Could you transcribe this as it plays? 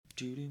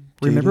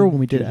Remember when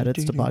we did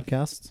edits to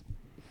podcasts?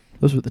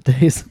 Those were the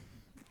days.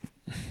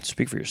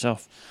 Speak for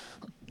yourself.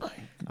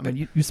 I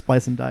mean, you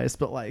splice and dice,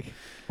 but like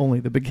only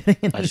the beginning.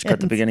 And I just cut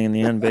the beginning and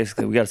the end.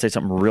 Basically, we got to say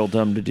something real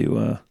dumb to do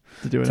a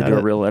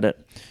real edit.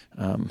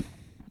 All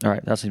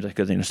right, that seems like a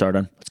good thing to start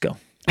on. Let's go.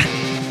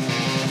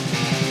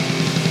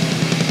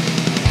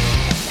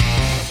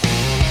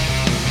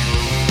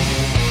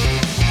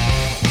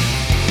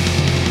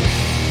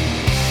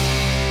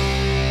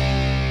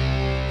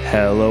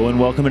 Hello and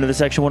welcome into the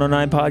Section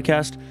 109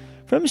 podcast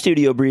from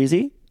Studio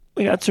Breezy.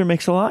 We got Sir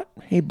Mix-a-Lot.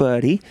 Hey,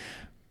 buddy.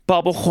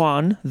 Bobble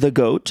Juan, the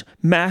GOAT,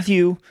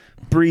 Matthew,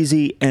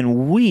 Breezy,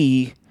 and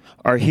we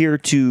are here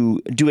to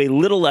do a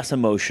little less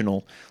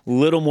emotional,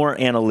 little more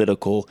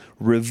analytical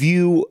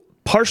review,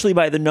 partially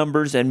by the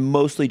numbers and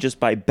mostly just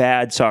by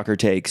bad soccer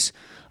takes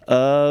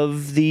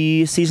of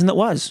the season that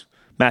was.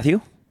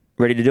 Matthew,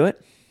 ready to do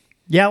it?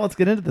 Yeah, let's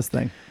get into this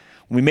thing.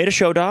 We made a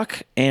show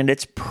doc, and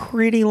it's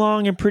pretty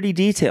long and pretty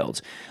detailed.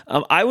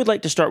 I would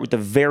like to start with the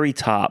very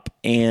top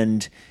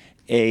and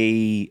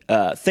a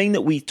thing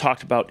that we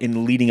talked about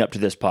in leading up to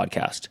this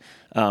podcast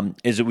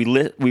is that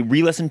we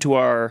re-listened to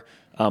our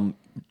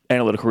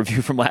analytical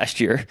review from last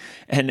year.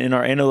 And in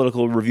our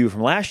analytical review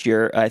from last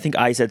year, I think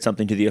I said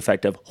something to the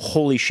effect of,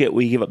 holy shit,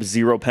 we give up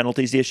 0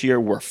 penalties this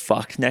year. We're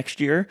fucked next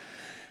year.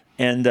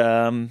 And,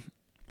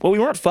 well, we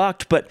weren't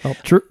fucked, but... Oh,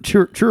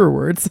 truer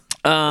words.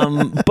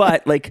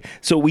 But like,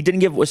 so we didn't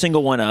give a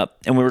single one up,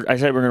 and I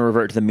said we're going to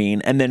revert to the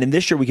mean. And then in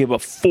this year we gave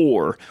up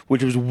 4,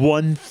 which was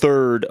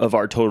 1/3 of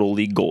our total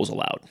league goals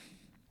allowed.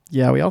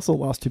 Yeah, we also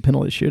lost 2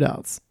 penalty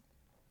shootouts.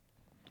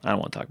 I don't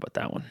want to talk about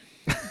that one.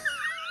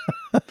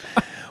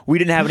 We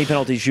didn't have any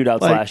penalty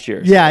shootouts last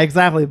year. Yeah,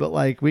 exactly. But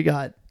like we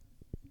got,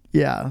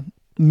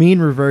 mean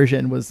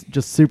reversion was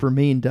just super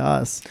mean to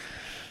us.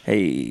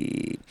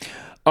 Hey.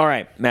 All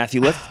right,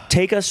 Matthew, let's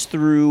take us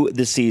through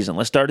the season.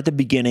 Let's start at the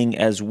beginning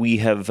as we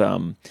have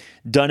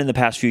done in the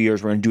past few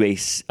years. We're going to do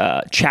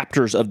a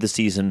chapters of the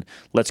season.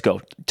 Let's go.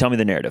 Tell me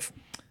the narrative.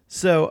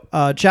 So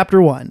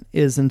chapter 1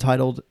 is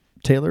entitled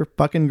Taylor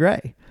fucking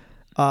Gray.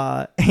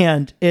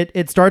 And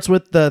it starts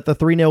with the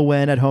 3-0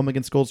 win at home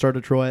against Gold Star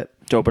Detroit.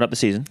 To open up the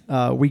season.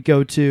 We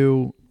go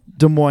to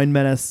Des Moines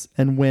Menace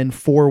and win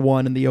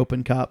 4-1 in the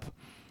Open Cup.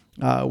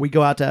 We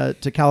go out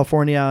to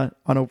California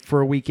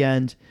for a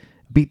weekend,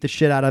 beat the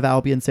shit out of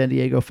Albion San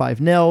Diego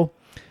 5-0.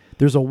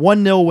 There's a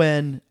 1-0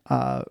 win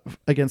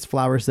against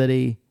Flower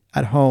City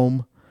at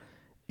home.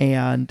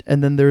 And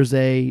then there's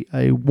a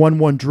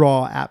 1-1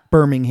 draw at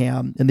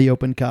Birmingham in the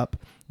Open Cup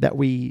that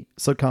we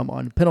succumb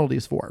on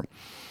penalties for.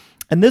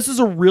 And this is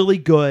a really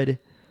good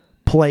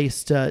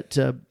place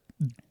to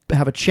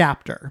have a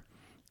chapter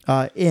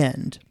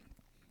end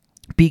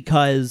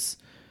because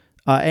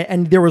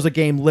and there was a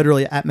game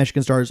literally at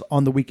Michigan Stars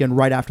on the weekend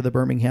right after the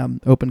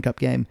Birmingham Open Cup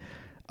game.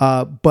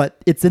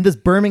 But it's in this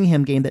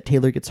Birmingham game that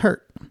Taylor gets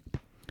hurt.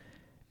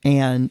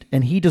 And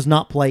he does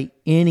not play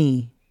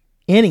any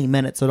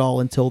minutes at all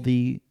until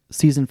the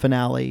season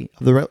finale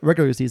of the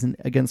regular season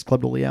against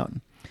Club de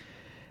Leon.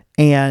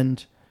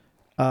 And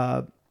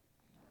I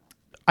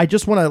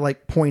just want to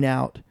point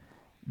out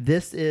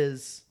this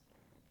is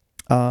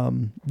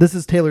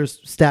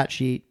Taylor's stat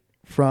sheet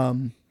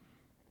from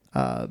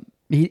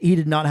he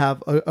did not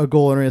have a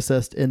goal or an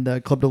assist in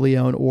the Club de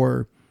Leon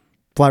or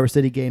Flower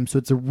City game, so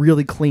it's a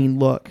really clean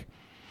look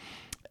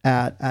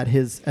at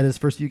his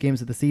first few games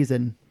of the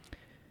season.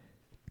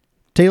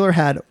 Taylor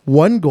had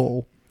 1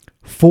 goal,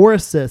 4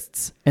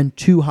 assists, and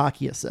 2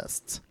 hockey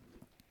assists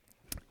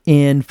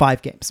in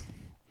 5 games.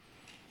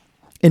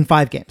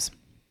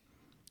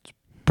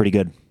 Pretty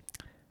good.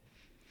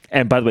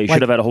 And by the way, you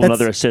should have had a whole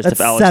other assist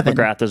if Alex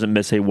McGrath doesn't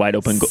miss a wide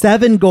open goal.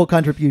 7 goal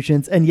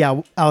contributions, and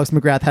Alex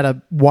McGrath had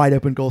a wide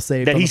open goal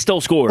save that he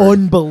still scored.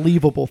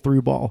 Unbelievable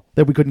through ball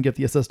that we couldn't get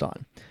the assist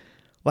on.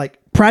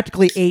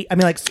 Practically 8. I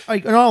mean,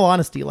 in all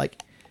honesty,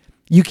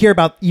 you care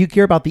about the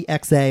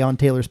XA on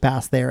Taylor's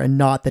pass there, and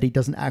not that he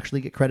doesn't actually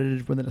get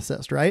credited with an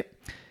assist, right?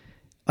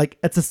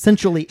 It's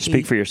essentially.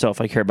 Speak for yourself.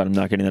 I care about him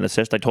not getting that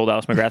assist. I told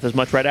Alex McGrath as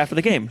much right after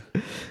the game.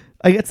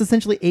 It's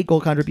essentially 8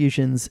 goal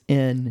contributions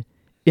in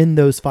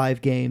those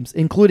 5 games,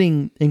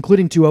 including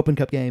 2 Open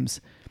Cup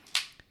games,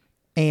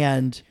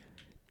 and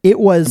it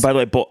was. And by the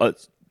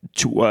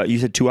way, you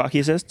said 2 hockey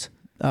assists.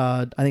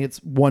 I think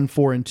it's 1,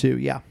 4, and 2.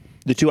 Yeah.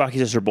 The 2 hockey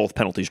assists are both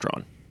penalties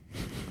drawn.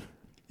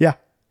 Yeah.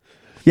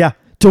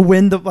 To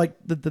win the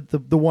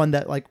one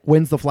that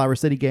wins the Flower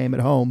City game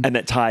at home. And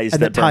that ties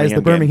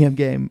the Birmingham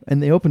game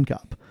and the Open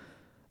Cup.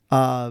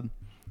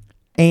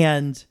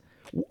 And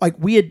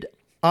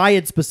I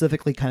had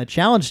specifically kind of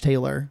challenged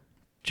Taylor.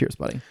 Cheers,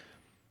 buddy.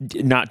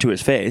 Not to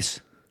his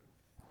face.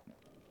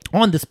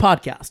 On this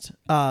podcast,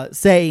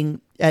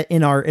 saying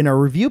in our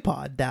review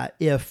pod that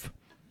if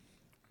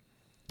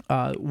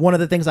one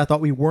of the things I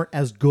thought we weren't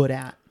as good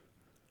at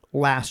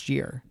last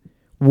year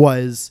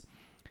was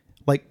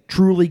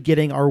truly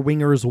getting our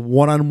wingers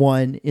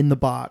one-on-one in the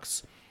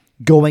box,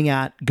 going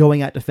at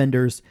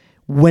defenders,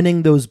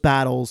 winning those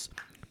battles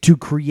to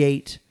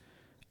create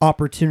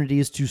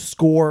opportunities to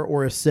score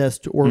or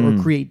assist or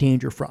create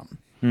danger from.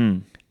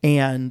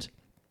 And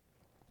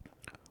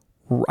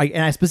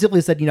And I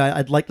specifically said,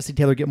 I'd like to see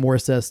Taylor get more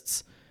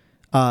assists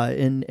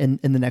in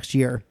the next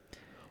year.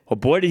 Well,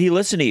 boy, did he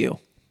listen to you.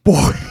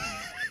 Boy.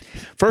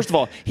 First of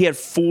all, he had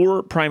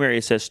 4 primary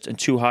assists and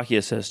 2 hockey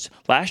assists.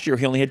 Last year,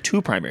 he only had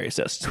 2 primary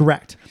assists.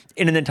 Correct.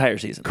 In an entire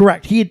season.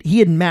 Correct. He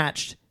had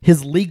matched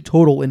his league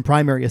total in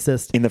primary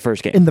assists In the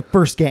first game.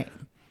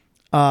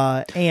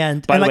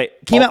 And By the way,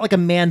 came out like a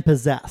man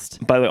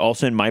possessed. By the way,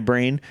 also in my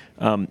brain,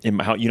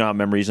 how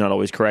memory is not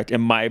always correct.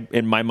 In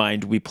my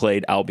mind, we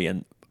played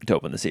Albion to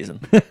open the season.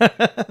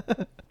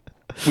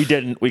 We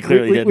didn't. We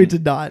clearly didn't. We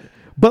did not.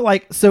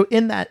 But so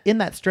in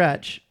that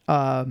stretch,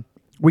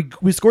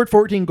 we scored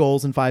 14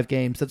 goals in 5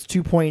 games. That's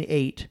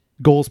 2.8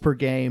 goals per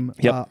game.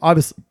 Yep.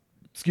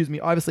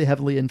 Obviously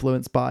heavily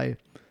influenced by,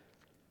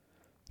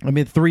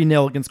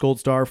 3-0 against Gold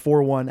Star,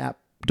 4-1 at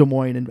Des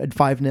Moines, and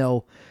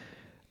 5-0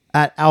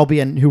 at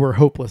Albion, who were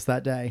hopeless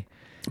that day.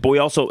 But we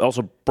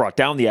also brought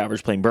down the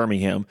average playing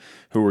Birmingham,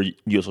 who were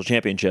USL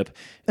Championship.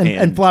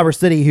 And Flower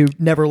City, who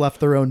never left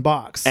their own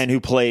box. And who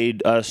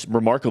played us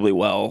remarkably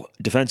well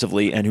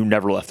defensively, and who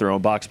never left their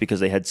own box because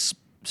they had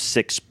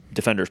 6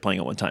 defenders playing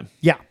at one time.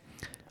 Yeah.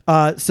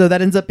 So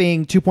that ends up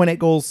being 2.8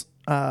 goals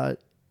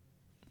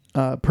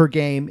per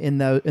game in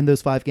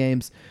those 5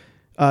 games.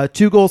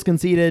 2 goals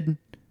conceded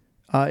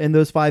in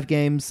those 5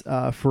 games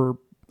for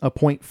a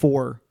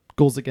 0.4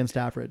 goals against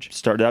average.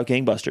 Started out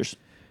gangbusters.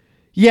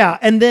 Yeah,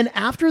 and then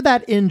after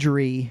that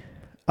injury,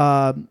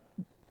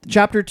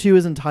 chapter 2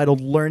 is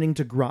entitled "Learning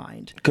to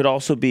Grind." Could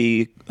also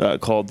be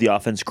called "The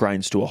Offense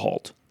Grinds to a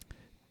Halt."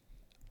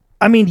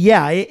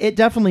 It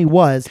definitely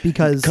was,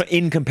 because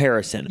in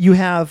comparison, you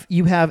have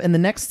in the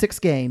next 6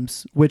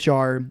 games, which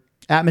are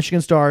at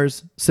Michigan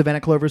Stars,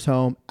 Savannah Clovers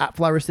home, at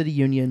Flower City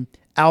Union,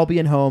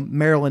 Albion home,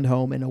 Maryland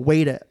home, and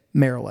away to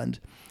Maryland.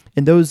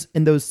 In those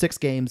 6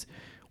 games,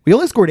 we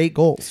only scored 8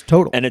 goals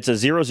total. And it's a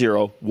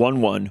 0-0,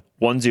 1-1,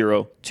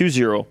 1-0,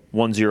 2-0,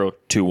 1-0,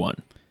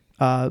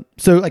 2-1.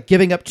 So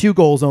giving up 2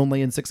 goals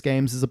only in 6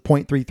 games is a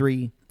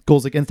 0.33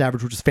 goals against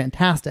average, which is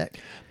fantastic.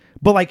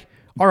 But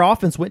our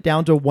offense went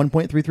down to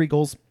 1.33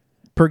 goals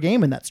per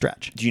game in that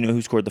stretch. Do you know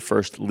who scored the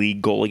first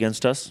league goal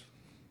against us?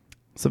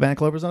 Savannah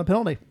Clovers on a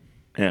penalty.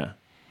 Yeah.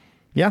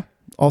 Yeah.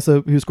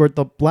 Also, who scored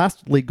the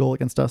last league goal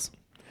against us?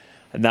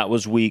 And that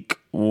was week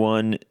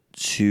 5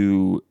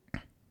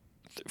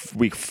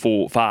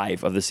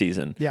 of the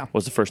season. Yeah.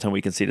 Was the first time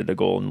we conceded a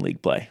goal in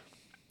league play.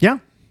 Yeah.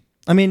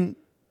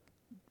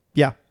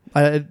 Yeah.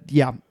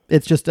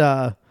 It's just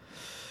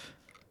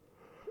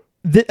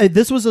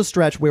this was a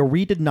stretch where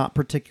we did not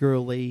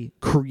particularly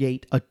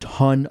create a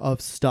ton of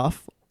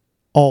stuff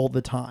all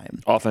the time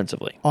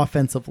Offensively.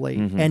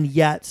 Mm-hmm. And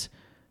yet,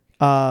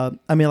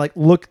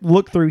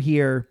 look through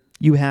here.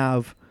 You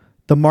have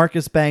the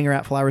Marcus banger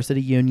at Flower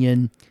City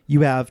Union.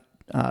 You have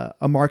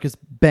a Marcus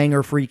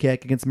banger free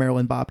kick against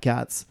Maryland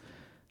Bobcats.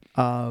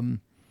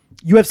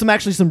 You have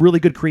some really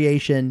good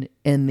creation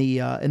in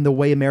the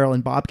way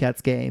Maryland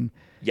Bobcats game.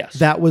 Yes.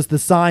 That was the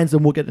signs,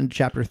 and we'll get into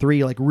chapter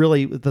 3,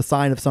 really the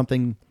sign of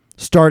something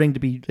starting to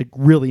be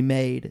really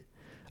made.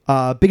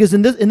 Because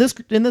in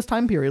this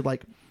time period,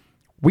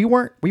 we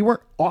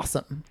weren't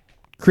awesome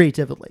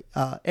creatively.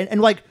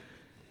 And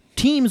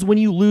teams, when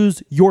you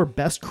lose your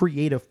best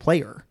creative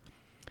player,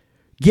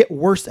 get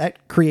worse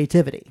at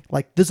creativity.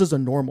 This is a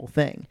normal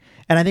thing.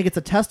 And I think it's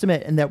a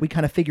testament in that we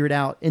kind of figured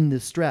out in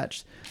this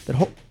stretch that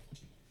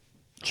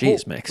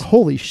Jeez, Mix.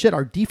 Holy shit,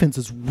 our defense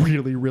is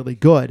really, really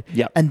good.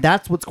 Yep. And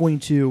that's what's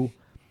going to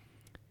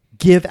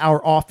give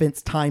our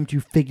offense time to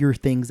figure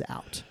things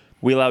out.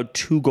 We allowed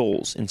 2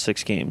 goals in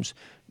 6 games.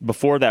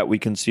 Before that, we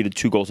conceded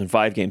 2 goals in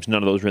 5 games.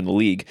 None of those were in the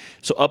league.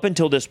 So up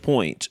until this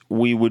point,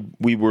 we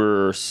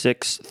were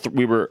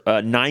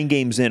 9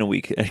 games in a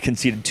week and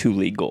conceded 2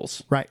 league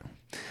goals. Right.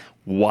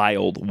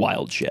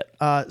 Wild shit.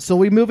 So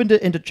we move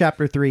into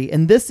chapter 3,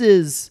 and this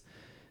is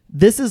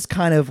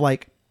kind of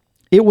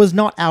it was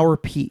not our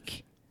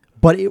peak,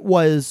 but it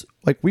was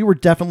we were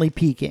definitely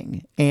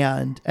peaking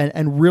and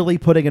really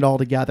putting it all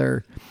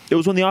together. It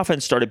was when the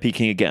offense started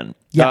peaking again.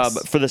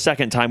 Yes. For the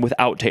second time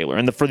without Taylor,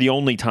 and for the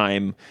only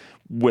time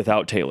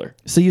without Taylor.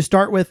 So you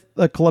start with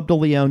a Club de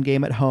Leon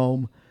game at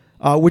home,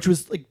 which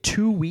was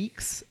 2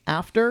 weeks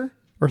after,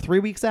 or 3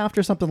 weeks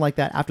after, something like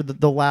that, after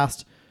the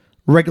last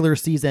regular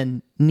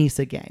season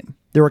Nisa game.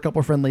 There were a couple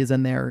of friendlies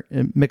in there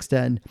mixed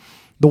in.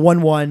 The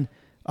 1-1,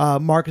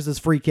 Marcus's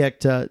free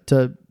kick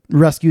to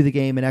rescue the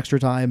game in extra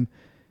time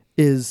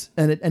is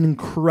an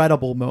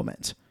incredible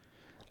moment.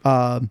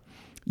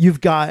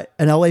 You've got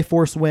an LA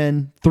Force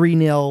win,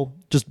 3-0,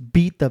 just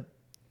beat the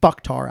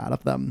fucktar out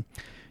of them.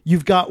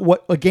 You've got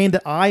a game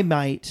that I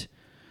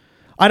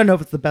don't know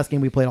if it's the best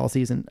game we played all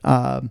season,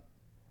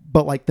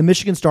 but the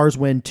Michigan Stars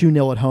win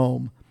 2-0 at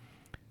home.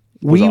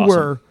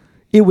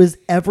 It was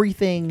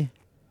everything.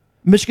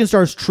 Michigan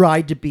Stars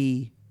tried to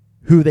be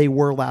who they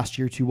were last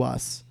year to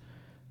us,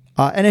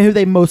 and who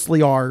they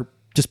mostly are,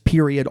 just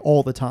period,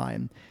 all the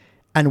time.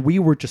 And we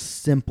were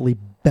just simply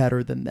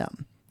better than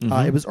them.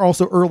 Mm-hmm. It was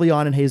also early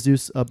on in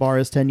Jesus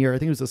Barra's tenure. I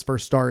think it was his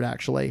first start,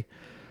 actually.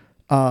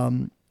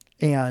 And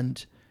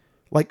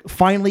like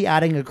finally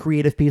adding a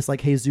creative piece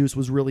like Jesus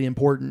was really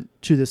important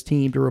to this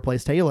team to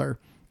replace Taylor.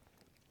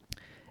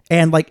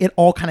 And like it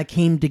all kind of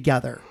came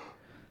together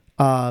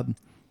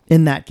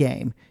in that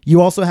game.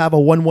 You also have a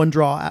 1-1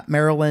 draw at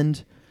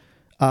Maryland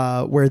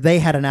where they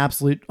had an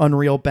absolute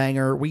unreal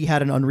banger. We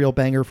had an unreal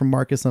banger from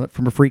Marcus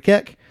from a free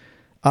kick.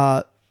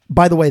 By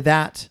the way,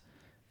 that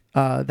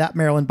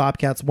Maryland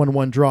Bobcats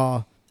 1-1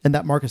 draw and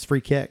that Marcus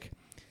free kick,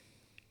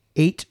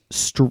 8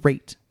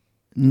 straight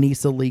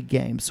NISA League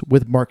games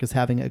with Marcus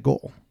having a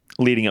goal.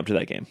 Leading up to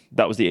that game.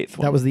 That was the 8th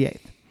one. That was the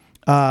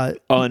 8th.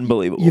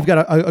 Unbelievable. You've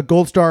got a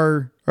Gold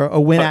Star, or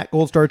a win at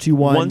Gold Star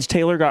 2-1. Once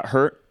Taylor got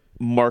hurt,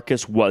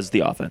 Marcus was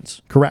the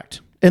offense.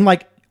 Correct. And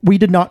like, we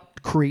did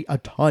not create a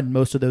ton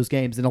most of those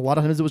games. And a lot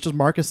of times it was just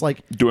Marcus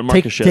like doing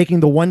Marcus shit. Taking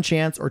the one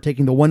chance or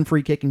taking the one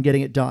free kick and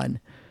getting it done.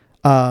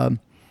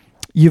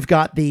 You've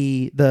got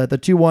the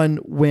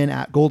 2-1 win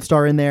at Gold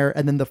Star in there,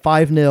 and then the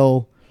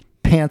 5-0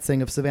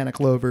 pantsing of Savannah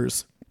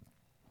Clovers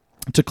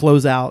to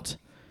close out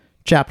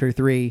Chapter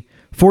 3.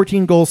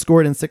 14 goals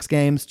scored in 6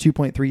 games,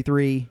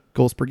 2.33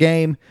 goals per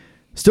game.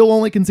 Still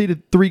only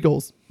conceded 3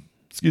 goals,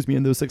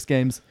 in those 6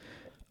 games,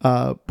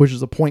 which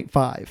is a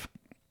 0.5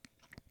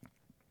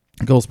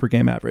 goals per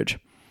game average.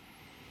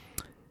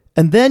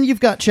 And then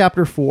you've got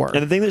Chapter 4.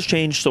 And the thing that's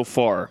changed so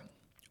far,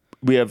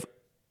 we have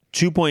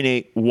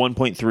 2.8,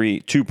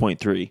 1.3,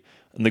 2.3,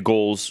 and the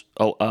goals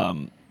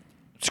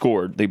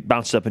scored, they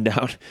bounced up and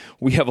down.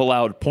 We have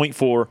allowed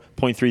 0.4,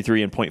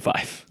 0.33, and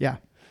 0.5. Yeah.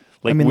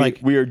 Like,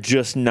 we are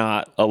just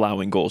not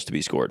allowing goals to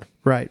be scored.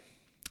 Right.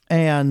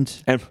 And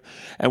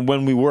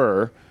when we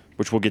were,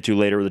 which we'll get to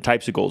later, the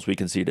types of goals we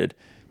conceded,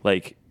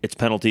 like it's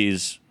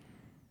penalties,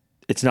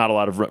 it's not a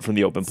lot of from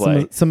the open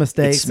play. Some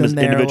mistakes in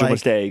there. Individual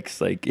mistakes.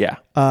 Like, yeah.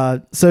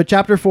 So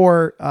Chapter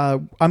 4,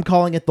 I'm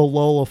calling it the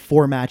lull of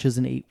 4 matches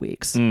in 8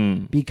 weeks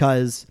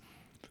because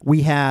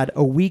we had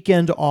a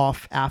weekend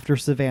off after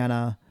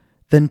Savannah,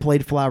 then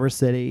played Flower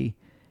City,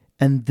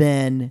 and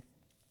then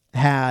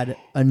had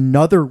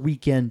another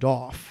weekend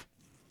off.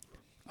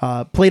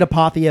 Played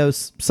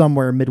Apotheos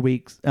somewhere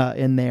midweek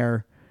in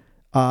there.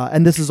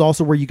 And this is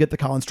also where you get the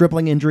Colin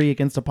Stripling injury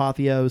against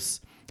Apotheos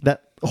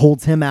that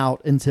holds him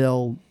out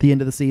until the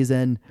end of the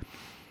season.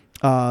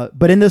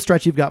 But in this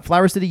stretch, you've got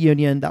Flower City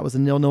Union. That was a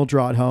 0-0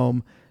 draw at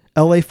home.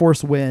 LA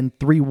Force win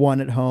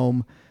 3-1 at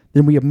home.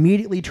 Then we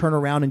immediately turn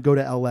around and go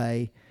to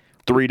LA.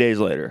 3 days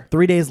later.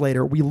 3 days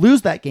later, we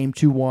lose that game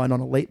 2-1 on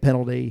a late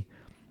penalty.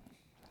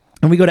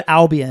 And we go to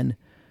Albion.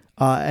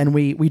 And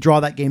we draw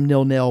that game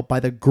 0-0 by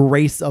the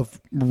grace of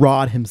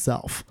Rod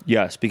himself.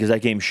 Yes, because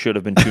that game should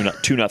have been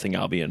 2-0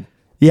 Albion.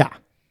 Yeah.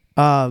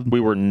 We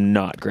were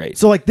not great.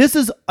 So like this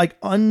is like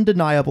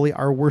undeniably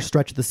our worst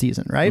stretch of the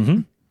season, right?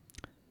 Mm-hmm.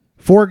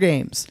 4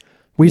 games.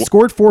 We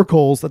scored 4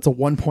 goals. That's a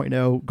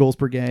 1.0 goals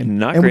per game.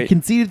 Not and great. We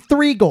conceded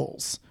 3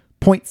 goals,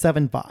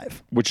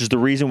 0.75. Which is the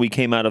reason we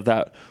came out of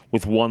that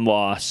with 1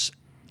 loss,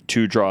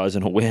 2 draws,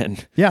 and a win.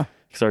 Yeah.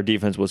 Because our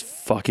defense was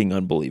fucking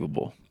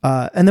unbelievable.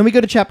 And then we go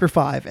to Chapter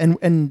 5.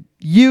 And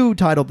you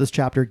titled this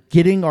chapter,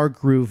 Getting Our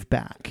Groove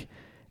Back.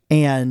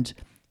 And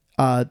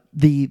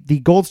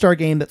the Gold Star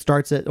game that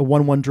starts at a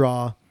 1-1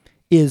 draw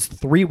is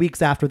 3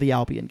 weeks after the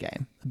Albion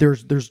game.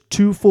 There's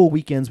 2 full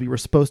weekends we were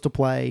supposed to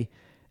play.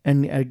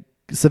 And a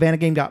Savannah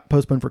game got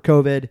postponed for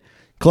COVID.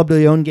 Club de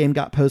Leon game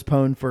got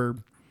postponed for...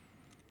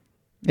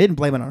 They didn't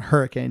blame it on a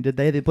hurricane, did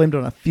they? They blamed it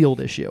on a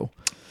field issue.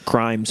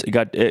 Crimes. It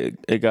got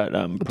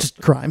just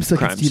crimes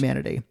against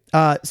humanity.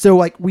 So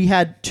like we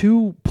had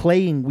 2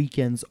 playing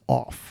weekends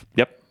off.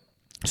 Yep.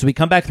 So we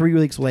come back 3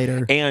 weeks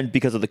later. And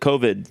because of the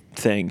COVID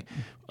thing,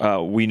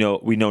 we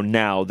know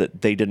now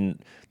that they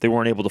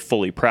weren't able to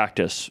fully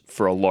practice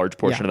for a large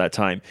portion of that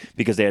time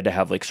because they had to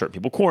have like certain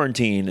people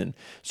quarantine and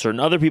certain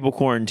other people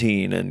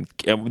quarantine and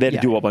they had to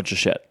do a bunch of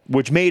shit,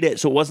 which made it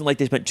so it wasn't like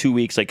they spent 2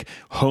 weeks like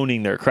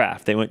honing their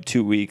craft. They went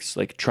 2 weeks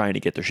like trying to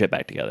get their shit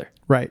back together.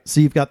 Right.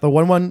 So you've got the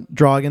 1-1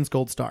 draw against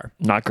Gold Star.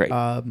 Not great.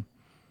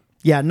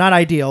 Not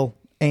ideal.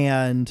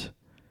 And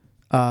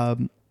a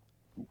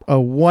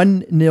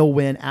 1-0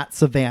 win at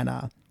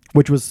Savannah,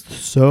 which was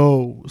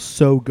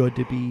so good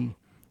to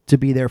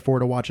be there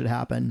to watch it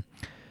happen.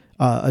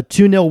 A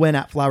 2-0 win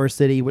at Flower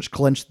City, which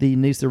clinched the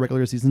NISA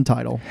regular season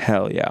title.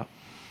 Hell yeah.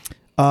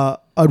 A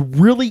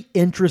really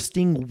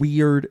interesting,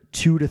 weird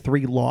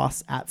 2-3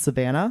 loss at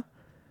Savannah.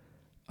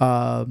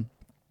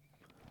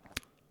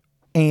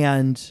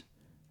 And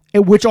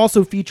which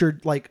also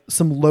featured like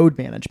some load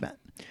management.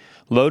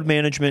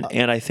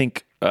 And I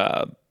think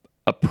a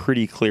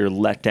pretty clear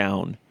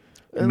letdown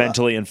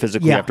mentally and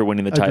physically after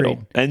winning the title.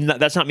 Agreed. And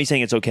that's not me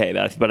saying it's okay,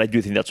 but I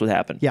do think that's what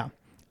happened. Yeah.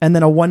 And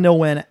then a 1-0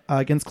 win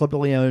against Club de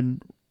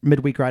Leon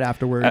midweek right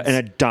afterwards. And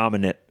a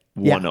dominant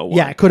 1-0.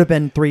 Yeah, it could have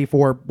been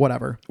 3-4,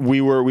 whatever. We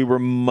were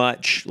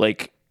much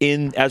like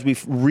as we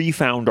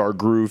refound our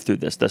groove through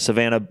this, the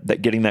Savannah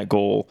getting that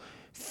goal,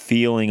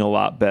 feeling a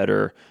lot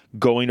better,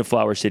 going to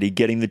Flower City,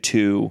 getting the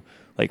 2,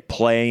 like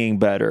playing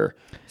better.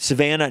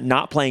 Savannah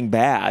not playing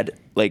bad,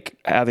 like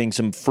having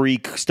some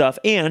freak stuff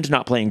and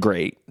not playing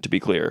great, to be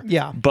clear.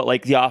 Yeah. But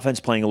like the offense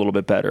playing a little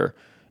bit better.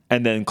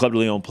 and then Club de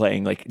Leon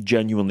playing like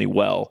genuinely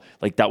well.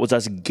 Like that was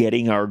us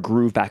getting our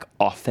groove back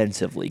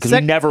offensively because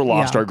we never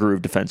lost our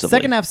groove defensively.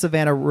 Second half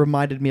Savannah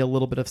reminded me a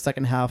little bit of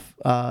second half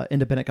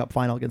Independent Cup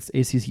final against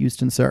AC's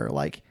Houston, sir.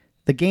 Like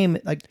the game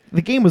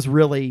was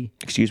really.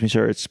 Excuse me,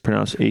 sir. It's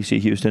pronounced AC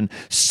Houston,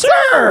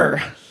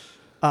 sir.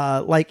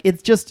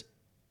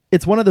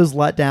 It's one of those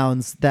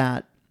letdowns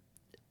that,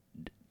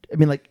 I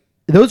mean, like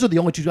those are the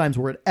only two times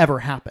where it ever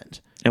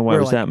happened. And why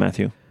was that,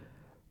 Matthew?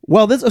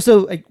 Well,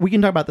 we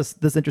can talk about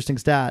this interesting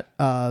stat.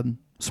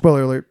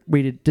 Spoiler alert: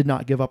 we did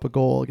not give up a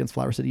goal against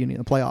Flower City Union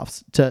in the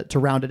playoffs to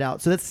round it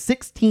out. So that's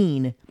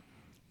 16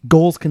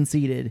 goals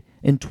conceded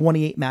in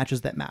 28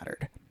 matches that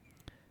mattered.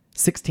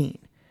 16.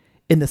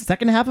 In the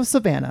second half of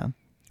Savannah,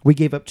 we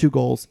gave up 2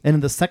 goals, and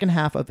in the second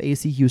half of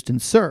AC Houston,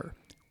 sir,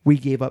 we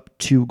gave up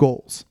 2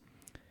 goals,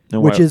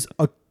 which is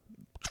a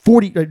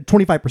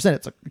 25%.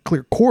 It's a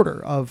clear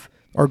quarter of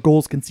our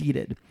goals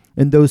conceded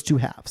in those 2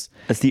 halves.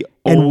 That's the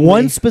And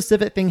one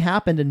specific thing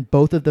happened in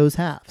both of those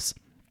halves.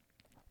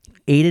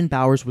 Aiden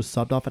Bowers was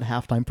subbed off at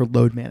halftime for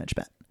load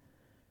management.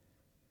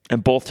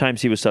 And both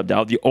times he was subbed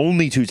out, the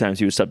only 2 times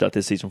he was subbed out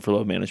this season for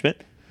load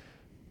management,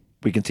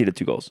 we conceded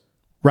 2 goals.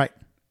 Right.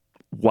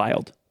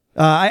 Wild.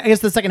 I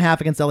guess the second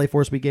half against LA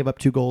Force, we gave up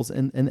 2 goals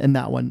in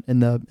that one in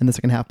the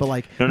second half. But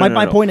like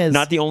my point is,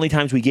 not the only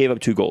times we gave up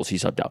 2 goals he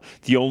subbed out.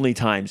 The only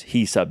times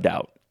he subbed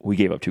out, we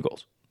gave up 2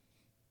 goals.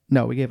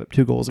 No, we gave up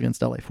 2 goals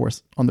against LA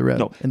Force on the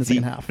road in the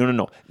second half.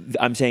 No.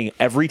 I'm saying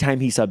every time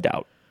he subbed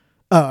out.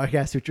 Oh, okay,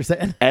 I see what you're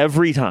saying.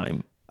 Every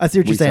time. I see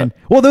what you're saying.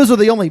 Well, those are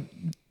the only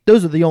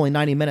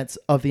 90 minutes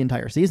of the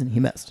entire season he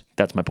missed.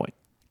 That's my point.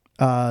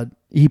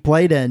 He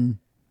played in.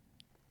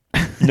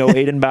 No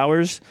Aiden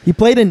Bowers. He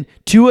played in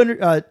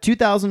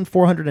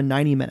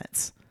 2,490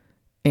 minutes,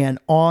 and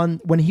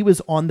when he was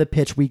on the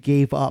pitch, we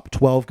gave up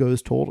 12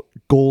 goals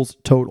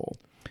total,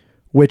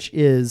 which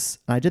is,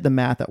 I did the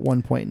math at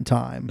one point in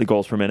time. The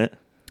goals per minute.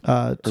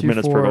 Or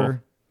minutes per goal.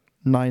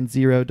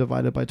 90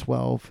 divided by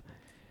 12.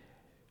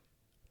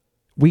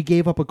 We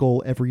gave up a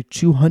goal every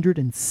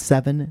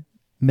 207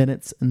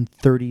 minutes and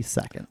 30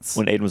 seconds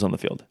when Aiden was on the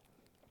field.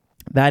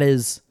 That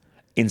is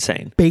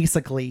insane.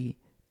 Basically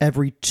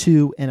every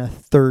 2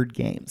 1/3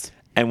 games.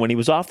 And when he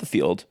was off the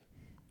field,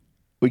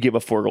 we gave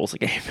up 4 goals a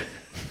game.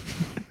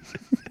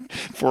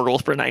 4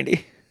 goals per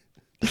 90.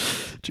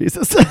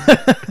 Jesus.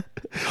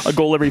 A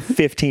goal every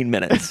 15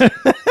 minutes.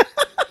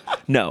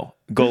 No,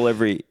 a goal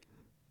every.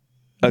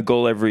 No,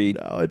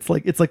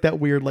 it's like that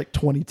weird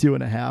 22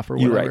 and a half or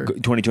whatever. You're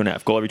right. 22 and a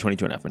half. Goal every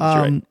 22 and a half minutes.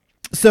 You're right.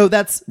 So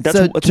that's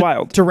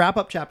wild. To wrap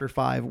up chapter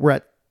 5, we're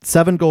at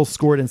 7 goals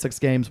scored in 6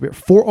 games.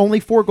 We're only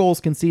 4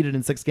 goals conceded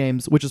in 6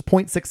 games, which is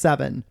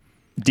 0.67.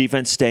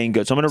 Defense staying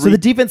good. So the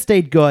defense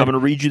stayed good. I'm going to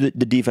read you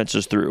the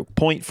defenses through.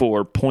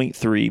 0.4,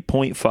 0.3,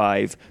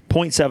 0.5,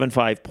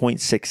 0.75,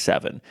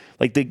 0.67.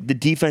 Like the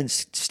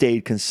defense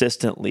stayed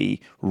consistently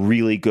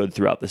really good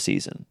throughout the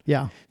season.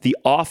 Yeah. The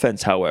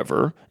offense,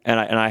 however,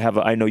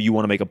 I know you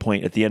want to make a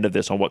point at the end of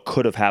this on what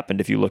could have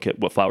happened if you look at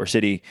what Flower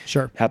City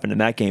happened in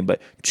that game,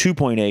 but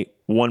 2.8,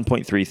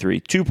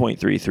 1.33,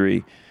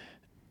 2.33,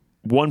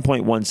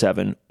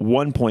 1.17,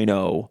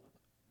 1.0.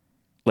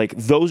 Like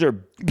those are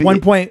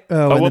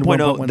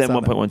 1.0, then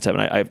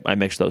 1.17. I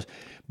mixed those,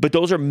 but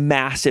those are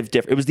massive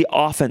difference. It was the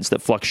offense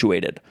that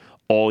fluctuated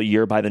all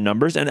year by the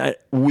numbers, and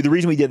the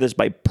reason we did this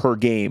by per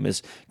game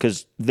is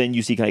because then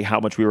you see kind of how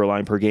much we were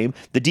relying per game.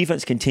 The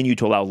defense continued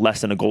to allow less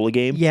than a goal a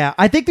game. Yeah,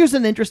 I think there's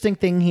an interesting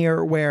thing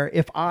here where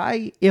if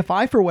I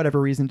for whatever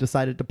reason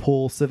decided to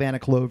pull Savannah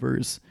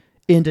Clovers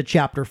into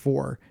Chapter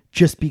 4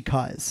 just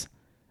because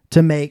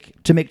to make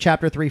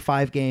Chapter 3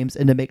 5 games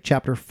and to make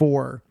Chapter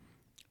 4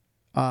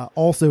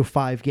 also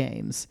 5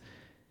 games,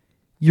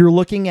 you're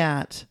looking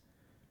at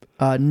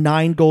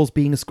 9 goals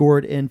being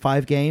scored in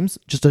 5 games,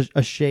 just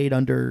a shade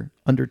under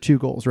 2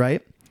 goals,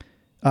 right?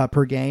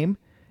 Per game.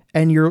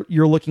 And you're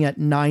looking at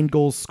 9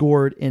 goals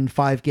scored in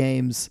 5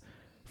 games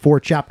for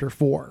Chapter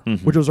 4,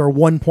 which was our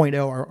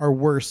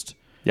 1.0,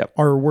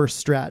 our worst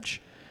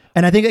stretch.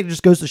 And I think it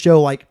just goes to show,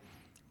 like,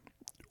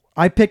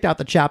 I picked out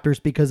the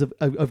chapters because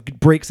of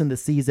breaks in the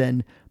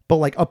season, but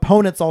like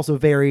opponents also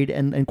varied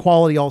and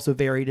quality also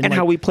varied. And like,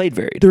 how we played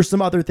varied. There's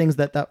some other things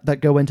that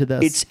go into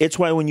this. It's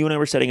why when you and I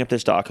were setting up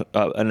this doc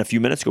and a few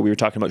minutes ago, we were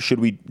talking about should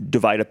we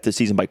divide up the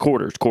season by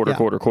quarter.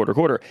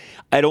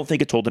 I don't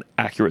think it told an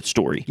accurate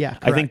story. Yeah,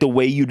 correct. I think the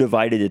way you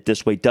divided it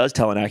this way does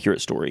tell an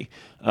accurate story,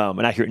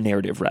 an accurate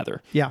narrative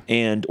rather. Yeah.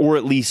 Or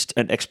at least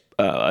a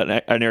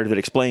narrative that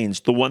explains.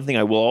 The one thing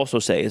I will also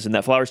say is in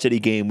that Flower City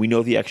game, we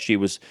know the XG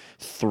was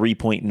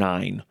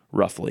 3.9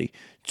 roughly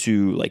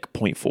to like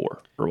 0.4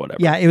 or whatever.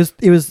 Yeah, it was.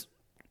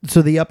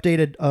 So the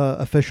updated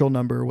official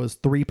number was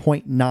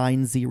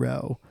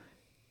 3.90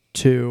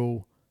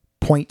 to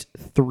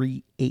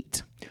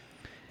 0.38.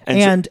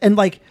 And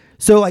like,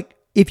 so like,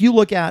 if you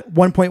look at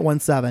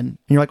 1.17 and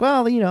you're like,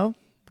 well, you know,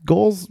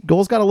 goals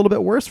got a little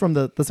bit worse from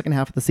the second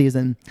half of the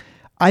season.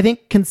 I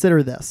think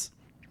consider this.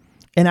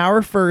 In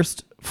our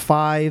first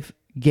 5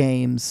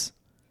 games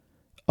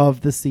of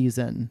the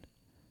season,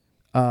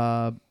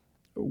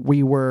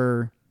 we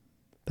were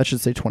That should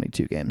say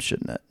 22 games,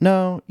 shouldn't it?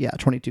 No, yeah,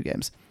 22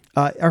 games.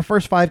 Our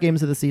first 5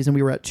 games of the season,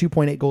 we were at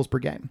 2.8 goals per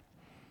game.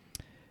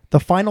 The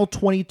final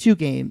 22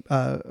 games,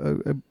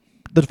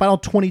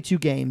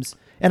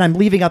 and I'm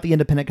leaving out the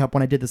Independent Cup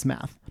when I did this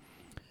math,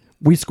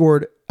 we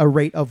scored a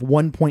rate of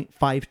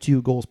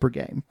 1.52 goals per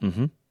game.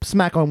 Mm-hmm.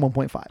 Smack on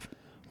 1.5.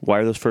 Why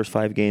are those first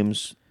 5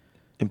 games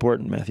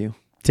important, Matthew?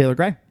 Taylor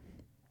Gray.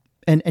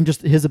 And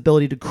just his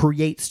ability to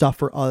create stuff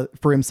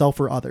for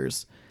himself or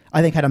others,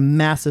 I think had a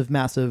massive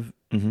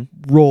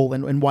role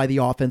in why the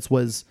offense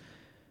was,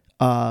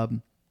 like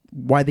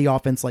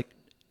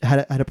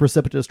had a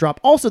precipitous drop.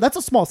 Also, that's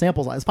a small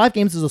sample size. 5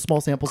 games is a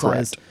small sample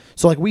size.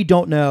 So like we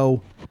don't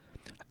know,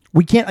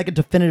 we can't like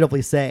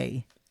definitively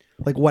say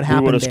like what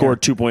happened. We would have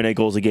scored 2.8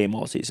 goals a game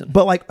all season.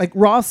 But like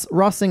Ross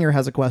Singer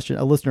has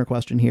a listener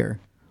question here,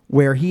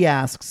 where he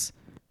asks,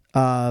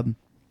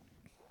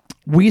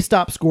 we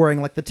stopped scoring,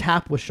 like the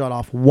tap was shut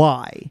off.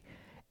 Why?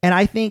 And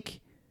I think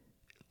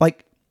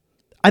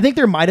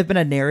there might have been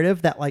a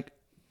narrative that like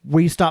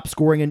we stopped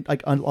scoring in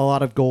like a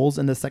lot of goals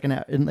in the second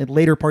half, in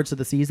later parts of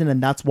the season,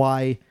 and that's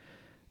why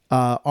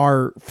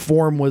our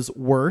form was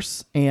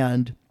worse,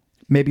 and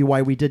maybe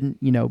why we didn't,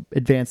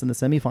 advance in the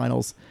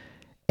semifinals.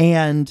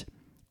 And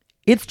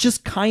it's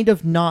just kind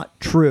of not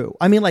true.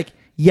 I mean, like,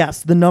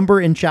 yes, the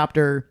number in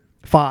chapter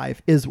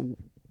 5 is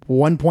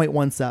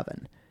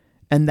 1.17,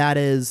 and that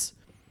is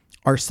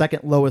our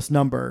second lowest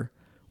number,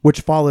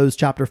 which follows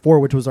chapter 4,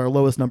 which was our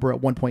lowest number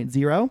at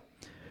 1.0.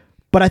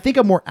 But I think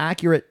a more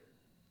accurate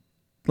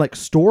like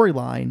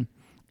storyline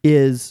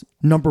is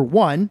number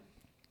 1.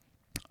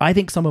 I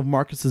think some of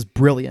Marcus's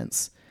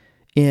brilliance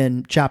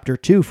in chapter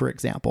 2, for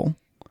example,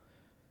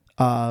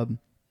 and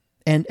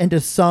to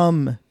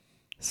some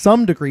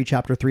degree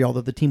chapter 3, although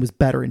the team was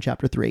better in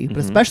chapter 3, but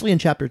especially in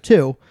chapter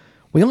 2,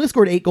 we only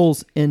scored 8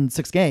 goals in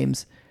 6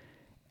 games,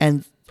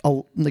 and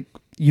like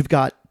you've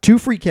got 2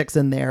 free kicks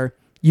in there.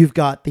 You've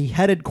got the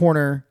headed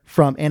corner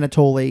from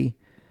Anatoly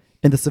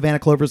in the Savannah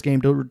Clovers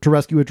game to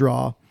rescue a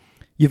draw.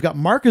 You've got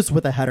Marcus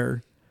with a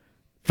header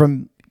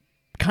from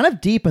kind of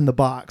deep in the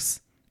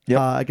box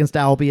against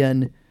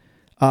Albion.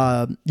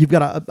 You've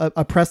got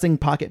a pressing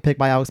pocket pick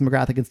by Alex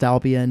McGrath against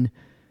Albion.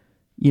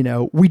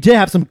 We did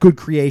have some good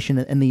creation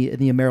in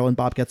the Maryland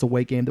Bobcats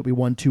away game that we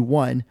won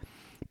 2-1.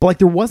 But like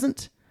there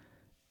wasn't,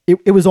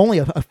 it was only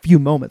a few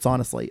moments,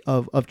 honestly,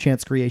 of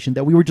chance creation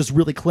that we were just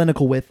really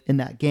clinical with in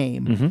that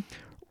game. Mm-hmm.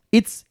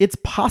 It's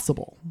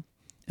possible,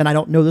 and I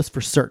don't know this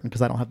for certain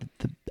because I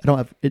don't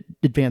have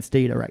advanced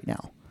data right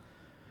now.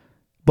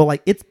 But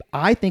like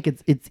I think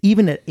it's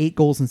even at 8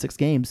 goals in 6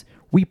 games,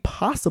 we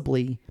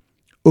possibly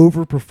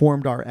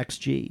overperformed our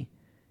XG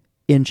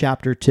in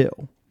chapter 2.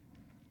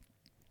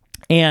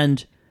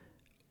 And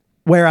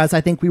whereas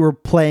I think we were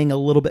playing a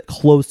little bit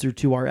closer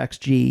to our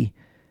XG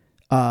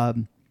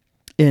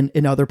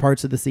in other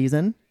parts of the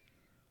season.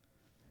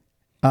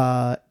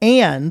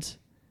 And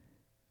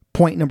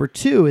point number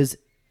 2 is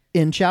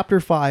in chapter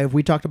 5,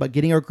 we talked about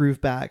getting our groove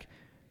back,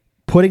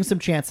 putting some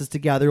chances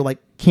together. Like,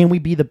 can we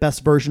be the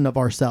best version of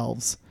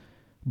ourselves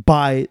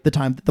by the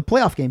time that the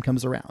playoff game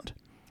comes around?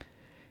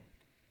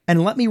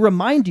 And let me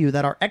remind you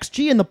that our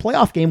XG in the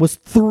playoff game was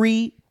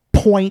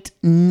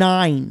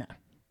 3.9,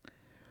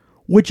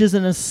 which is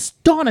an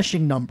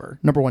astonishing number.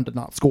 Number 1, did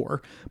not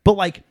score. But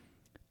like,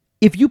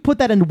 if you put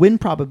that in win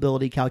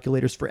probability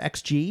calculators for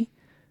XG,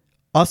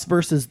 us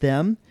versus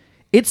them,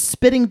 it's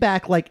spitting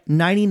back like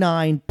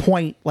 99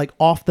 point, like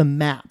off the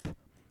map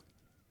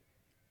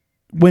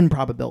win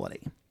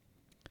probability.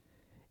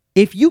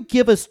 If you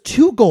give us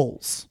 2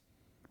 goals,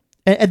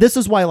 and this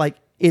is why like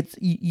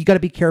you got to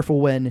be careful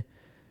when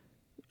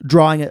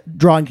drawing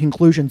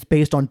conclusions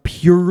based on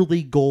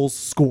purely goals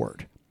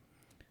scored.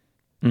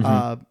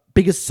 Mm-hmm.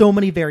 Because so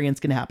many variants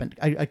can happen.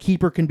 A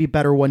keeper can be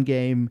better one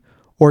game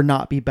or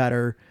not be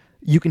better.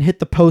 You can hit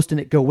the post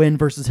and it go in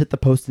versus hit the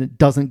post and it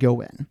doesn't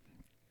go in.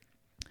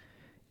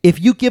 If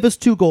you give us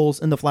 2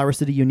 goals in the Flower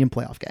City Union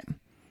playoff game,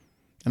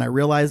 and I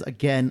realize,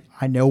 again,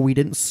 I know we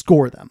didn't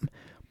score them,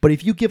 but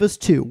if you give us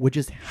 2, which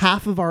is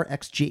half of our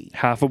XG,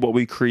 half of what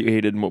we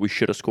created and what we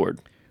should have scored,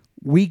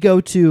 we go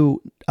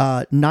to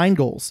 9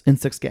 goals in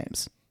 6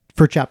 games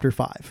for chapter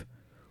 5,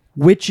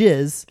 which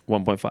is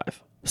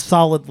 1.5.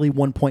 Solidly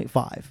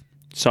 1.5.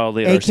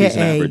 Solidly our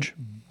season average.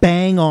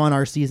 Bang on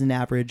our season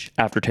average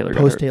after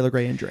Taylor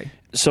Gray injury.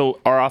 So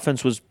our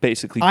offense was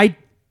basically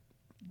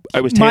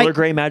it was Taylor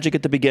Gray magic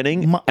at the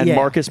beginning and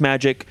Marcus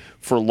magic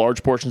for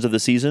large portions of the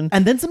season.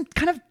 And then some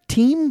kind of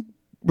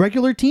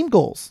regular team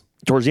goals.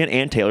 Towards the end,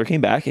 and Taylor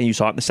came back, and you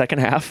saw it in the second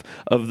half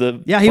of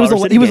the he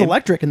was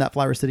electric in that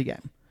Flower City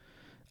game.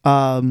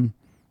 I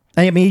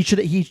mean, he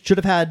should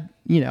have had,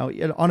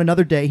 on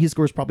another day, he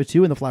scores probably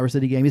 2 in the Flower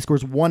City game. He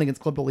scores 1 against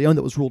Club de Leon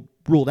that was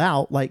ruled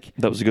out. Like,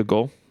 that was a good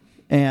goal.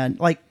 And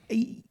like,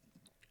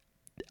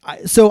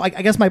 so I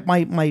guess my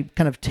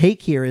kind of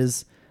take here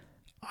is,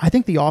 I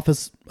think the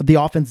offense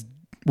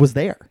was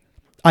there.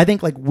 I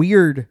think like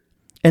weird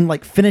and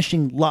like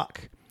finishing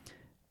luck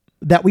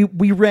that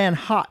we ran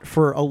hot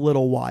for a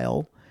little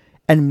while,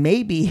 and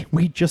maybe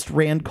we just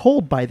ran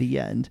cold by the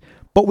end.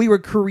 but we were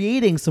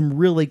creating some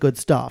really good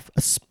stuff,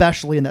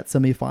 especially in that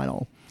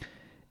semifinal.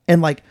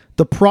 And like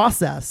the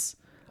process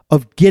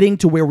of getting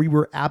to where we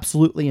were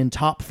absolutely in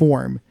top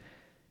form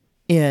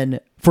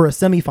for a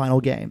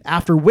semifinal game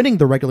after winning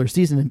the regular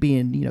season and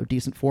being,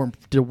 decent form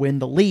to win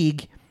the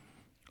league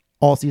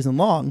all season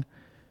long,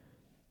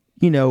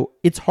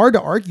 it's hard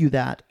to argue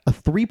that a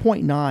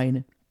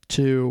 3.9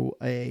 to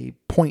a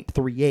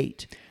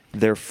 0.38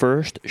 their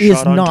first is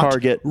shot on not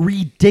target.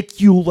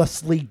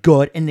 ridiculously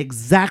good and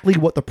exactly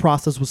what the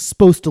process was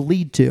supposed to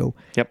lead to.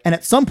 Yep. And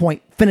at some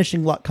point,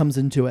 finishing luck comes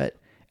into it,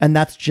 and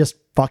that's just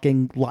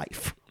fucking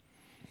life.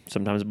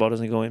 Sometimes the ball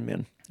doesn't go in,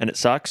 man. And it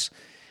sucks.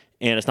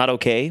 And it's not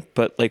okay,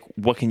 but like,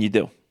 what can you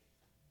do?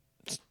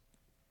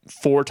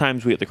 4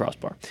 times we hit the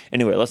crossbar.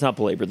 Anyway, let's not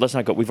belabor. Let's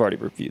not go. We've already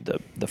reviewed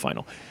the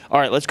final. All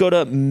right, let's go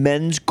to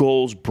men's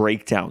goals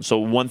breakdown. So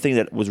one thing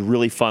that was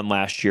really fun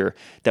last year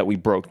that we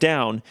broke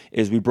down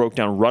is we broke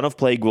down run of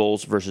play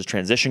goals versus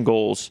transition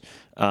goals.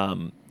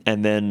 And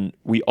then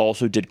we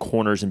also did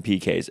corners and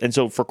PKs. And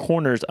so for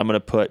corners, I'm going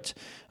to put...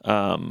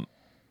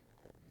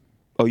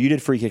 you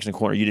did free kicks and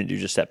corner. You didn't do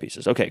just set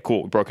pieces. Okay,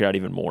 cool. We broke it out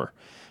even more.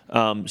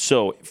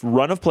 So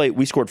run of play,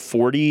 we scored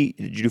 40.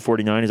 Did you do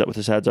 49? Is that what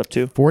this adds up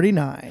to?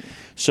 49.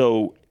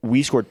 So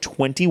we scored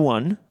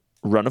 21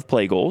 run of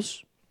play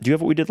goals. Do you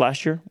have what we did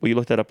last year? Will you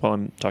look that up while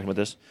I'm talking about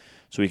this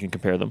so we can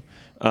compare them?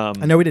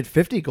 I know we did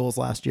 50 goals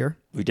last year.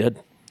 We did.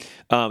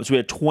 So we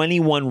had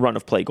 21 run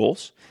of play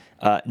goals,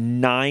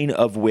 9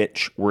 of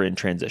which were in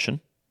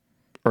transition.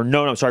 Or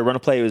no, sorry, run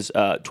of play was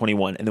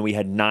 21, and then we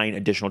had 9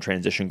 additional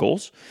transition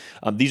goals.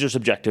 These are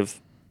subjective,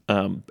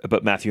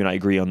 but Matthew and I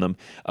agree on them.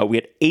 We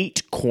had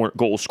 8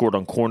 goals scored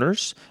on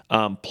corners,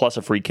 plus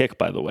a free kick,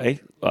 by the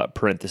way,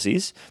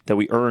 parentheses, that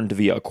we earned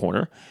via a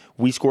corner.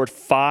 We scored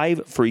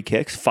 5 free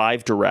kicks,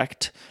 5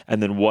 direct,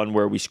 and then 1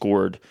 where we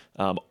scored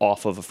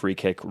off of a free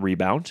kick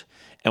rebound.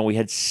 And we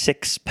had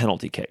 6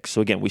 penalty kicks. So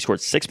again, we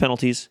scored 6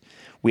 penalties.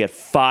 We had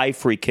 5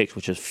 free kicks,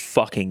 which is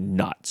fucking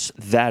nuts.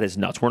 That is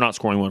nuts. We're not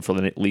scoring one for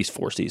at least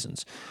 4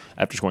 seasons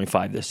after scoring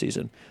 5 this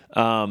season.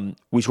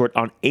 We scored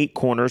on 8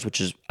 corners,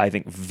 which is, I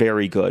think,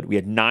 very good. We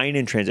had 9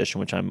 in transition,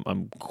 which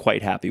I'm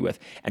quite happy with,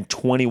 and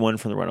 21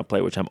 from the run of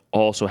play, which I'm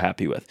also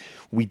happy with.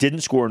 We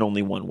didn't score in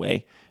only one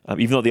way.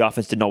 Even though the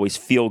offense didn't always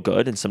feel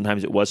good, and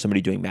sometimes it was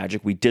somebody doing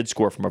magic, we did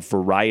score from a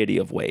variety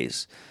of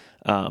ways.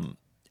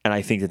 And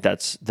I think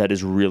that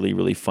is really,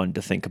 really fun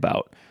to think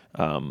about.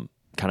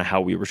 Kind of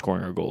how we were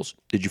scoring our goals.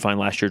 Did you find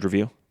last year's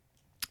review?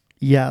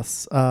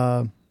 Yes.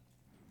 No,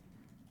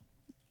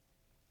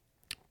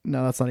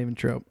 that's not even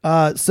true.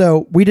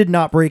 So we did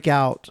not break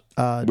out.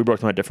 We broke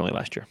them out differently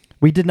last year.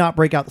 We did not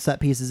break out the set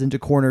pieces into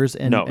corners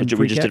and no. and We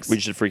free just kicks.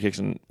 did free kicks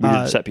and we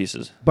did set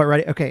pieces. But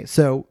ready? Okay.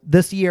 So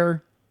this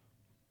year,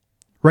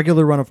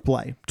 regular run of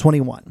play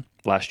 21.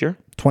 Last year,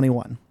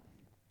 21.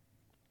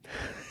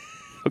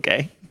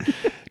 Okay.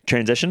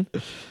 Transition.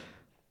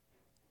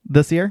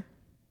 This year,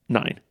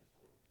 9.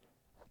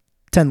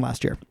 10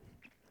 last year.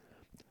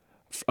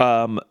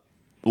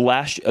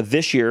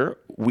 This year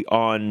we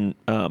on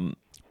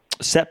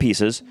set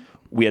pieces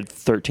we had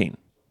 13.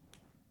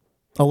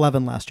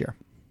 11 last year.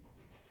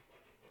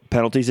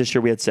 Penalties this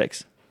year we had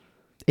 6.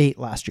 8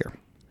 last year.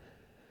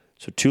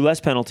 So 2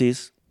 less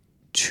penalties,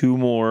 2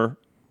 more.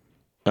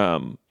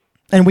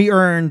 And we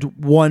earned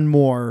 1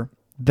 more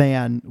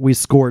than we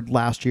scored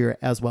last year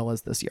as well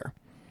as this year.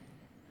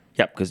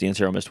 Yep, because Ian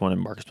Cero missed 1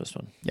 and Marcus missed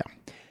 1. Yeah.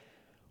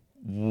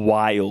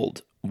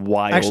 Wildly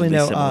Actually,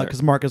 no, similar.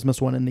 because Marcus missed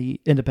 1 in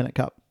the Independent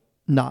Cup.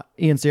 Not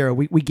Ian Cero.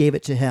 We gave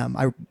it to him.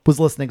 I was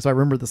listening, so I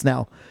remember this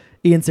now.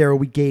 Ian Cero,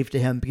 we gave to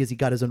him because he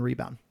got his own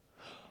rebound.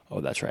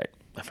 Oh, that's right.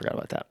 I forgot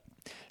about that.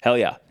 Hell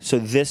yeah. So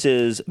this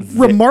is...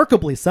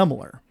 Remarkably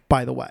similar,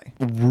 by the way.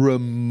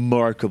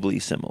 Remarkably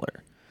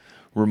similar.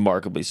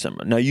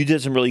 Now, you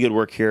did some really good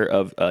work here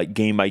of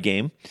game by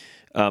game.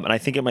 And I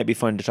think it might be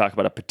fun to talk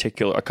about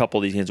a couple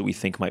of these games that we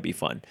think might be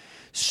fun.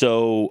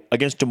 So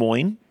against Des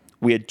Moines,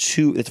 we had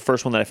 2. It's the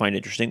first one that I find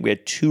interesting. We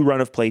had 2 run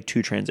of play,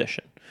 2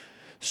 transition.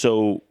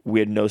 So we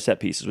had no set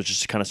pieces, which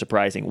is kind of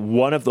surprising.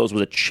 One of those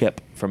was a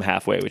chip from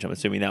halfway, which I'm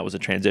assuming that was a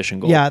transition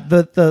goal. Yeah,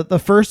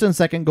 the first and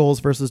second goals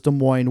versus Des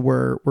Moines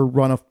were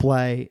run of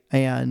play,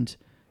 and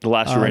the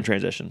last 2 were in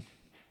transition.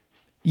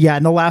 Yeah,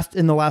 and the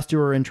last 2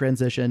 were in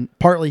transition,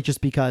 partly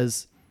just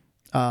because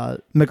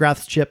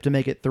McGrath's chip to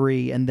make it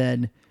 3, and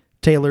then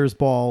Taylor's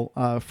ball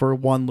for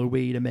 1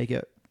 Louis to make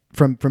it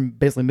from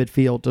basically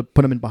midfield to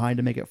put him in behind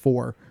to make it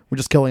 4. We're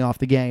just killing off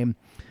the game.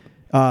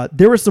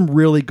 There was some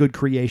really good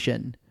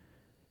creation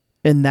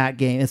in that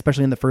game,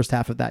 especially in the first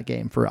half of that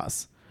game for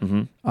us.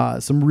 Mm-hmm.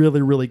 Some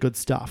really, really good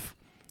stuff.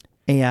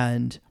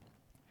 And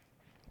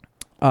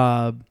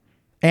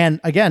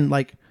again,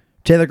 like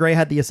Taylor Gray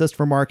had the assist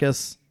for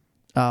Marcus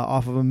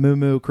off of a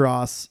Moo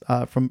cross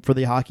for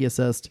the hockey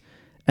assist.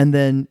 And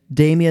then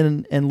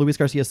Damian and Luis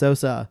Garcia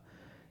Sosa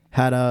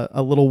had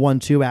a little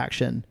 1-2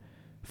 action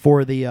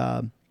for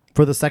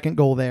the second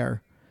goal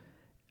there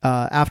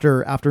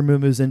after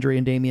Mumu's injury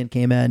and Damian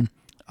came in.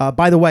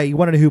 By the way, you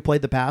want to know who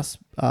played the pass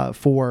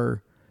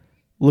for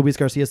Luis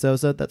Garcia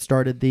Sosa that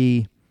started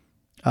the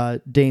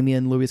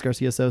Damian Luis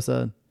Garcia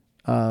Sosa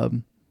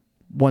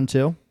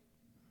 1-2.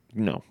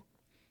 No.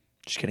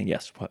 Just kidding.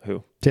 Yes.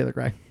 Who? Taylor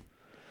Gray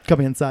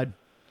coming inside.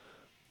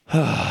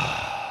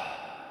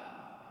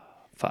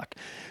 Fuck.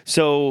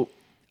 So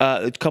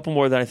a couple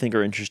more that I think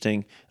are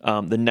interesting.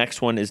 The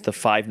next one is the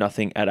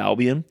 5-0 at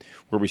Albion,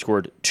 where we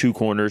scored 2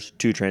 corners,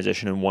 2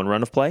 transition, and 1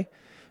 run of play,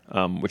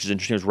 which is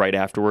interesting. It was right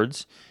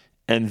afterwards.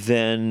 And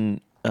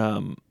then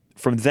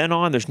from then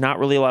on, there's not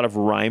really a lot of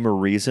rhyme or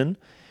reason.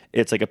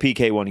 It's like a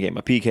PK one game,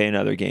 a PK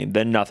another game,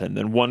 then nothing,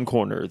 then 1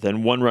 corner,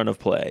 then 1 run of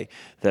play,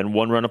 then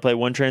 1 run of play,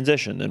 1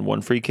 transition, then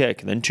 1 free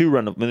kick, then 2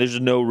 run of. I mean, there's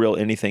no real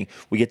anything.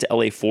 We get to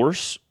LA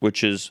Force,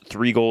 which is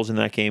 3 goals in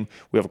that game.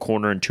 We have a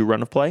corner and 2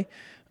 run of play,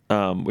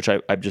 which I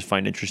just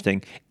find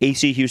interesting.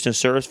 AC Houston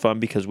Sur is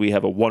fun because we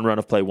have a 1 run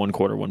of play, 1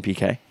 quarter, 1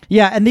 PK.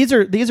 Yeah, and these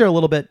are a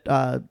little bit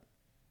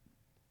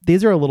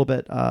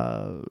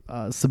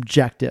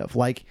subjective.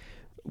 Like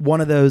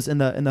one of those in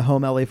the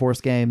home LA Force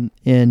game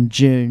in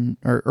June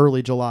or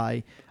early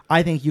July,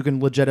 I think you can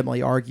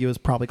legitimately argue is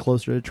probably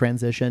closer to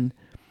transition.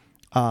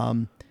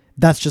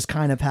 That's just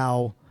kind of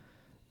how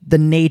the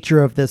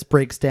nature of this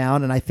breaks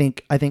down, and I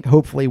think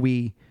hopefully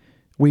we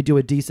do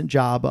a decent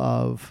job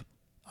of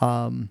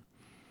like,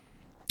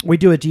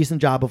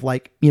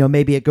 you know,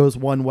 maybe it goes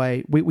one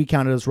way. We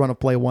count it as run of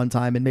play one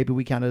time, and maybe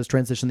we count it as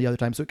transition the other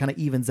time, so it kind of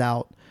evens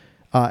out,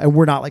 and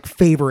we're not like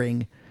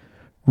favoring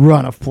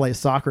run of play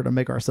soccer to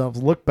make ourselves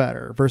look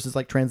better versus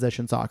like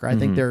transition soccer. I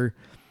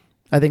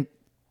think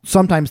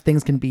sometimes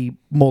things can be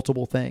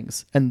multiple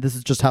things, and this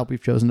is just how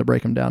we've chosen to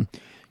break them down.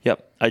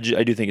 Yep, I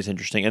do think it's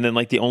interesting. And then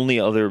like the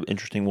only other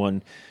interesting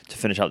one to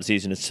finish out the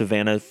season is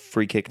Savannah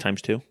free kick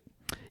 ×2.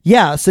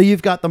 Yeah, so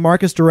you've got the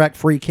Marcus Direct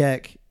free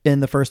kick in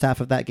the first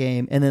half of that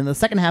game, and then the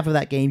second half of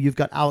that game, you've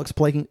got Alex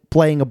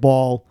playing a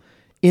ball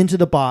into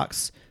the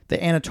box. The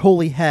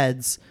Anatoly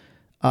heads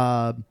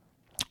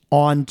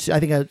on to, I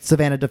think, a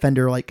Savannah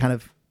defender, like kind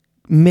of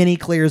mini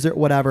clears it,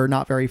 whatever,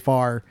 not very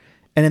far.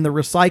 And in the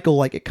recycle,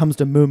 like it comes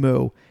to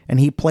Mumu, and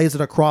he plays it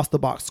across the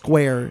box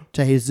square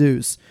to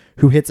Jesus,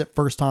 who hits it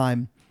first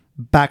time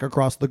back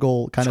across the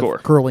goal, kind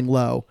of curling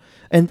low.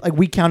 And like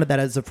we counted that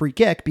as a free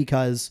kick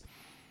because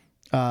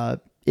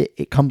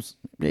it comes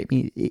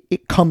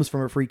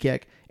from a free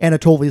kick.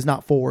 Anatoly is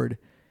not forward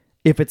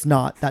if it's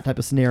not that type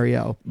of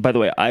scenario. By the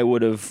way, I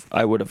would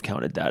have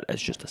counted that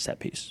as just a set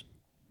piece.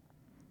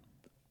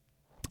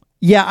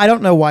 Yeah, I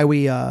don't know why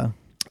we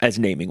as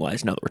naming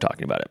wise, now that we're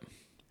talking about it,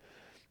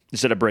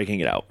 instead of breaking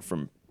it out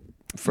from.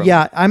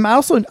 Yeah,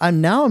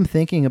 I'm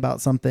thinking about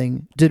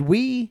something. Did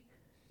we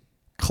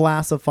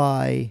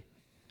classify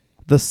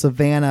the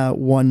Savannah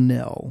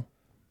 1-0?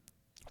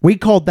 We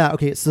called that,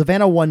 okay,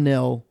 Savannah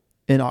 1-0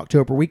 in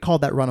October. We called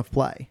that run of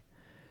play.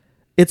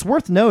 It's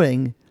worth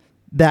noting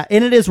that,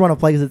 and it is run of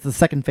play because it's the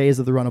second phase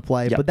of the run of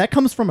play, but that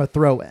comes from a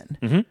throw-in.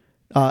 Mm-hmm.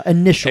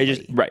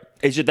 Initially. Right.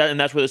 It's just that, and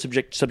that's where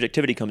the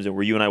subjectivity comes in,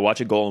 where you and I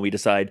watch a goal and we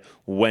decide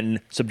when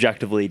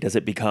subjectively does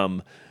it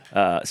become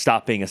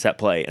stop being a set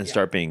play and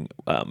start being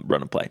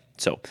run and play.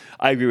 So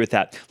I agree with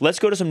that. Let's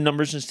go to some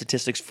numbers and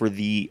statistics for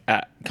the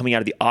coming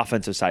out of the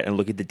offensive side and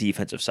look at the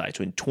defensive side.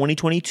 So in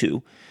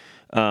 2022,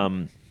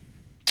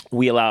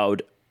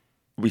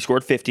 we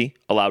scored 50,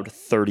 allowed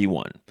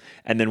 31.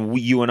 And then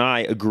you and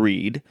I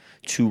agreed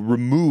to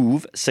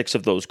remove 6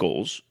 of those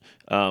goals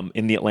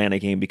in the Atlanta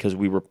game because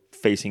we were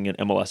facing an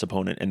MLS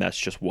opponent, and that's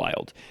just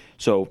wild.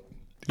 So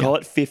call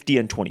it 50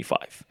 and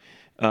 25.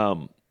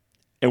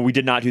 And we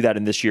did not do that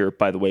in this year,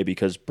 by the way,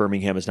 because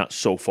Birmingham is not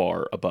so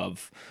far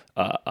above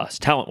us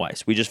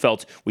talent-wise. We just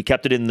felt we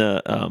kept it in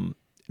the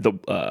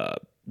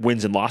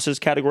wins and losses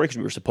category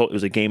because it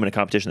was a game and a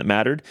competition that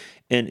mattered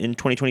in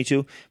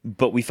 2022,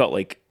 but we felt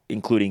like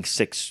including a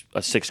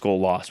 6-goal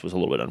loss was a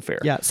little bit unfair.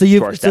 Yeah, so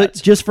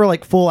just for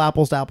like full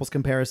apples to apples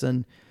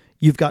comparison,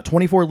 you've got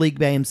 24 league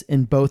games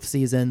in both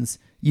seasons.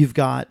 You've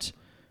got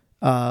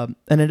an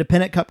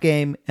independent cup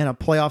game and a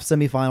playoff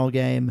semifinal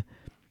game,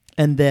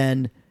 and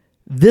then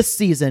this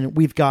season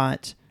we've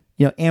got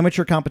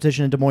amateur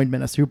competition in Des Moines,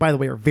 Minnesota, who by the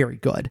way are very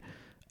good.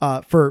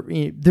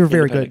 They're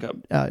very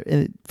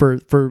good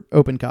for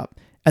Open Cup,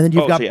 and then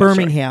you've got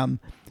Birmingham.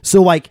 Sorry.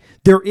 So like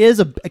there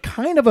is a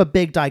kind of a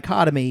big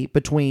dichotomy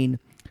between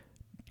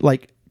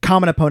like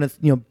common opponents,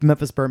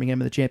 Memphis,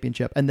 Birmingham in the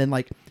championship, and then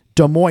like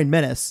Des Moines,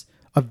 Minnesota,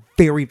 a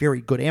very, very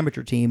good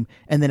amateur team,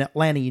 and then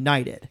Atlanta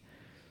United.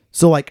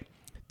 So like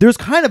there's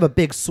kind of a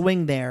big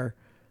swing there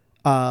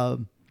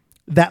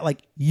that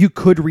like you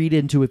could read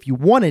into if you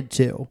wanted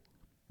to,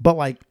 but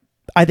like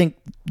I think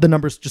the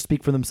numbers just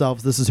speak for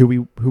themselves. This is who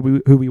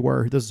we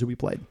were. This is who we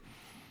played.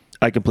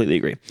 I completely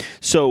agree.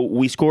 So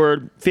we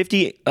scored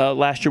 50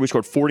 last year. We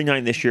scored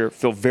 49 this year.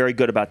 Feel very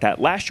good about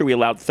that. Last year we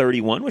allowed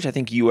 31, which I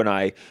think you and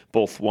I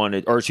both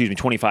wanted,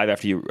 25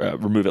 after you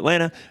remove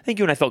Atlanta. I think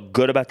you and I felt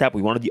good about that.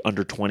 We wanted the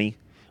under 20,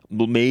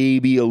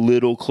 maybe a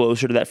little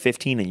closer to that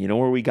 15. And you know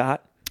where we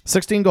got?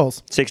 16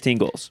 goals. 16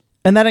 goals.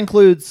 And that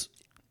includes,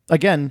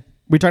 again,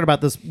 we talked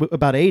about this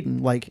about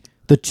Aiden, like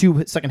the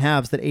 2 second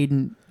halves that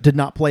Aiden did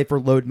not play for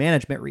load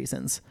management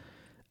reasons.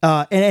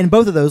 And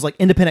both of those, like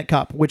Independent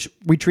Cup, which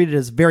we treated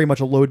as very much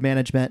a load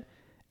management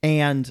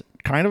and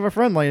kind of a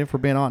friendly, if we're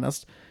being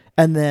honest.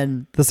 And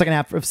then the second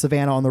half of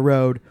Savannah on the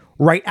road,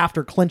 right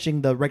after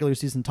clinching the regular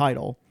season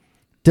title,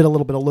 did a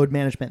little bit of load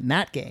management in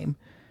that game.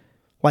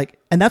 Like,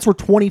 and that's where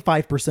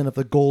 25% of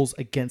the goals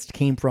against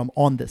came from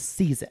on this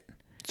season.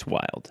 It's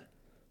wild.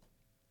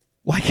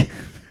 Like,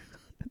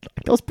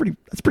 that's pretty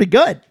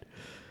good.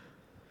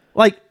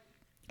 Like,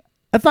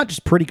 that's not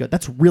just pretty good.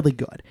 That's really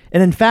good.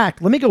 And in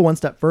fact, let me go one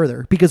step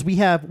further, because we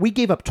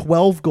gave up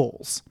 12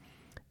 goals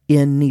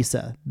in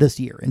NISA this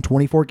year in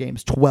 24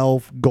 games,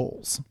 12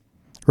 goals,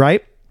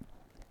 right?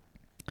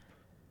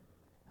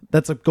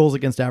 That's a goals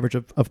against average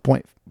of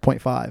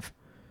 0.5,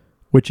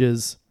 which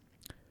is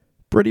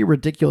pretty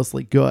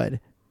ridiculously good.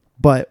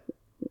 But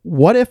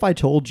what if I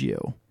told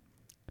you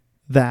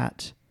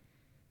that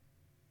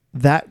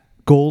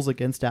goals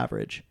against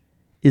average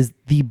is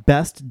the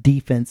best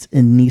defense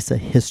in NISA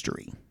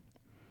history?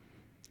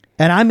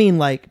 And I mean,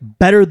 like,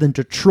 better than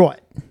Detroit.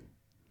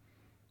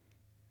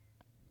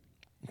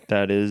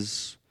 That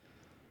is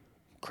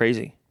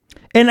crazy.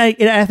 And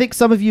I think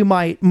some of you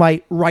might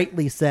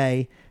rightly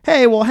say,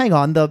 hey, well, hang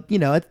on,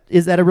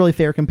 is that a really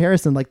fair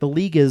comparison? Like, the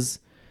league is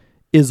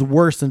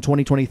worse in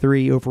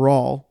 2023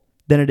 overall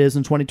than it is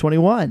in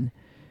 2021.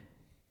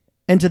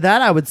 And to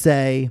that, I would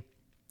say,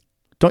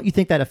 don't you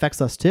think that affects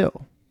us too?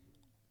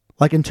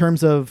 Like, in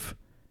terms of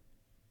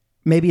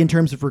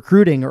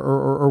recruiting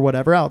or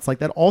whatever else, like,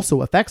 that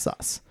also affects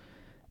us.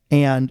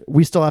 And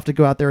we still have to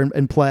go out there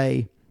and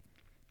play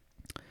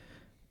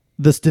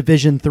this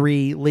Division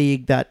III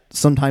league that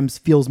sometimes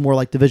feels more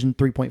like Division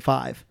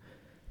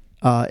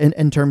 3.5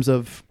 in terms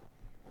of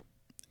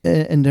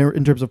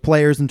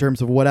players, in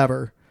terms of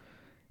whatever.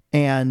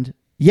 And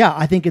yeah,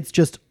 I think it's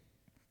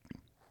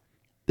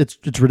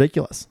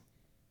ridiculous.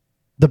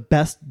 The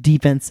best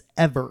defense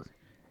ever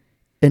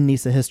in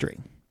NISA history.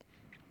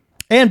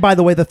 And by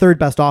the way, the third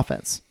best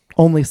offense,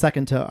 only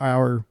second to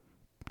our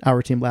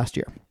team last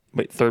year.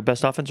 Wait, third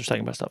best offense or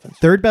second best offense?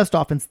 Third best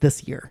offense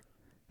this year.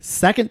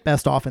 Second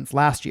best offense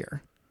last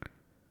year.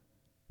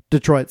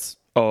 Detroit's.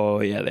 Oh,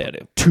 yeah, they had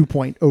it.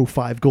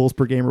 2.05 goals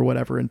per game or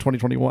whatever in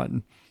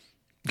 2021.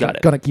 Got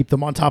it. Gonna keep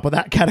them on top of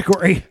that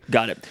category.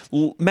 Got it.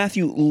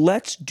 Matthew,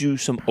 let's do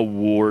some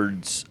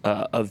awards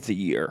of the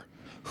year.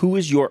 Who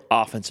is your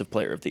offensive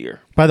player of the year?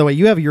 By the way,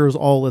 you have yours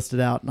all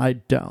listed out, and I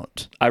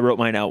don't. I wrote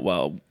mine out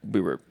while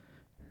we were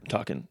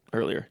talking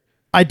earlier.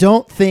 I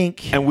don't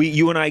think... And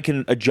you and I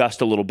can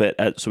adjust a little bit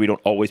so we don't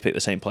always pick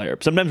the same player.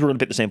 Sometimes we're going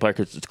to pick the same player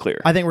because it's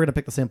clear. I think we're going to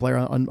pick the same player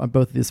on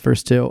both of these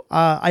first two.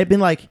 I've been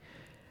like...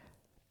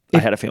 I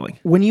had a feeling.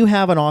 When you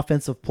have an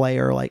offensive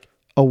player like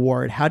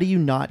award, how do you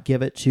not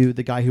give it to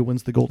the guy who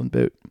wins the Golden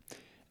Boot?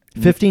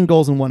 15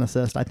 goals and 1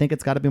 assist. I think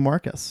it's got to be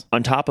Marcus.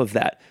 On top of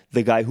that,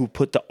 the guy who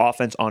put the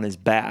offense on his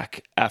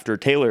back after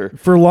Taylor...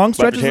 For long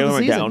stretches of the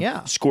season,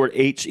 yeah. Scored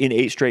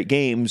 8 straight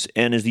games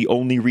and is the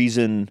only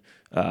reason...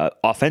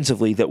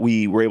 offensively that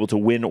we were able to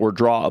win or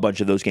draw a bunch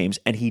of those games,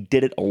 and he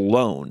did it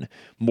alone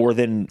more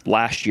than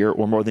last year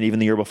or more than even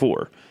the year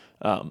before.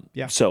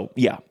 So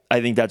yeah,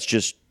 I think that's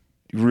just,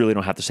 you really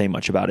don't have to say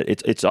much about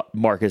it. It's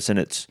Marcus, and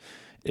it's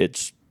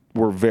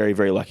we're very,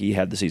 very lucky he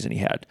had the season he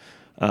had.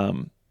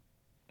 And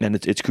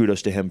it's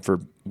kudos to him for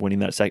winning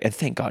that second. And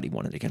thank God he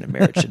won it again in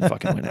marriage and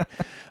fucking win it.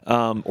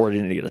 Or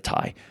didn't get a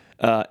tie.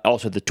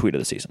 Also the tweet of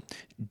the season.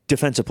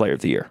 Defensive player of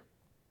the year.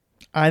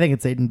 I think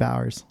it's Aiden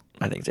Bowers.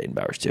 I think it's Aiden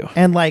Bowers too.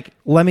 And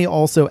let me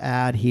also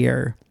add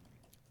here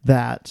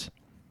that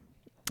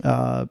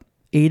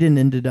Aiden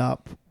ended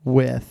up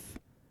with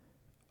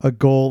a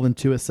goal and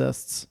 2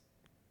 assists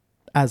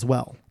as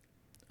well.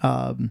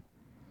 I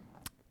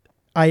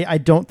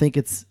don't think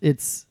it's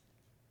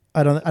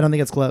I don't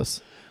think it's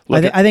close.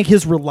 I think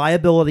his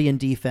reliability in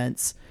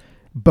defense,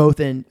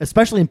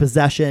 especially in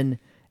possession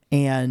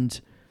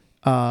and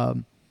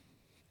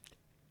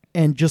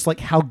just like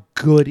how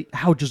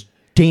just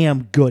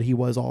damn good he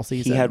was all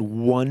season. He had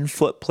 1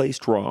 foot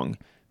placed wrong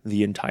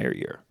the entire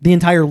year. The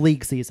entire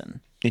league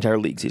season. The entire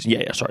league season.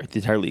 Yeah, sorry. The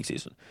entire league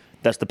season.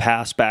 That's the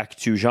pass back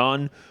to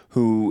Jean,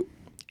 who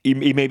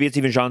maybe it's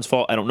even Jean's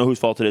fault. I don't know whose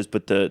fault it is,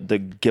 but the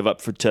give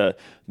up to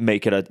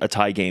make it a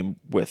tie game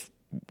with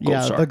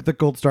Gold Star. The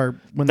Gold Star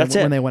when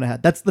they went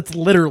ahead. That's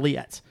literally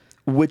it.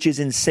 Which is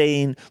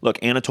insane. Look,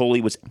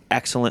 Anatoly was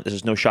excellent.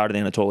 There's no shot at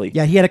Anatoly.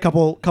 Yeah, he had a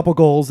couple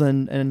goals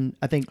and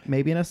I think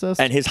maybe an assist.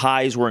 And his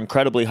highs were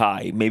incredibly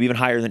high, maybe even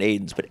higher than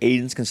Aiden's. But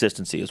Aiden's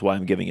consistency is why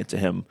I'm giving it to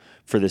him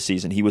for this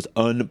season. He was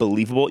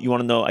unbelievable. You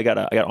want to know? I got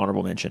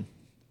honorable mention.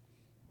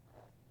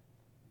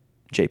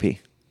 JP.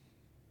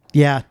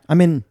 Yeah, I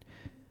mean,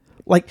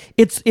 like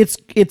it's.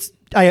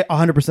 I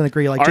 100%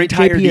 agree. Like our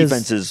entire JP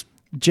defense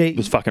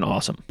was fucking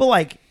awesome. But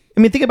like, I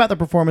mean, think about the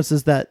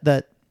performances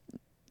that.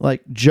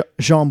 Like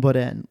Jean put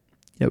in,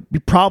 you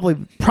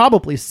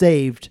probably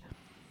saved.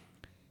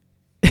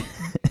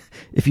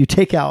 if you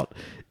take out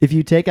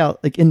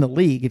like in the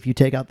league, if you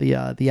take out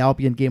the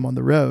Albion game on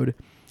the road,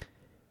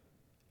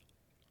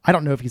 I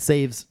don't know if he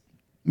saves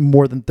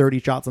more than 30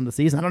 shots on the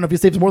season. I don't know if he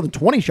saves more than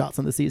 20 shots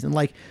on the season.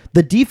 Like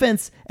the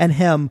defense and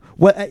him,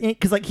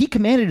 because like he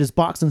commanded his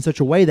box in such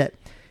a way that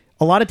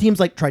a lot of teams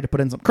like tried to put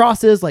in some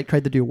crosses, like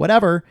tried to do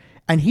whatever,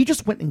 and he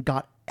just went and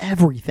got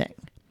everything.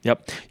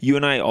 Yep. You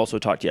and I also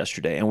talked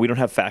yesterday, and we don't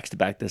have facts to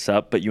back this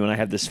up, but you and I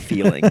have this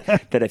feeling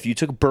that if you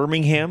took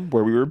Birmingham,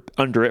 where we were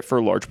under it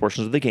for large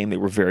portions of the game, they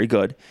were very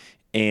good,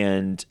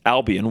 and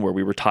Albion, where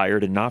we were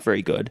tired and not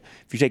very good,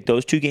 if you take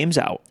those 2 games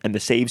out, and the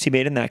saves he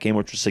made in that game,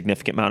 which was a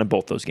significant amount in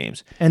both those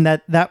games. And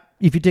that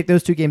if you take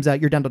those 2 games out,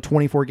 you're down to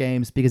 24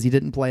 games because he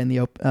didn't play in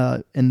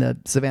the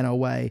Savannah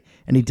away,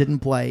 and he didn't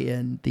play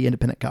in the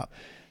Independent Cup.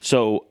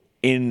 So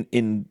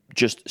in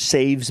just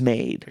saves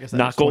made,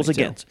 not goals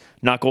 22.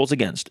 Not goals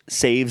against,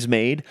 saves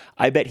made.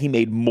 I bet he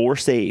made more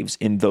saves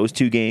in those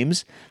 2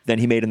 games than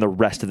he made in the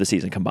rest of the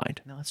season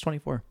combined. No, that's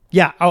 24.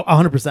 Yeah,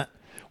 100%.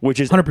 Which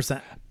is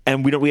 100%.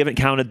 And we haven't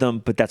counted them,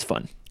 but that's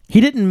fun.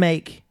 He didn't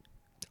make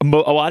a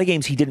lot of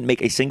games. He didn't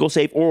make a single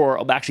save,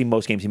 or actually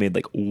most games he made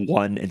like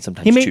 1 and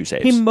sometimes 2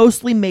 saves. He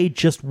mostly made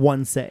just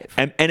 1 save.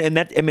 And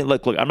that, I mean,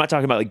 look, I'm not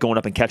talking about like going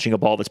up and catching a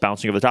ball that's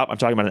bouncing over the top. I'm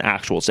talking about an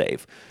actual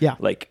save. Yeah,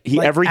 like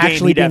every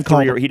game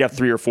he'd have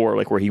 3 or 4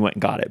 like where he went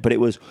and got it. But it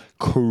was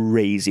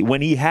crazy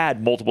when he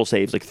had multiple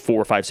saves, like 4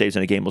 or 5 saves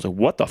in a game. I was like,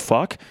 what the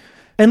fuck?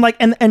 And like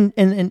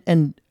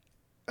and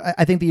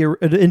I think the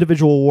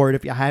individual award,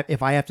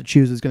 if I have to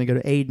choose, is going to go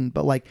to Aiden.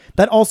 But like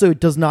that also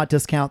does not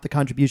discount the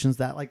contributions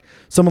that like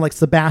someone like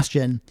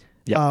Sebastian,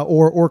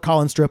 or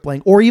Colin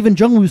Stripling, or even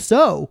Jung Woo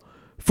So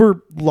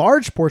for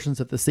large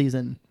portions of the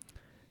season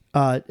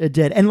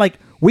did. And like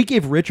we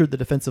gave Richard the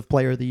Defensive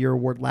Player of the Year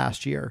award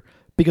last year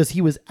because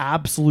he was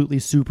absolutely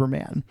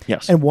Superman.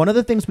 Yes. And one of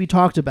the things we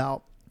talked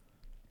about,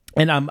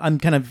 and I'm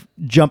kind of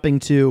jumping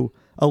to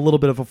a little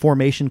bit of a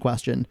formation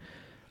question.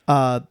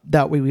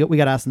 That we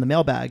got asked in the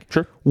mailbag.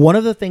 Sure. One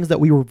of the things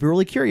that we were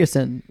really curious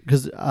in,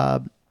 because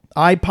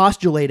I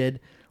postulated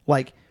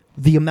like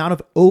the amount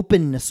of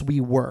openness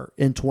we were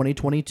in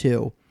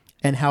 2022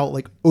 and how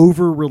like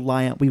over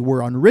reliant we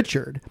were on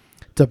Richard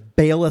to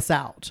bail us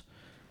out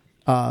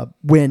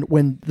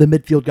when the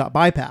midfield got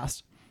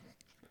bypassed.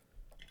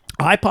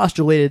 I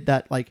postulated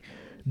that like,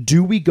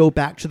 do we go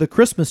back to the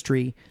Christmas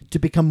tree to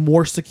become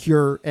more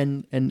secure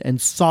and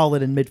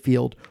solid in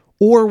midfield,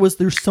 or was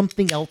there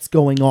something else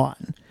going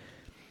on?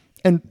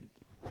 And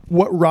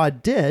what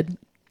Rod did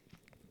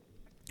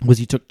was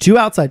he took 2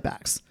 outside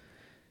backs,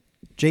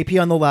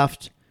 JP on the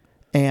left,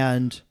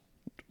 and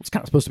it's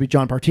kind of supposed to be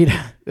John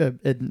Partita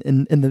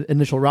in the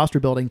initial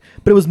roster building,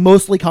 but it was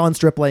mostly Colin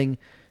Stripling,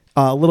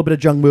 a little bit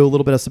of Jung Woo, a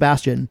little bit of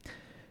Sebastian,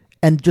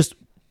 and just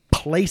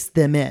placed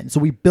them in. So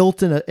we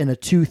built in a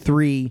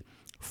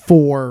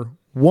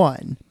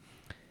 2-3-4-1,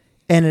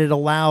 and it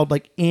allowed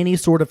like any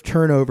sort of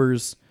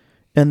turnovers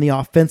in the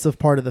offensive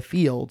part of the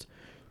field.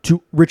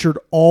 Richard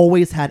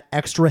always had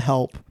extra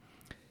help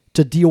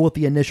to deal with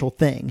the initial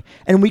thing.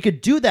 And we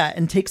could do that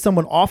and take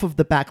someone off of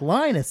the back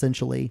line,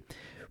 essentially,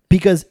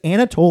 because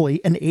Anatoly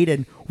and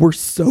Aiden were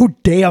so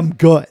damn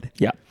good.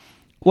 Yeah.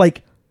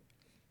 Like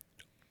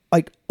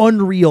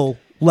unreal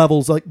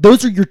levels. Like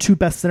those are your 2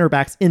 best center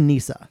backs in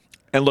Nisa.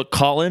 And look,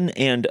 Colin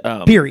and...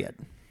 period.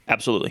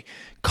 Absolutely.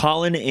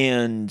 Colin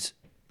and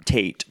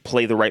Tate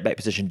play the right back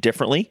position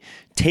differently.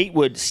 Tate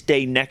would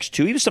stay next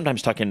to, he was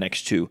sometimes tucked in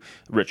next to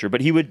Richard, but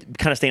he would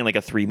kind of stay in like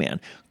a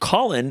 3-man.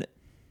 Colin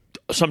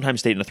sometimes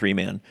stayed in a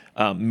 3-man,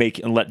 make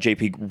and let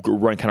JP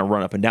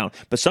run up and down.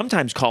 But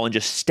sometimes Colin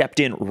just stepped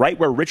in right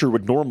where Richard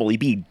would normally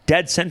be,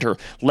 dead center,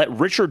 let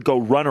Richard go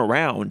run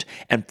around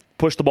and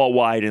push the ball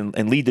wide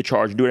and lead the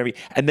charge and do whatever.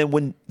 And then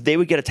when they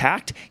would get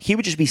attacked, he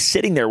would just be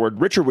sitting there where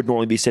Richard would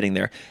normally be sitting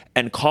there.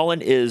 And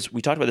Colin is,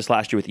 we talked about this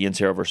last year with Ian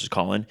Serra versus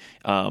Colin.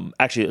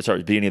 Actually, sorry,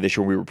 at the beginning of this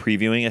year we were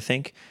previewing, I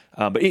think.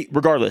 But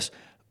regardless,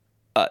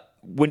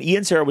 when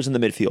Ian Serra was in the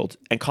midfield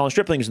and Colin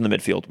Stripling was in the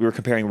midfield, we were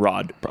comparing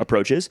rod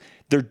approaches.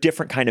 They're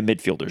different kind of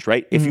midfielders,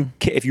 right? Mm-hmm.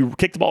 If you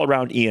kick the ball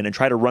around Ian and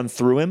try to run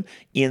through him,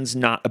 Ian's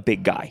not a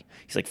big guy.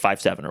 He's like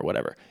 5'7" or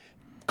whatever.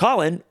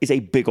 Colin is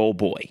a big old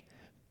boy.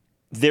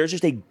 There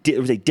was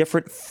a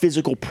different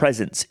physical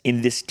presence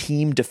in this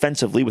team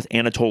defensively with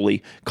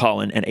Anatoly,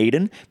 Colin, and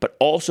Aiden, but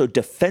also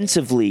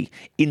defensively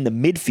in the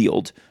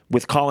midfield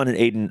with Colin and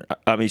Aiden,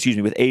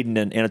 with Aiden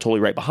and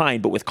Anatoly right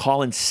behind, but with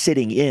Colin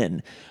sitting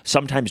in,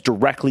 sometimes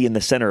directly in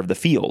the center of the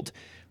field.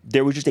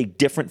 There was just a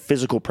different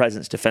physical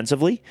presence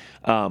defensively.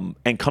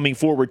 And coming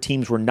forward,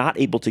 teams were not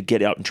able to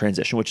get out in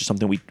transition, which is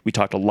something we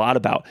talked a lot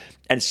about.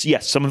 And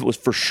yes, some of it was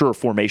for sure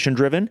formation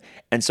driven,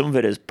 and some of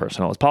it is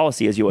personnel as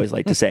policy, as you always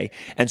like to say.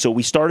 And so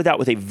we started out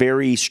with a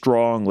very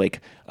strong,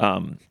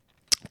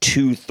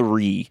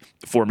 2-3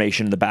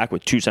 formation in the back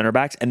with 2 center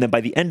backs. And then by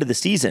the end of the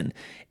season,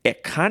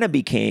 it kind of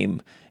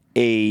became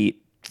a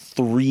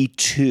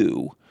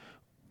 3-2,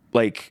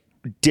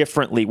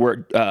 differently,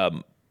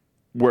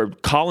 where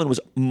Colin was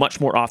much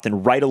more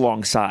often right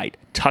alongside,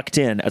 tucked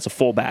in as a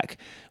fullback,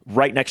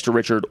 right next to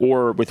Richard,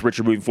 or with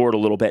Richard moving forward a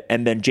little bit.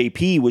 And then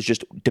JP was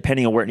just,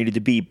 depending on where it needed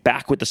to be,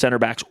 back with the center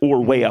backs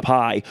or way up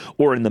high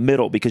or in the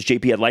middle, because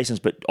JP had license,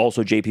 but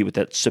also JP with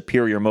that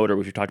superior motor,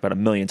 which we've talked about a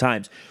million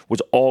times, was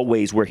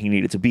always where he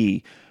needed to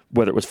be,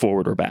 whether it was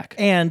forward or back.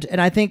 And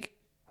I think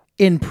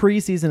in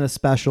preseason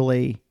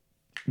especially,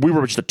 We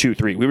were just a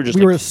 2-3. We were just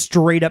were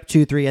straight up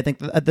 2-3. I think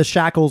the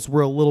shackles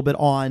were a little bit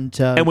on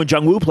to. And when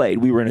Jungwoo played,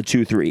 we were in a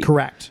 2-3.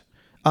 Correct.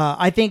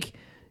 I think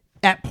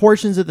at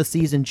portions of the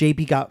season,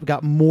 JP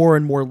got more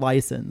and more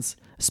license,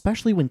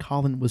 especially when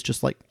Colin was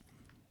just like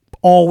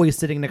always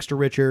sitting next to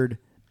Richard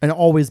and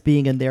always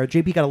being in there.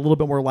 JP got a little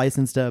bit more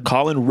license to.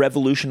 Colin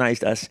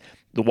revolutionized us.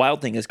 The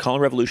wild thing is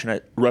Colin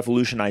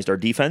revolutionized our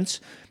defense.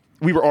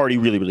 We were already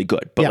really, really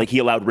good, but like he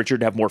allowed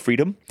Richard to have more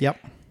freedom. Yep.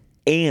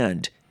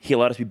 And he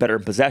allowed us to be better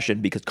in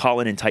possession because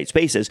Colin in tight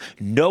spaces.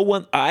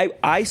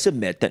 I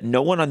submit that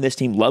no one on this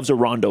team loves a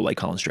rondo like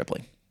Colin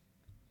Stripling.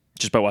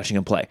 Just by watching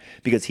him play,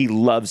 because he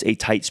loves a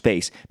tight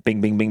space.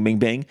 Bing, bing, bing, bing,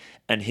 bing.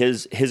 And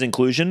his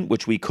inclusion,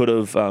 which we could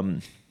have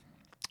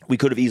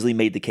easily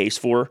made the case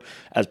for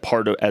as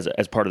part of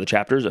the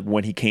chapters of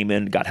when he came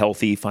in, got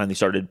healthy, finally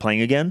started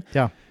playing again.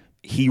 Yeah.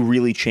 He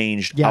really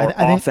changed our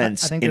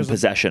offense in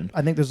possession.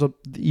 I think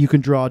you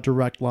can draw a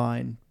direct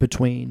line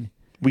between.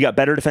 We got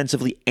better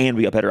defensively and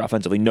we got better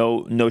offensively.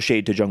 No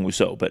shade to Jungwoo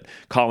So, but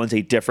Colin's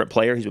a different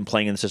player. He's been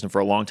playing in the system for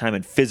a long time,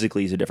 and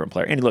physically he's a different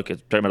player. And look,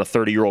 it's talking about a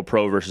 30-year-old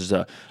pro versus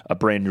a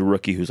brand new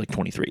rookie who's like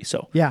 23.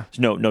 So yeah,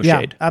 no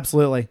shade.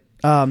 Absolutely.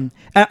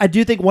 I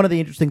do think one of the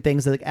interesting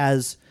things that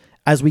as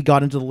we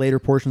got into the later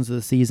portions of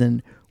the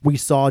season, we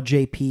saw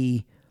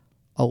JP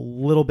a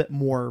little bit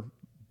more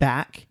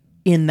back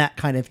in that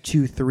kind of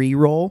 2-3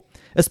 role,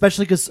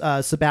 especially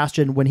because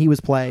Sebastian, when he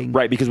was playing,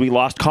 right, because we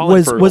lost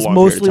Colin was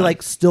mostly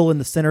like still in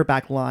the center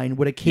back line,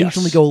 would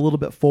occasionally go a little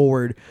bit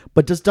forward,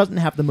 but just doesn't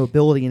have the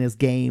mobility in his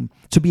game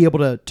to be able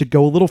to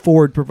go a little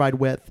forward, provide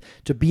width,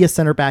 to be a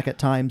center back at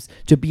times,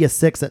 to be a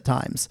 6 at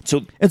times.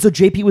 So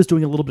JP was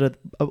doing a little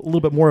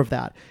bit more of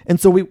that, and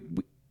so we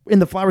in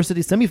the Flower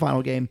City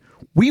semifinal game,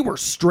 we were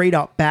straight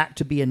out back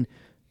to being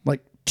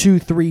like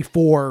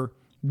 2-3-4-1,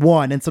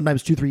 and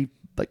sometimes 2-3.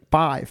 Like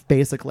 5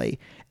 basically,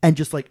 and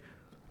just like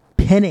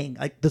pinning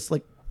like this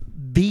like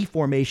V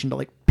formation to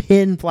like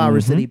pin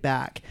Flower City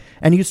back.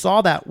 And you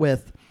saw that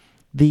with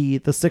the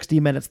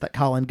 60 minutes that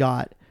Colin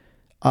got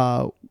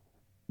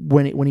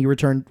when he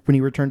returned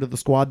to the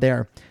squad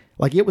there.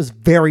 Like it was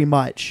very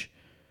much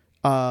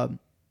and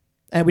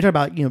we talk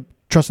about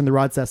trusting the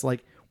rod sets,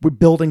 like we're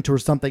building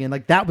towards something, and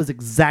like that was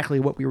exactly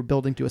what we were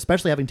building to,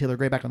 especially having Taylor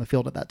Gray back on the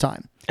field at that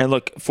time. And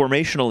look,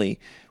 formationally,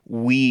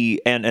 we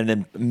and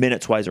then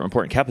minutes wise are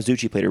important.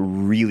 Capizzucci played a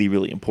really,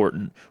 really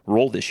important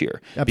role this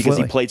year. Absolutely. Because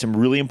he played some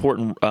really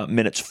important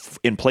minutes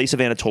in place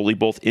of Anatoly,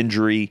 both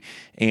injury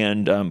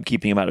and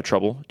keeping him out of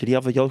trouble. Did he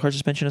have a yellow card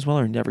suspension as well,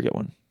 or never get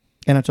one?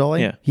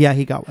 Anatoly? Yeah,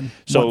 he got one.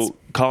 So once.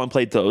 Colin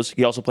played those.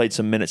 He also played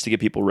some minutes to give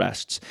people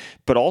rests.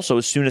 But also,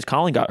 as soon as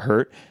Colin got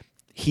hurt,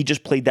 he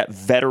just played that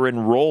veteran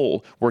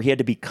role where he had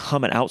to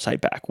become an outside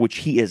back, which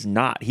he is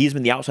not. He's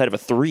been the outside of a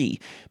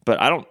 3,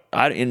 but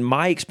in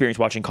my experience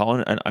watching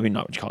Colin,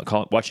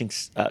 watching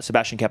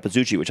Sebastian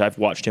Capizzucci, which I've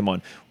watched him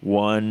on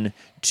 1,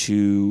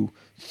 2,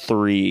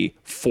 3,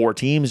 4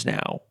 teams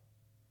now.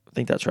 I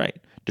think that's right.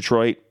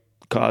 Detroit,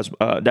 I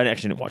actually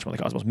didn't watch him on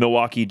the Cosmos.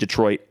 Milwaukee,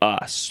 Detroit,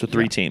 us. So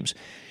 3 teams.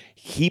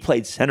 He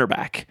played center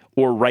back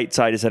or right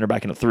side of center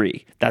back in a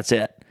 3. That's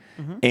it.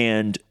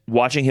 And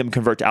watching him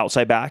convert to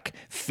outside back,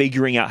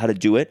 figuring out how to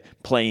do it,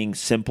 playing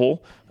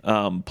simple,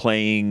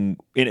 playing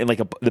in like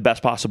the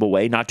best possible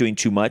way, not doing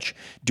too much,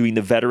 doing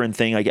the veteran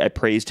thing. I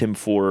praised him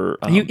for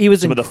he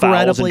was some of the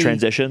fouls in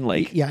transition.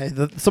 Like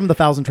some of the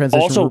fouls in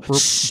transition. Also,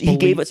 he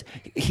gave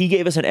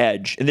us an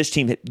edge, and this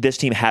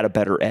team had a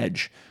better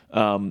edge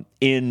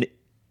in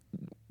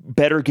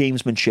better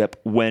gamesmanship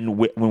when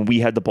we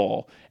had the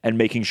ball, and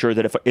making sure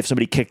that if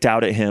somebody kicked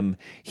out at him,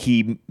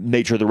 he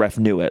made sure the ref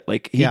knew it.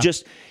 Like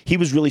he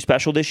was really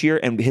special this year,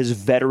 and his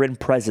veteran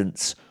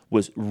presence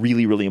was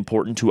really, really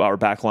important to our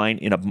back line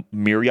in a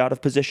myriad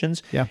of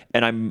positions. Yeah.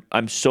 And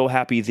I'm so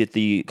happy that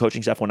the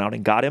coaching staff went out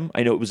and got him.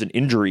 I know it was an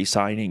injury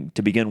signing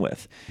to begin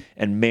with,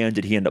 and man,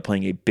 did he end up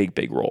playing a big,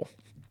 big role.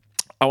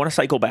 I want to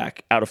cycle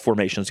back out of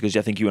formations because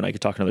I think you and I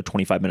could talk another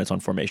 25 minutes on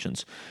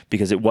formations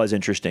because it was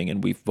interesting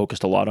and we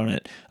focused a lot on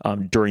it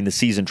during the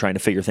season trying to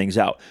figure things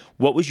out.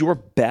 What was your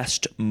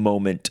best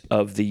moment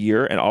of the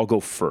year? And I'll go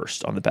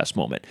first on the best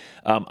moment.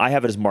 I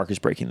have it as Marcus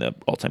breaking the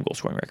all-time goal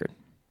scoring record.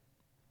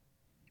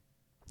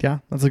 Yeah,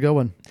 that's a good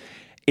one.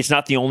 It's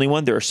not the only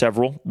one. There are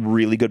several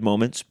really good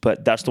moments,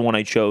 but that's the one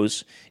I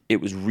chose. It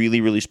was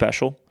really, really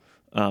special.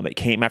 It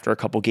came after a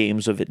couple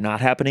games of it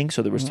not happening,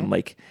 so there was some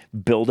like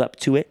build up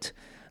to it.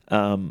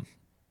 And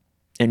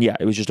yeah,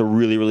 it was just a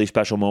really, really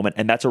special moment.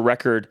 And that's a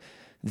record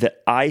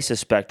that I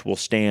suspect will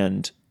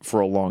stand for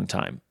a long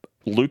time.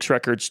 Luke's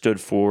record stood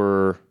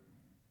for,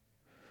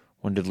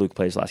 when did Luke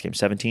play his last game?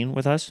 17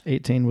 with us?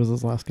 18 was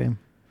his last game.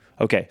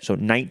 Okay, so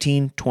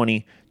 19,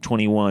 20,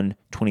 21,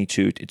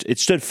 22. It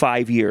stood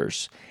 5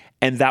 years.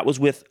 And that was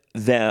with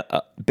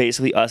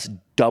basically us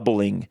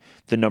doubling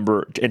the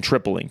number and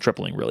tripling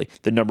really,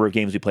 the number of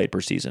games we played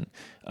per season.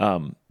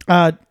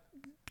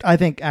 I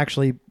think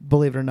actually,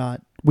 believe it or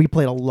not, we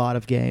played a lot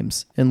of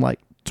games in like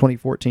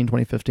 2014,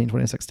 2015,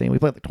 2016. We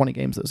played like 20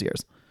 games those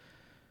years.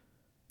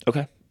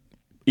 Okay.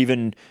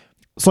 Even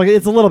So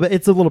it's a little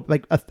bit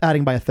like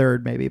adding by a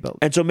third maybe, but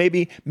And so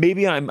maybe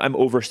I'm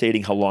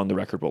overstating how long the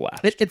record will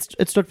last.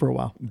 it stood for a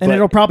while, and But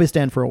it'll probably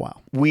stand for a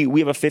while. We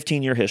have a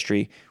 15-year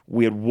history.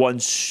 We had one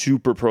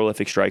super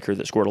prolific striker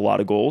that scored a lot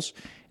of goals,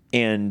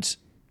 and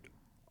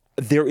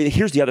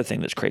here's the other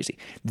thing that's crazy.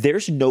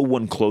 There's no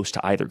one close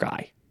to either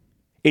guy.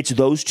 It's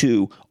those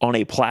two on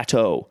a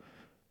plateau.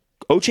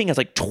 Oching has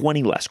like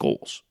 20 less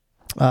goals.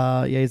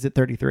 Yeah, he's at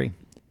 33.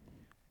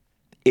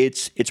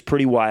 It's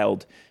pretty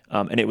wild,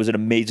 and it was an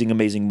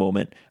amazing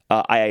moment.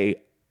 I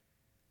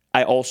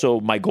also,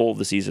 my goal of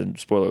the season,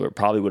 spoiler alert,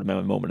 probably would have been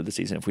my moment of the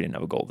season if we didn't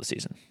have a goal of the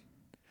season.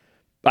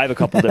 I have a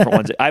couple different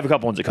ones. I have a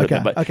couple ones that could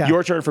have been, but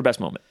your turn for best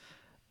moment.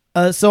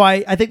 So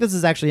I think this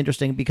is actually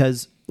interesting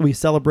because we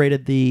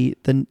celebrated the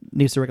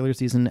Nice regular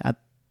season at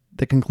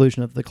the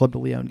conclusion of the Club de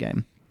Lyon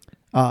game.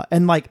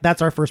 And like,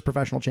 that's our first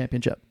professional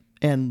championship,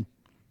 and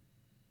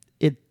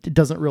it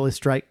doesn't really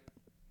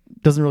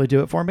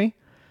do it for me.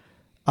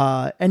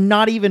 And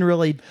not even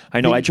really.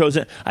 I know. I chose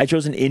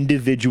an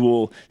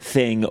individual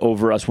thing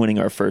over us winning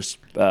our first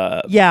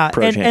pro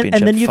championship.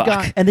 And then you've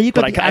got but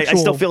the actual,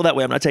 I still feel that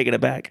way. I'm not taking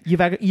it back.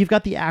 You've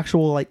got the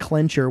actual like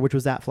clincher, which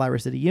was at Flower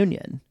City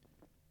Union,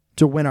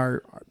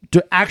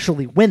 to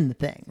actually win the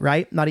thing,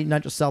 right?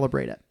 Not just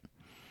celebrate it.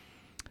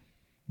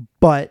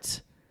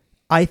 But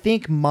I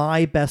think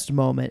my best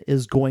moment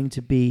is going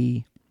to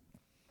be.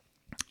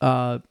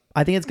 I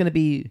think it's going to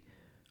be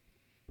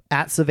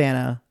at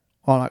Savannah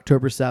on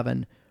October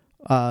 7.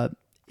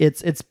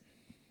 It's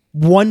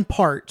one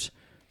part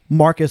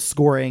Marcus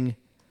scoring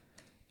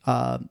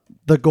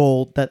the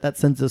goal that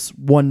sends us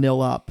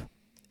 1-0 up,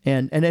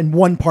 and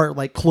one part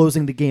like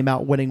closing the game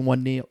out, winning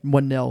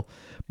 1-0,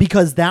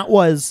 because that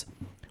was,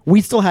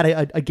 we still had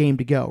a game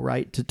to go,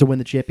 right, to win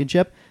the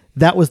championship.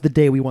 That was the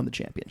day we won the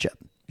championship.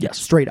 Yes,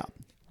 straight up.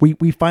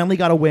 We finally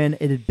got a win.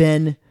 It had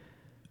been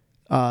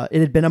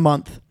a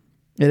month.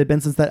 It had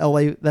been since that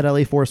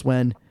LA Force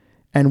win,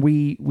 and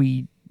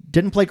we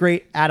didn't play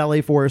great at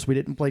LA Force.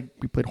 We played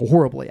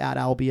horribly at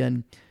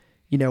Albion.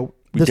 You know,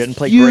 we didn't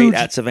play great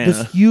at Savannah.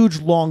 This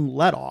huge long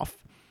let off.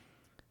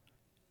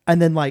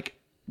 And then like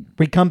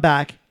we come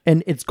back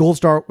and it's Gold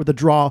Star with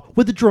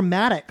a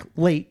dramatic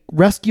late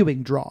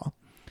rescuing draw.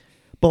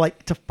 But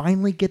like to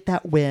finally get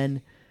that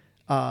win,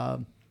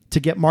 to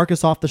get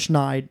Marcus off the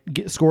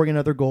schneid, scoring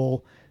another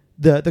goal,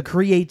 the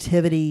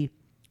creativity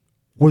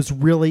was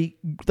really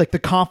like the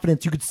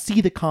confidence. You could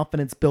see the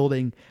confidence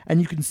building,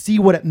 and you can see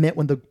what it meant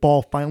when the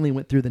ball finally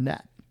went through the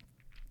net.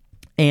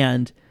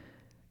 And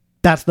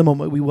that's the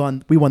moment we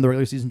won the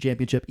regular season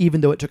championship,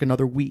 even though it took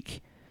another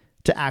week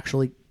to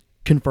actually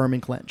confirm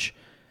and clinch.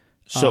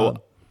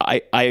 So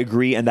I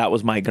agree, and that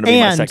was going to be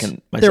my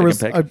second pick. There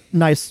was a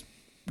nice,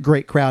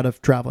 great crowd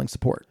of traveling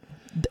support,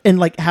 and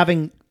like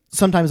having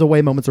sometimes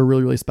away moments are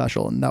really, really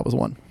special, and that was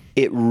one.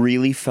 It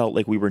really felt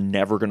like we were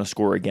never going to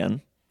score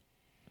again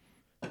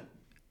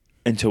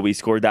until we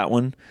scored that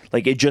one.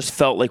 Like it just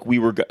felt like we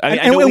were.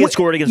 I know we had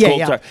scored against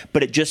Gold Star,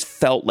 but it just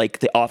felt like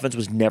the offense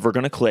was never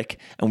going to click,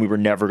 and we were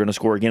never going to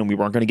score again. We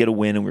weren't going to get a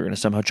win, and we were going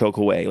to somehow choke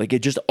away. Like it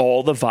just,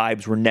 all the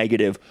vibes were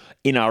negative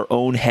in our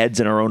own heads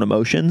and our own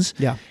emotions.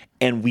 Yeah.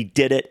 And we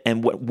did it.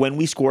 And when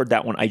we scored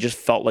that one, I just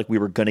felt like we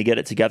were going to get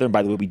it together. And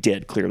by the way, we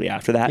did clearly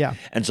after that. Yeah.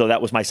 And so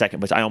that was my second,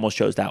 but I almost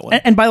chose that one.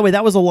 And by the way,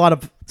 that was a lot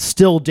of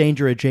still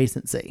danger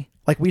adjacency.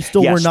 Like we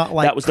still were not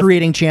like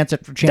creating chance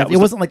after chance. It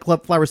wasn't like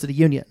Flower City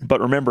Union. But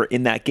remember,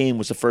 in that game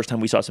was the first time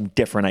we saw some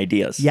different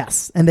ideas.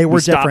 Yes, and they were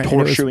different.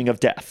 Stopped horseshoeing of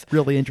death.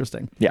 Really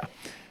interesting. Yeah.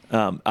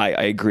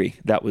 I agree.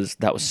 That was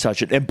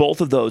such and both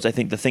of those, I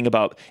think the thing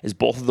about is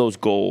both of those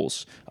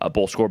goals,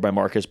 both scored by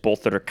Marcus,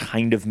 both that are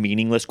kind of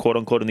meaningless, quote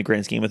unquote, in the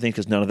grand scheme of things,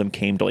 because none of them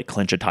came to like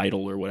clinch a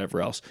title or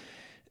whatever else.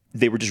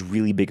 They were just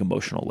really big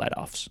emotional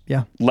let-offs.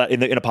 Yeah.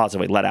 In a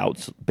positive way,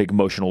 let-outs, big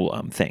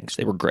emotional things.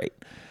 They were great.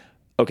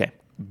 Okay.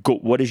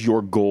 What is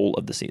your goal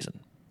of the season?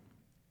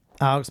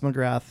 Alex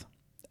McGrath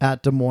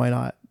at Des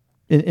Moines,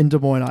 in Des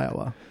Moines,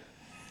 Iowa.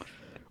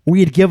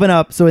 We had given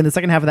up, so in the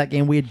second half of that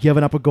game, we had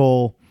given up a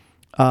goal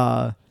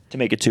to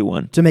make it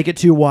 2-1. To make it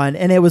 2-1,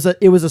 and it was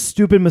a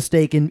stupid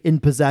mistake in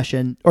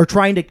possession, or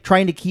trying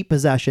to keep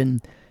possession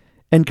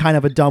in kind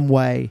of a dumb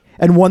way,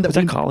 and one that was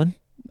that Colin?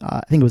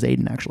 I think it was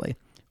Aiden actually,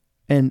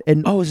 and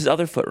was his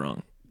other foot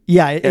wrong?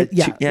 Yeah,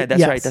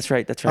 that's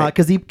right.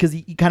 Because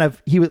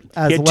he was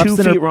as a left 2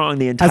 feet wrong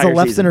the entire as a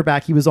left season. Center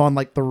back, he was on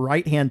like the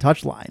right hand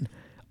touchline,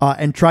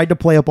 and tried to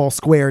play a ball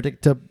square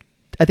to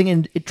I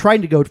think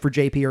trying to go for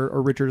JP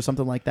or Richard or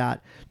something like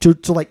that to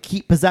like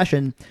keep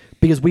possession,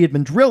 because we had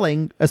been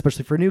drilling,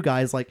 especially for new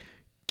guys, like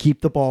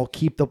keep the ball.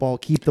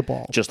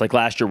 Just like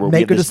last year, where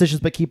make good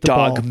decisions but keep the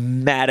ball.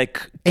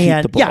 Dogmatic.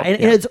 And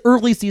it's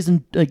early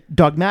season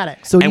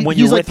dogmatic. So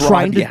he's like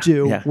trying to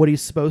do what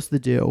he's supposed to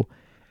do.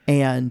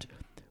 And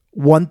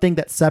one thing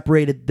that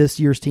separated this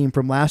year's team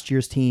from last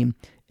year's team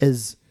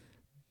is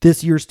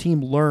this year's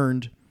team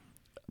learned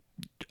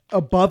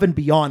above and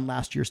beyond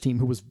last year's team,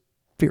 who was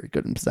very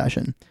good in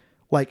possession.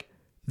 Like,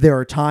 there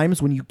are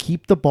times when you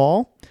keep the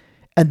ball,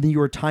 and then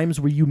there are times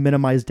where you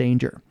minimize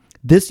danger.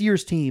 This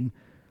year's team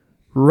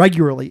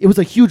regularly. It was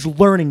a huge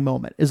learning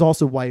moment. Is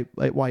also why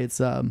it's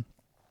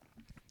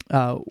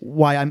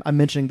why I'm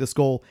mentioning this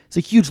goal. It's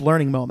a huge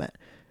learning moment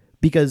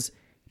because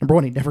number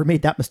one, he never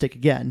made that mistake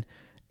again,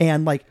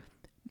 and like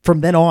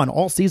from then on,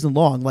 all season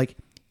long, like,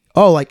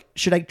 oh, like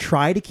should I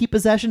try to keep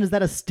possession? Is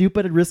that a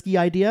stupid and risky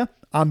idea?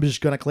 I'm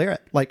just gonna clear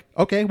it. Like,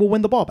 okay, we'll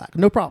win the ball back,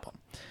 no problem.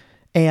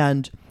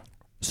 And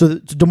so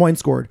Des Moines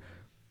scored.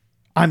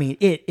 I mean,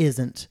 it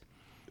isn't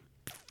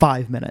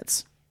 5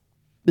 minutes.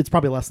 It's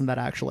probably less than that,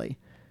 actually.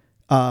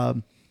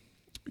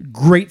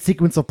 Great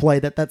sequence of play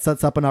that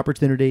sets up an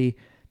opportunity.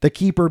 The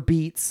keeper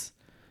beats,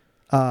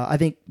 I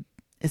think,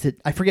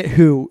 I forget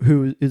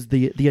who is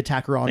the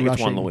attacker on I think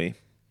rushing. It's Juan Louis.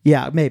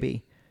 Yeah,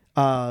 maybe.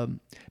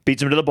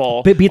 Beats him to the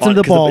ball. Beats him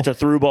to the ball. It's a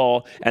through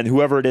ball, and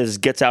whoever it is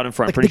gets out in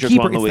front. Like pretty sure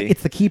keeper, it's Juan Louis.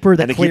 It's the keeper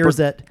that clears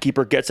it.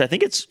 Keeper gets. I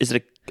think is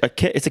it a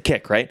kick? It's a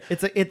kick, right?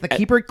 The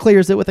keeper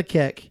clears it with a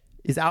kick.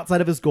 Is outside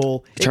of his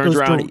goal. It turns goes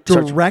around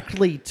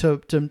directly to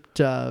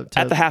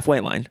at the halfway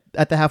line.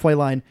 At the halfway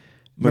line,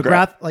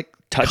 McGrath like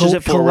touches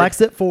it forward,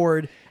 collects it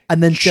forward,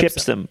 and then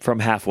chips them from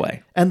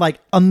halfway. And like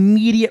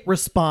immediate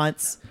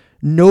response,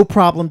 no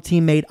problem,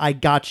 teammate. I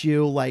got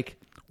you. Like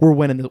we're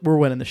winning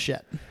the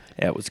shit.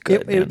 Yeah, it was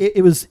good.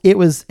 It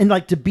was, and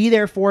like to be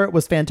there for it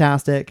was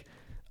fantastic.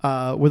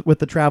 With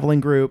the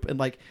traveling group, and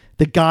like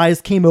the guys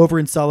came over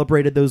and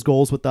celebrated those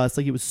goals with us.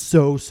 Like it was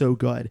so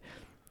good.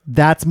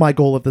 That's my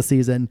goal of the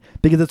season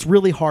because it's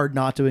really hard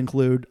not to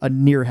include a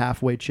near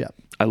halfway chip.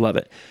 I love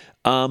it.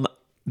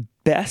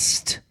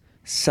 Best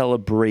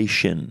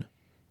celebration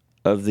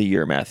of the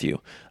year, Matthew.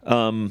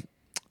 I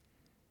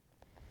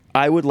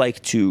would like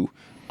to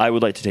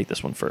take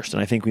this one first,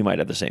 and I think we might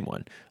have the same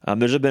one.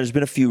 There's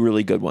been a few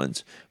really good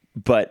ones,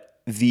 but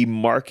the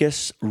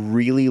Marcus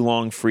really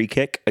long free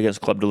kick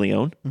against Club de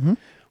Leon,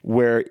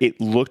 where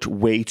it looked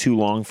way too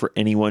long for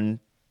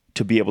anyone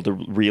to be able to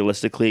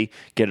realistically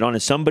get it on.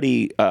 And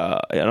somebody,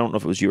 I don't know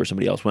if it was you or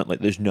somebody else, went like,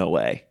 there's no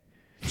way.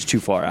 It's too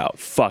far out.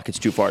 Fuck, it's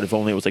too far. If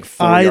only it was like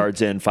 4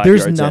 yards in, 5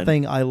 yards in. There's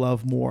nothing I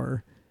love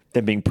more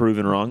than being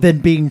proven wrong.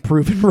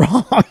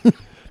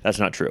 That's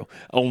not true.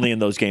 Only in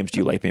those games do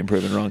you like being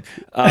proven wrong.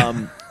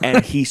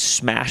 And he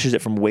smashes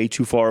it from way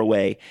too far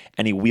away,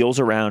 and he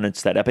wheels around.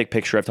 It's that epic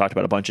picture I've talked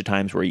about a bunch of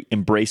times where he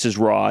embraces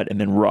Rod, and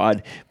then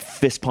Rod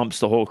fist pumps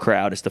the whole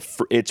crowd.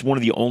 It's one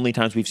of the only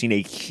times we've seen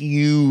a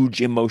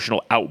huge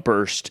emotional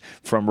outburst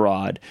from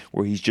Rod,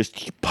 where he's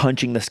just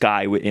punching the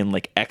sky in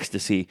like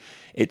ecstasy.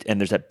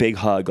 And there's that big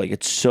hug. Like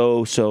it's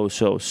so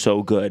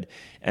good.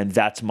 And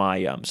that's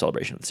my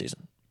celebration of the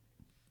season.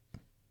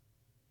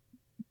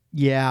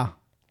 Yeah.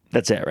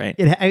 That's it, right?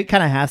 It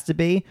kind of has to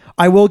be.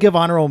 I will give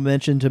honorable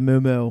mention to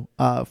Mumu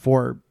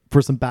for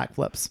some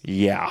backflips.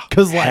 Yeah.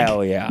 Because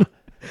hell yeah.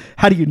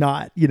 How do you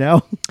not, you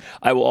know?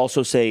 I will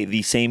also say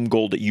the same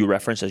goal that you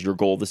referenced as your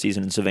goal of the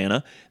season in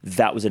Savannah,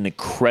 that was an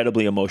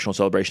incredibly emotional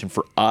celebration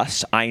for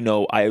us. I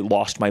know I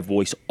lost my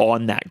voice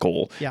on that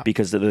goal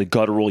because of the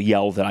guttural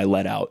yell that I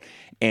let out.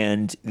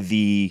 And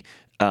the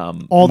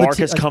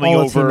Marcus coming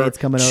over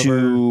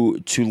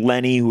to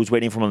Lenny, who was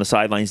waiting for him on the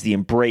sidelines, the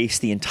embrace,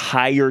 the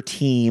entire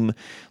team,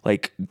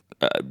 like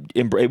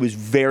it was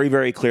very,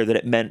 very clear that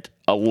it meant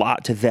a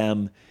lot to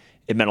them.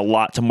 It meant a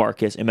lot to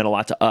Marcus. It meant a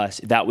lot to us.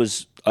 That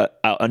was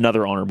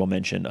another honorable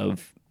mention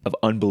of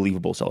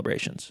unbelievable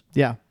celebrations.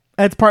 Yeah.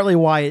 That's partly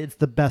why it's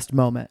the best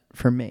moment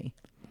for me.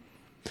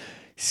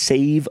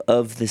 Save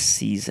of the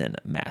season,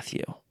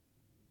 Matthew.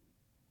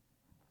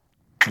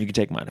 You can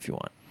take mine if you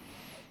want.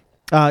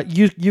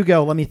 You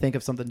go. Let me think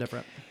of something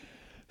different.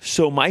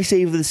 So my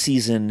save of the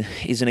season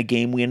is in a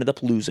game we ended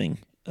up losing,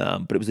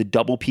 but it was a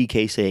double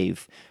PK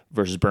save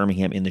versus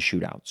Birmingham in the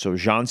shootout. So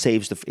Jean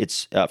saves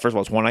first of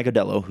all, it's Juan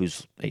Agudelo,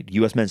 who's a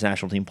U.S. men's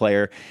national team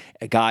player,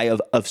 a guy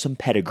of some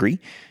pedigree,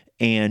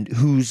 and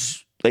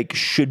who's like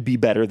should be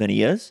better than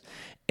he is.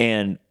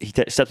 And he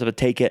steps up to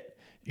take it.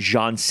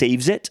 Jean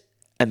saves it,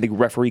 and the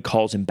referee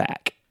calls him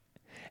back.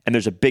 And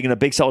there's a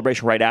big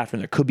celebration right after,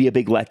 and there could be a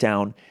big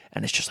letdown.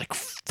 And it's just like,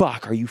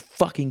 fuck, are you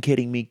fucking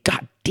kidding me?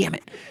 God damn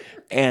it.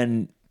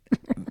 And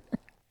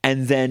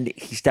then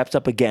he steps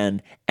up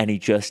again, and he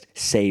just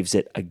saves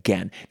it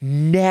again.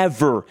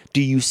 Never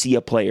do you see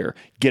a player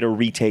get a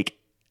retake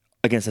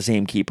against the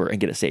same keeper and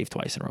get a save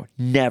twice in a row.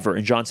 Never.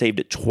 And John saved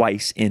it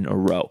twice in a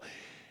row.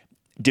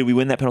 Did we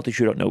win that penalty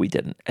shootout? No, we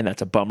didn't. And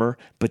that's a bummer.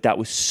 But that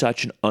was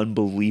such an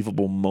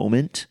unbelievable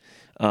moment.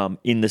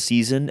 In the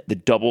season, the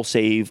double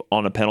save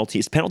on a penalty.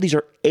 His penalties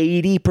are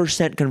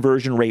 80%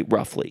 conversion rate,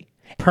 roughly.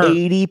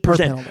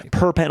 80%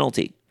 per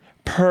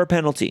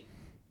penalty.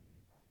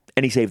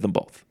 And he saved them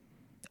both.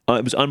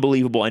 It was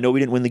unbelievable. I know we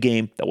didn't win the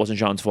game. That wasn't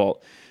Jean's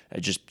fault.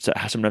 It just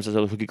sometimes that's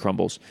how the cookie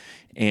crumbles.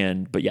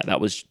 But yeah, that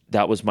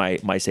was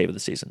my save of the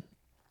season.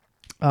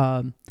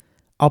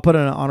 I'll put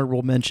an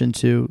honorable mention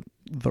to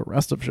the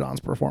rest of Jean's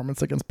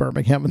performance against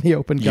Birmingham in the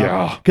Open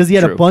Cup because he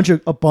had a bunch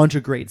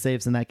of great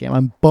saves in that game.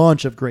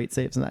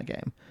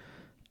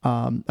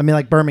 I mean,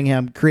 like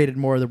Birmingham created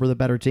more; they were the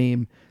better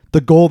team.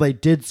 The goal they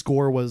did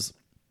score was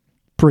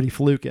pretty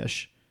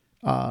flukish,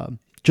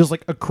 just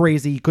like a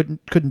crazy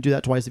couldn't do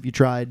that twice if you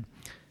tried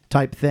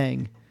type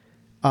thing.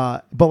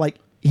 But like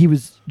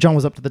John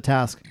was up to the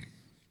task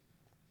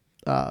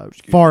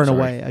far and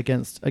away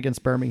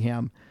against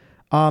Birmingham.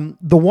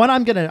 The one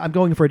I'm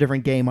going for a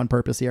different game on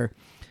purpose here.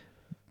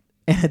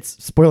 And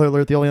it's, spoiler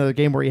alert, the only other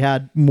game where he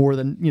had more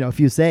than, a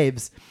few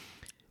saves.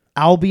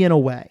 Albion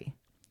away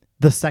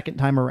the second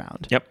time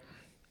around. Yep.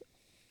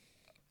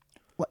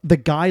 The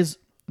guys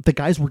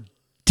were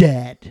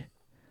dead.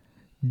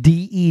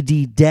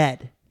 DED,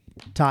 dead.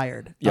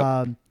 Tired.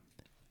 Yep.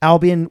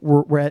 Albion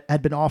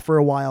had been off for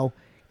a while.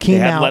 They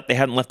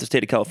hadn't left the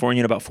state of California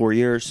in about 4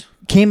 years.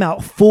 Came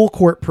out full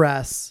court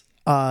press,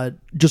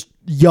 just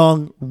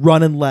young,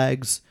 running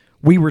legs.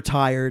 We were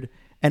tired.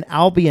 And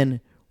Albion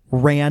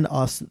ran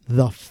us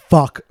the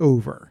fuck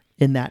over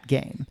in that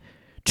game.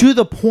 To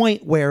the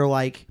point where,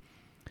 like,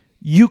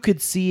 you could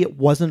see it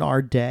wasn't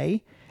our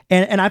day.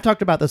 And I've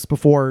talked about this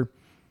before,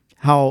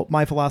 how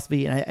my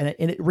philosophy, and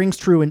it rings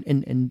true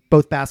in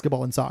both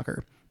basketball and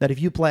soccer, that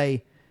if you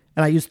play,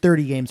 and I use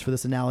 30 games for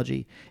this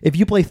analogy, if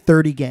you play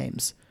 30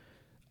 games,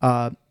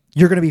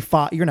 you're going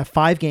to have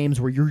 5 games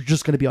where you're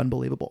just going to be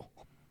unbelievable.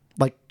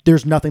 Like,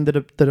 there's nothing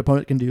that that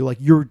opponent can do. Like,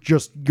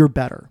 you're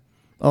better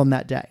on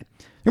that day.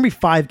 There's going to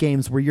be 5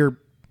 games where you're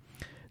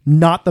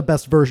not the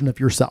best version of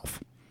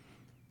yourself,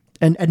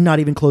 and not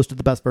even close to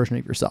the best version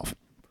of yourself.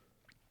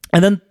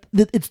 And then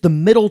it's the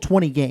middle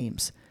 20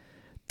 games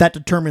that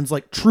determines,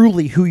 like,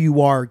 truly who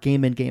you are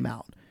game in, game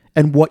out,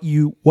 and what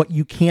you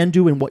can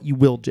do and what you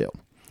will do.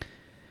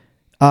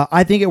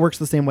 I think it works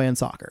the same way in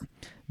soccer.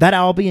 That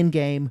Albion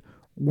game,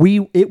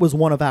 it was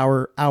one of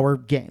our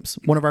games,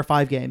 one of our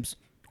 5 games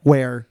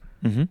where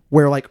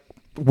like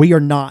we are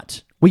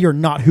not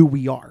who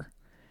we are.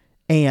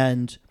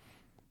 And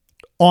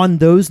on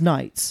those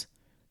nights,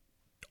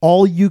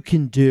 all you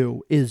can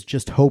do is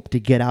just hope to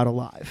get out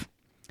alive.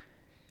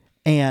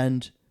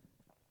 And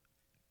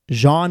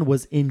Jean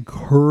was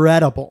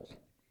incredible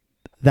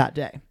that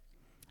day.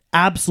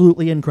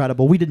 Absolutely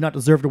incredible. We did not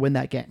deserve to win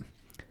that game.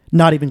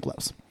 Not even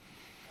close.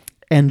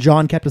 And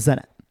Jean kept us in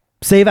it.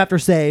 Save after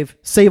save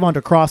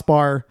onto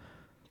crossbar,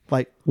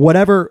 like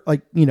whatever,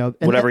 like,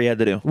 whatever he had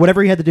to do.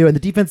 Whatever he had to do. And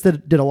the defense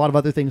did a lot of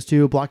other things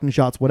too, blocking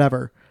shots,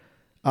 whatever.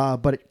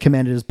 But it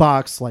commanded his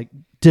box, like,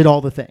 did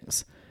all the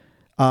things.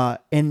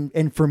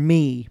 And for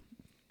me,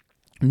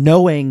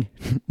 knowing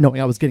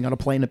I was getting on a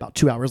plane about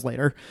 2 hours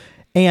later,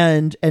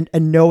 and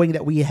knowing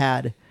that we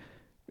had,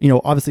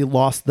 obviously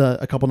lost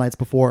a couple nights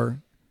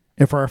before,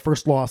 and for our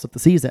first loss of the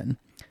season,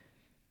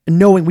 and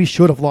knowing we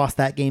should have lost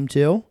that game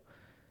too,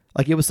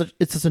 like,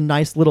 it's just a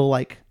nice little,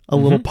 like,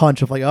 little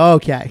punch of, like, oh,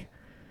 okay,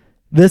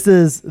 this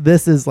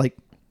is like,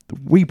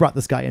 we brought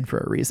this guy in for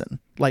a reason,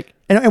 like,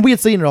 and we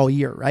had seen it all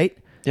year, right?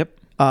 Yep.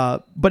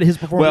 But his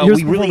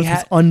performance,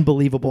 was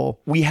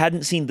unbelievable. We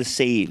hadn't seen the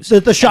saves,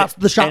 the shot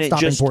stopping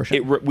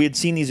portion. We had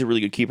seen he's a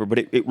really good keeper, but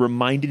it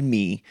reminded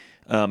me,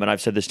 and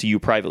I've said this to you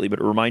privately, but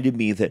it reminded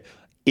me that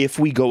if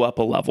we go up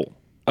a level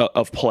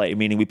of play,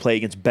 meaning we play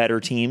against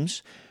better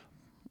teams,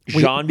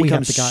 Jean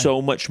becomes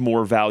so much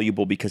more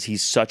valuable because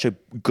he's such a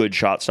good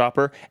shot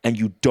stopper, and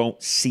you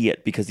don't see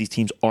it because these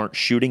teams aren't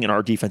shooting and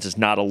our defense is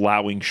not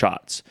allowing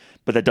shots.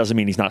 But that doesn't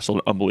mean he's not still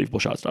an unbelievable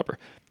shot stopper.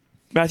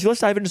 Matthew, let's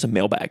dive into some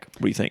mailbag.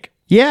 What do you think?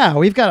 Yeah,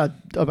 we've got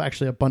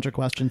actually a bunch of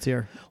questions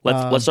here.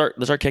 Let's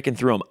start kicking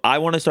through them. I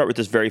want to start with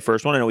this very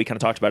first one. I know we kind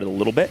of talked about it a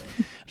little bit,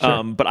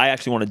 sure. But I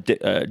actually want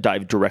to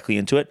dive directly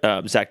into it.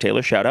 Zach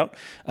Taylor, shout out.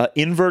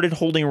 Inverted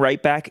holding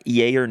right back,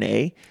 yay or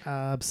nay?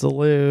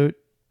 Absolute.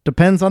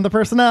 Depends on the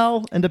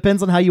personnel and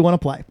depends on how you want to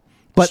play.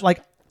 But,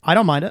 like, I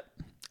don't mind it.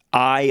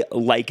 I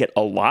like it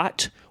a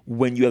lot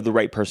when you have the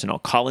right personnel.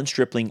 Colin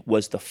Stripling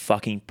was the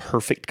fucking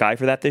perfect guy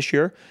for that this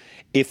year.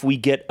 If we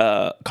get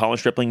Colin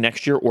Stripling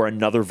next year, or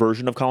another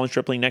version of Colin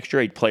Stripling next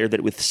year, a player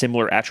that with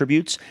similar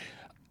attributes,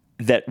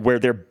 that where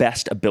their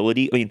best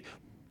ability, I mean,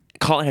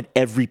 Colin had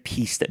every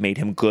piece that made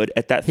him good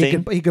at that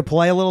thing. He could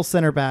play a little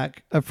center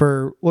back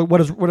for what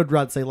did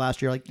Rod say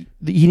last year? Like,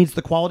 he needs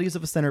the qualities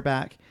of a center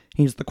back.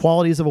 He needs the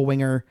qualities of a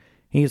winger.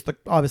 He needs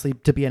obviously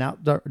to be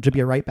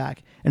a right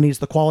back, and he needs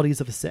the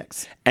qualities of a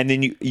 6. And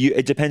then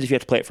it depends if you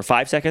have to play it for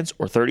 5 seconds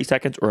or 30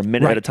 seconds or a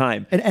minute at a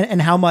time, and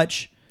how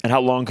much. And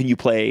how long can you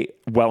play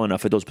well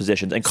enough at those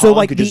positions? And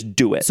Colin could just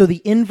do it. So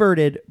the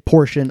inverted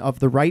portion of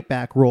the right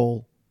back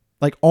role,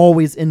 like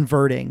always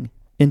inverting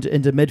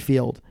into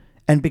midfield,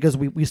 and because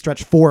we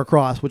stretched 4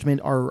 across, which meant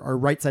our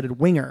right-sided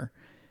winger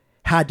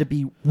had to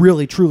be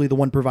really, truly the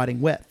one providing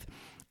width.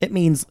 It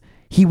means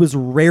he was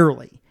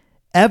rarely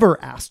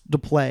ever asked to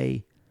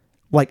play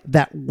like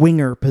that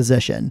winger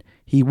position.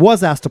 He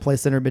was asked to play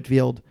center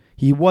midfield.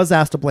 He was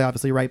asked to play,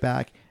 obviously, right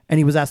back. And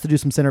he was asked to do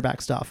some center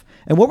back stuff.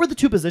 And what were the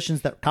 2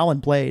 positions that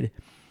Colin played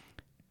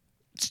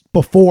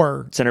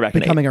before center back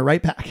becoming a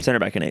right back? Center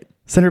back and 8.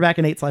 Center back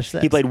and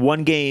 8/6. He played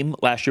 1 game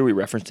last year. We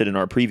referenced it in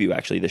our preview,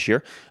 actually, this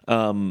year,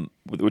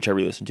 which I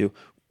re-listened to.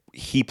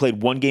 He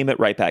played 1 game at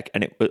right back,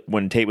 and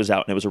when Tate was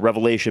out, and it was a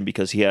revelation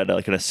because he had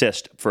like an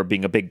assist for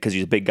being because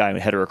he's a big guy and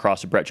a header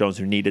across to Brett Jones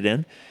who needed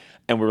in.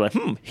 And we were like,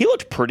 he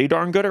looked pretty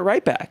darn good at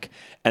right back.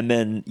 And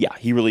then, yeah,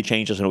 he really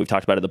changed us, and we've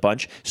talked about it a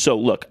bunch. So,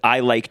 look,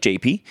 I like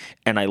JP,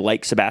 and I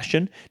like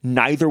Sebastian.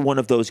 Neither one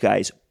of those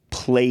guys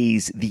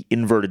plays the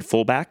inverted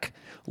fullback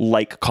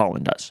like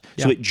Colin does.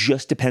 So it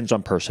just depends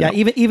on personnel.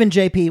 Yeah, even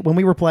JP, when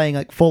we were playing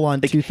like full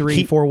on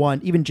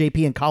 2-3-4-1, even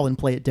JP and Colin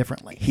play it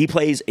differently. He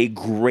plays a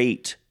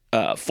great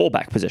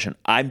fullback position.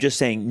 I'm just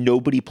saying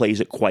nobody plays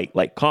it quite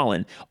like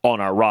Colin on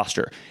our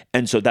roster.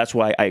 And so that's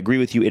why I agree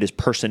with you. It is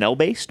personnel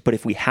based, but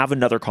if we have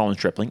another Colin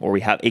Stripling, or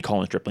we have a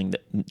Colin Stripling,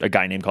 a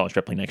guy named Colin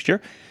Stripling next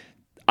year,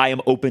 I am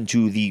open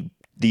to the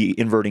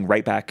inverting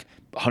right back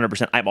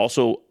 100%. I'm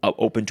also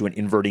open to an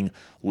inverting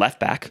left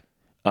back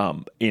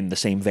in the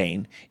same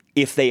vein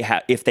if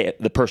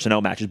the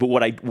personnel matches. But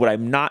what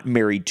I'm not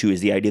married to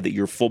is the idea that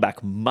your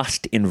fullback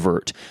must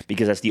invert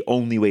because that's the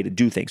only way to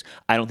do things.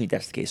 I don't think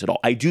that's the case at all.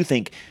 I do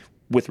think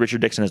with Richard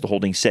Dixon as the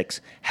holding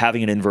six,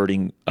 having an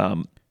inverting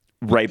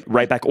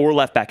right back or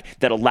left back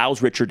that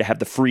allows Richard to have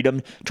the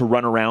freedom to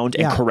run around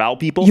and corral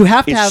people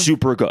is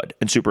super good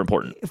and super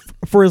important.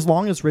 For as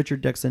long as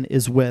Richard Dixon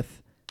is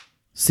with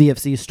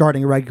CFC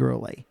starting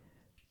regularly.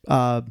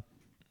 And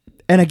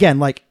again,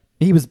 like,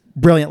 he was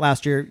brilliant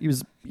last year. He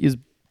was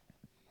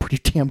pretty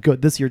damn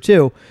good this year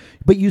too.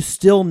 But you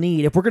still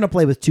need, if we're going to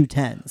play with 2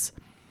 10s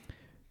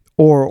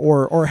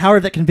or however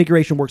that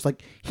configuration works,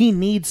 like, he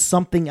needs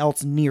something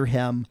else near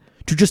him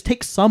to just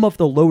take some of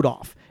the load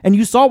off. And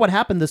you saw what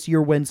happened this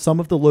year when some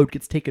of the load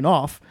gets taken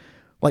off.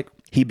 Like,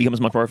 he becomes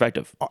much more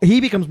effective.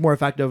 He becomes more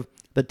effective.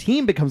 The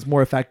team becomes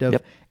more effective.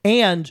 Yep.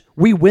 And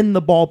we win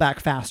the ball back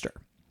faster,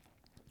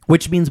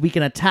 which means we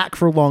can attack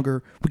for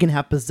longer, we can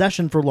have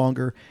possession for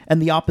longer,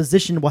 and the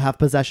opposition will have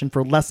possession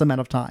for less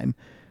amount of time,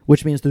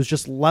 which means there's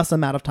just less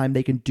amount of time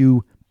they can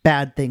do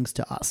bad things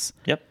to us.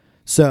 Yep.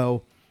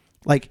 So,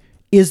 like,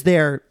 is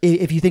there,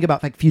 if you think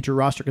about like future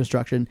roster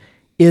construction,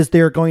 is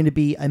there going to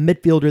be a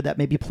midfielder that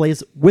maybe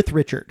plays with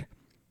Richard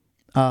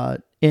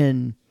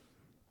and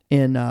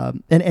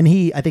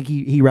I think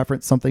he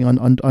referenced something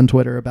on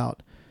Twitter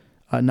about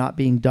not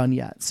being done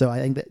yet. So I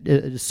think that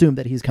it assumed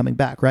that he's coming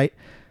back, right?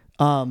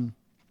 So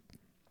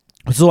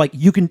like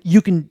you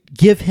can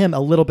give him a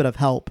little bit of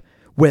help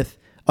with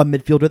a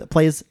midfielder that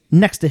plays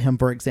next to him,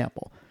 for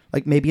example.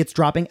 Like, maybe it's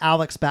dropping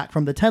Alex back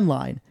from the 10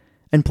 line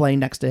and playing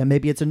next to him.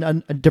 Maybe it's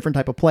a different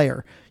type of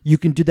player. You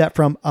can do that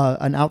from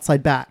an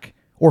outside back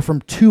or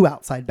from 2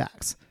 outside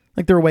backs.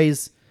 Like, there are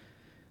ways.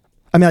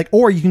 I mean, like,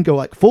 or you can go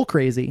like full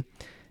crazy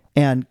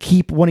and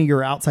keep one of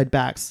your outside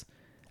backs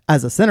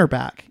as a center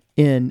back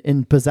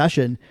in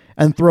possession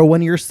and throw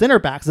one of your center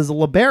backs as a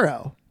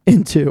libero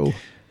into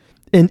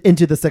the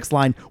 6th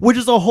line, which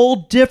is a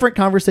whole different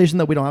conversation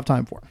that we don't have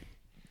time for.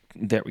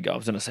 There we go. I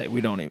was going to say,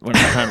 we're not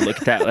have time to look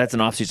at that. That's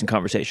an off-season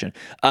conversation.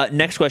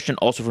 Next question,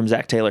 also from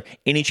Zach Taylor.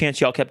 Any chance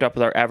y'all kept up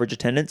with our average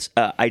attendance?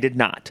 I did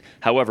not.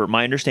 However,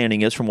 my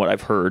understanding is, from what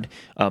I've heard,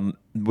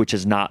 which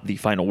is not the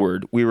final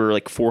word, we were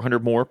like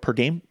 400 more per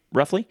game,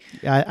 roughly.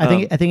 Yeah, I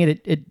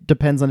think it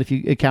depends on if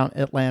you count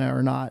Atlanta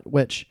or not,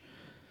 which...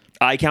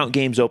 I count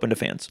games open to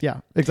fans.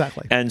 Yeah,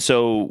 exactly. And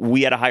so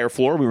we had a higher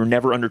floor. We were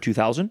never under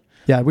 2,000.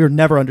 Yeah, we were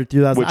never under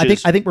 2,000. I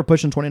think we're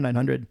pushing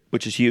 2,900.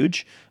 Which is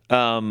huge.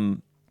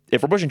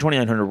 If we're pushing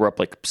 2,900, we're up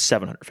like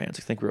 700 fans.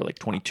 I think we were like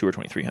 2,200 or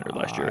 2,300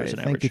 last year as an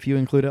average. I think if you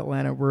include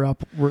Atlanta, we're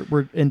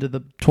into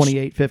the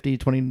 2850,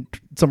 20,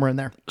 somewhere in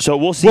there. So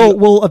we'll see.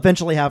 We'll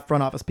eventually have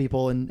front office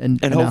people and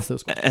ask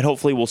those questions. And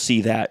hopefully we'll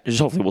see that.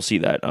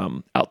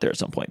 Out there at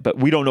some point. But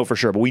we don't know for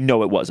sure. But we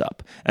know it was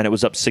up, and it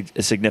was up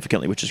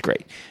significantly, which is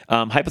great.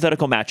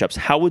 Hypothetical matchups.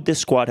 How would this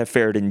squad have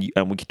fared? And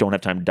we don't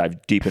have time to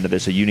dive deep into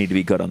this, so you need to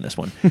be good on this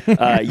one.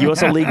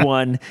 USL League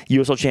One,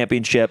 USL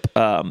Championship,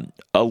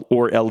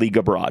 or El League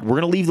Abroad.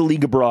 We're going to leave the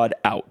League Abroad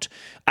out.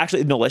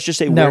 Actually, no, let's just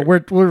say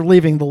we're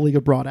leaving the League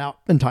Abroad out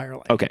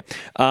entirely. Okay.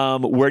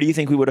 Where do you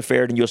think we would have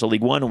fared in USL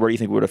League One, and where do you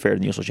think we would have fared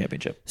in the USL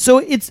Championship? So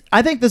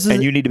I think this is...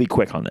 And you need to be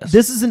quick on this.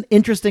 This is an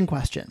interesting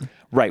question.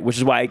 Right, which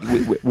is why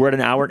we're at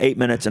an hour and 8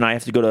 minutes, and I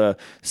have to go to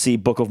see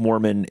Book of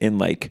Mormon in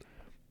like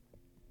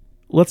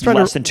less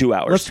than 2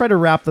 hours. Let's try to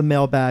wrap the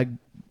mailbag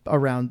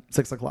around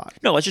 6 o'clock.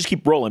 No, let's just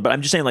keep rolling. But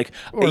I'm just saying, like,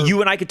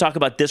 you and I could talk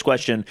about this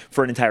question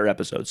for an entire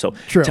episode. So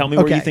True. Tell me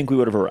where you think we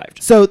would have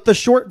arrived. So the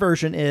short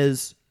version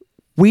is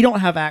we don't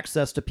have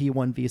access to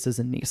P1 visas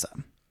in NISA,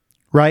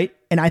 right?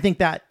 And I think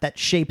that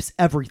shapes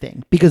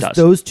everything because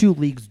those 2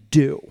 leagues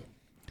do.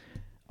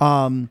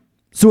 So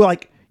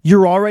like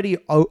you're already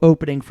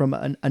opening from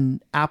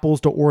an apples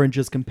to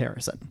oranges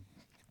comparison.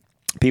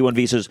 P1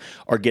 visas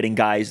are getting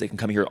guys that can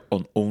come here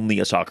on only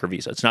a soccer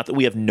visa. It's not that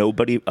we have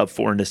nobody of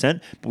foreign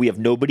descent, but we have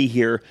nobody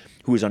here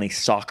who is on a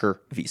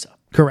soccer visa.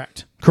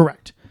 Correct.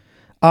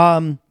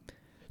 So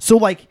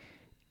like...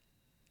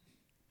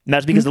 And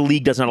that's because the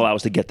league does not allow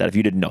us to get that. If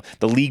you didn't know,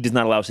 the league does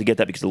not allow us to get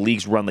that because the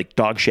leagues run like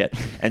dog shit,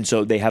 and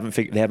so they haven't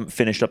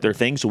finished up their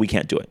thing, so we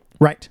can't do it.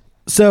 Right.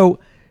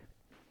 So,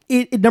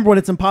 number one,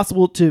 it's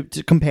impossible to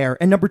compare,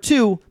 and number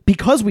two,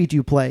 because we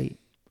do play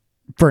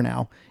for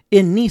now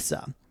in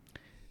NISA,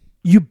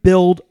 you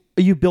build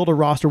a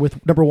roster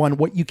with, number one,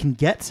 what you can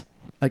get.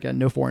 Again,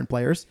 no foreign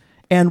players,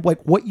 and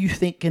like what you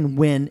think can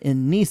win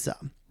in NISA.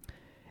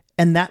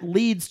 And that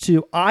leads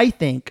to, I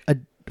think, a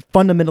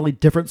fundamentally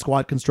different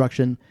squad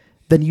construction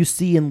than you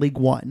see in League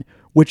One,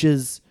 which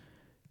is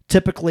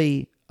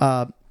typically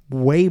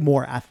way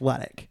more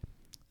athletic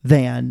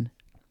than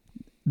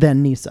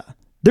NISA.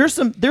 There's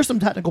some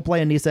technical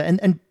play in NISA,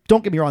 and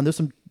don't get me wrong, there's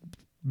some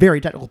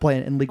very technical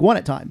play in League One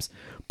at times.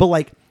 But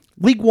like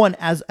League One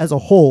as a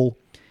whole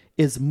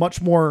is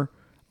much more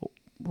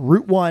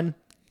route one,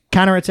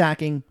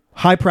 counterattacking,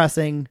 high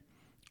pressing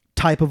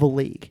type of a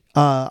league.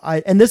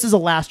 And this is a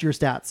last year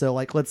stat, so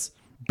like let's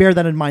bear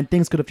that in mind.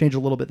 Things could have changed a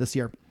little bit this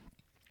year.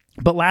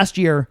 But last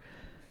year,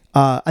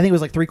 I think it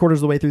was like 3/4 of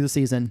the way through the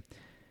season,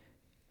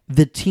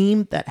 the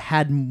team that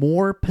had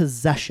more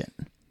possession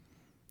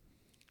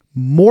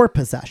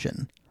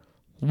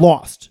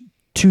lost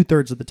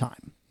 2/3 of the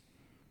time.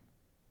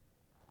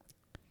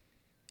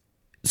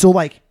 So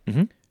like,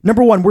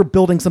 number one, we're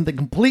building something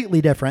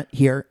completely different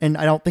here. And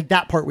I don't think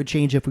that part would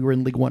change if we were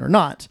in League One or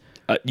not.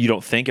 You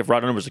don't think if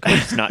Rod was the coach,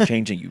 it's not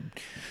changing, you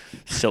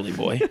silly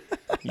boy.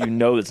 You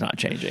know it's not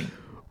changing.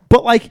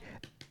 But like,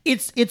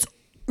 it's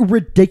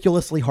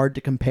ridiculously hard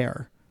to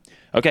compare.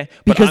 Okay,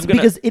 but I'm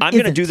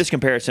gonna do this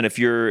comparison. If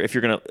you're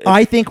gonna,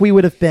 I think we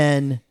would have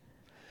been.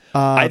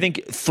 I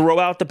think throw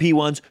out the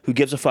P1s. Who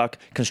gives a fuck?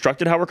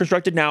 Constructed how we're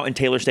constructed now, and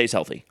Taylor stays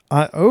healthy.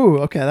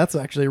 Okay, that's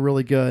actually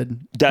really good.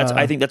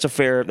 I think that's a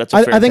fair. I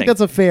think thing.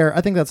 That's a fair. I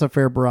think that's a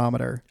fair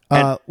barometer.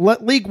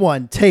 Let League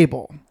One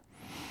table.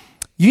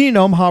 Union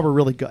Omaha were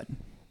really good.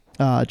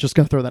 Just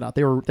gonna throw that out.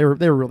 They were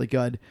really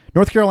good.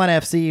 North Carolina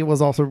FC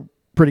was also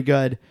pretty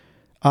good.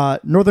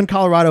 Northern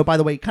Colorado, by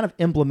the way, kind of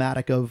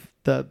emblematic of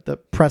the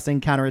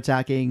pressing,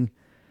 counterattacking.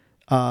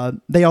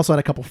 They also had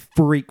a couple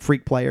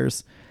freak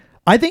players.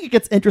 I think it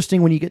gets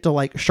interesting when you get to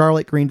like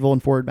Charlotte, Greenville,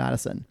 and Forward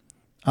Madison,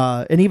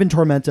 and even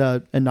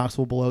Tormenta and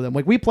Knoxville below them.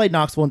 Like we played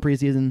Knoxville in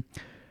preseason.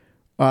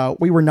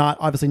 We were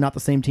obviously not the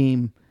same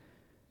team.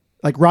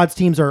 Like Rod's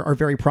teams are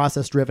very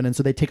process driven, and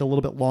so they take a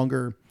little bit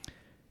longer.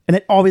 And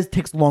it always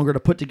takes longer to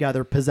put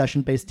together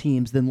possession-based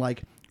teams than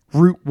like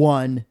Route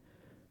 1,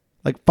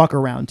 like fuck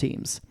around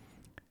teams.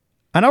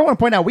 And I want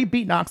to point out, we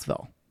beat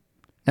Knoxville.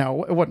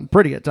 Now, it wasn't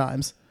pretty at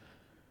times,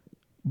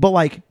 but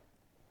like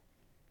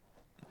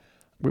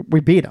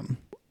we beat them.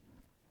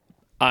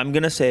 I'm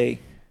going to say...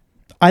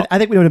 I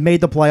think we would have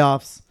made the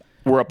playoffs.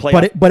 We're a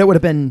playoff... But it would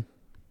have been...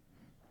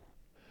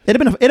 It'd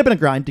have been a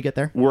grind to get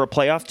there. We're a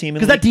playoff team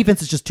because that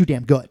defense is just too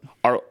damn good.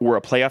 We're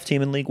a playoff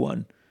team in League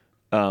One.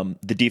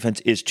 The defense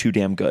is too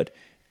damn good.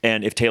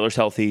 And if Taylor's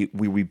healthy,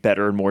 we would be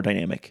better and more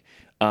dynamic.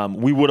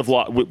 We would have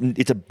lost.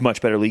 It's a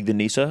much better league than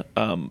NISA,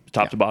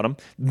 top to bottom.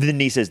 The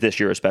NISA is this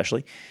year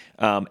especially.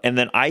 And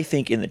then I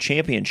think in the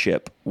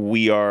championship,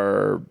 we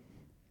are,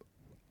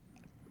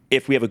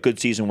 if we have a good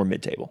season, we're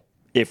mid-table.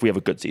 If we have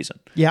a good season.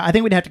 Yeah, I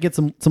think we'd have to get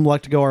some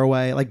luck to go our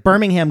way. Like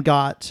Birmingham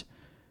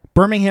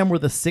were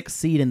the 6th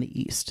seed in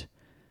the East.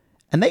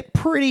 And they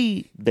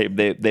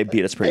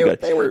beat us pretty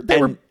good.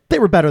 They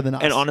were better than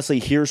us. And honestly,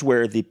 here's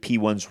where the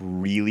P1s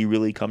really,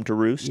 really come to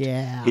roost.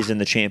 Yeah. Is in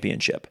the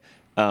championship.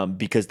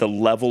 Because the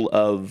level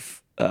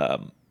of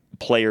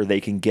player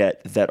they can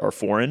get that are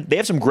foreign, they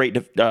have some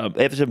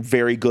they have some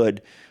very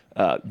good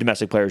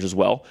domestic players as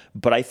well.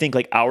 But I think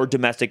like our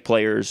domestic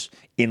players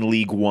in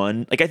League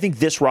One, like I think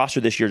this roster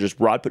this year, just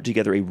Rod put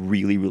together a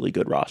really, really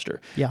good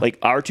roster. Yeah. Like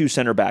our 2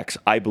 center backs,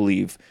 I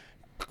believe,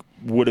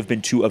 would have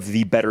been 2 of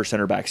the better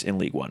center backs in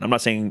League One. I'm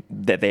not saying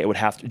that they would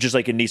have to, just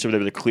like in NISA, they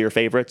were the clear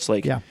favorites.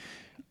 Like, yeah.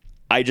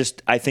 I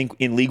think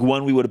in League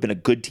One, we would have been a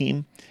good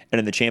team. And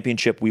in the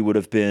championship, we would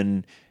have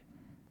been,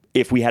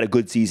 if we had a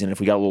good season, if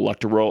we got a little luck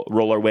to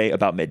roll our way,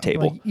 about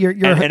mid-table.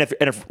 And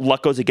if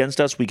luck goes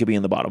against us, we could be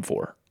in the bottom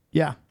 4.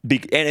 Yeah.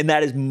 And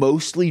that is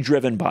mostly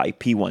driven by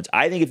P1s.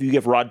 I think if you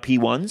give Rod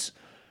P1s,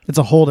 it's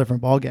a whole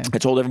different ballgame.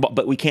 It's a whole different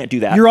but we can't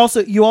do that.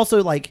 You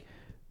also like,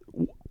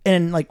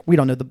 and like we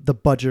don't know the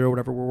budget or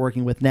whatever we're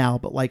working with now,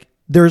 but like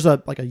there's a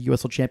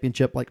USL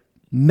Championship like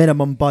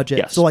minimum budget.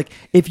 Yes. So like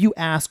if you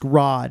ask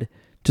Rod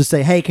to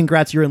say, hey,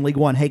 congrats, you're in League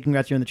One. Hey,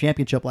 congrats, you're in the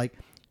championship. Like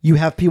you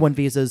have P1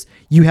 visas,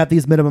 you have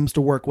these minimums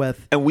to work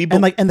with, and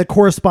the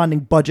corresponding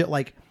budget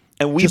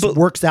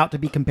works out to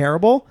be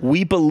comparable.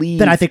 We believe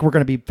then I think we're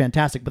going to be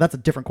fantastic. But that's a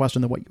different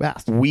question than what you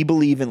asked. We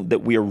believe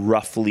that we are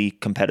roughly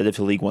competitive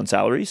to League One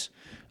salaries.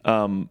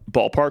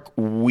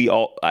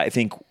 Ballpark. I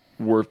think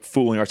we're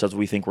fooling ourselves.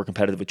 We think we're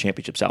competitive with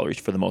championship salaries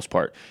for the most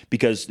part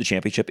because the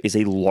championship is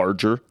a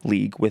larger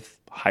league with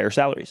higher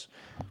salaries.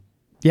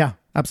 Yeah,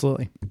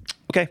 absolutely.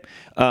 Okay.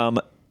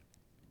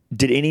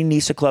 Did any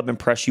NISA club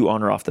impress you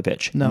on or off the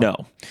pitch?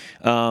 No.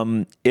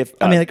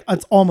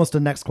 It's almost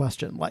a next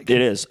question. Like it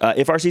is.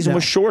 If our season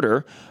was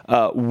shorter,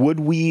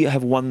 would we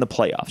have won the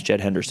playoffs? Jed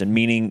Henderson.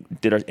 Meaning,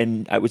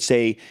 and I would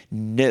say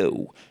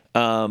no.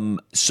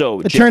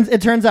 So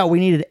it turns out we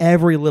needed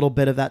every little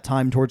bit of that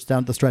time towards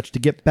down the stretch to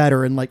get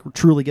better and like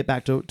truly get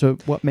back to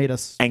what made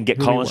us and get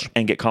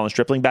Colin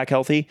Stripling back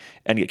healthy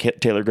and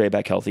get Taylor Gray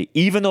back healthy.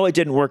 Even though it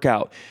didn't work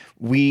out,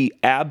 we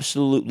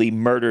absolutely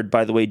murdered.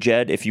 By the way,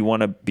 Jed, if you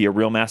want to be a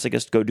real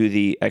masochist, go do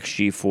the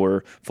XG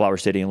for Flower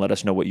City and let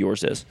us know what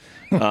yours is.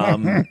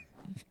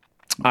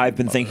 I've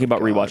been thinking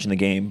about rewatching the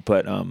game,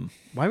 but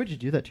Why would you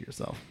do that to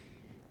yourself?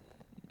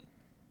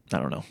 I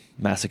don't know,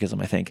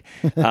 masochism, I think.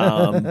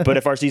 But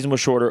if our season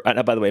was shorter,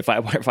 by the way, if I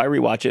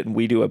rewatch it and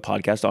we do a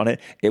podcast on it,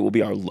 it will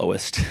be our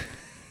lowest.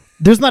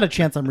 There's not a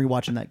chance I'm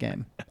rewatching that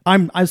game.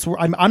 I swear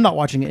I'm not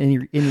watching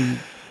any.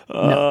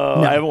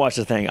 No. I haven't watched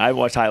a thing. I haven't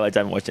watched highlights.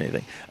 I haven't watched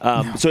anything.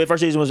 So if our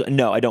season was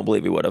I don't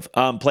believe we would have.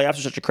 Playoffs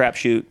are such a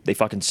crapshoot. They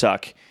fucking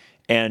suck,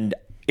 and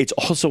it's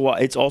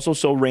also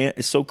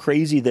so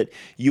crazy that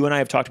you and I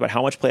have talked about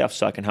how much playoffs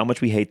suck and how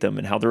much we hate them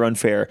and how they're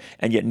unfair,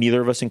 and yet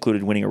neither of us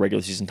included winning a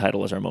regular season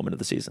title as our moment of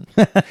the season.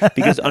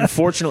 Because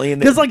unfortunately,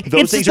 those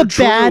it's things just are a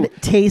true. bad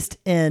taste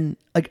in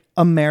like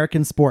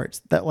American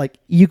sports that like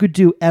you could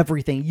do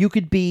everything. You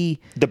could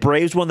be the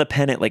Braves won the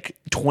pennant like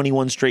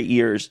 21 straight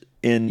years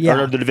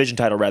or the division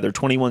title rather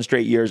 21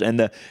 straight years, and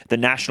the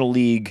National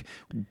League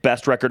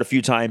best record a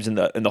few times, and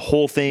the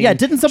whole thing. Yeah,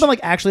 didn't someone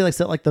actually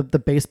set the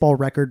baseball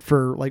record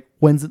for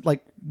wins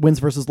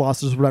versus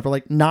losses or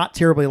whatever not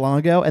terribly long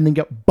ago, and then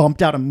get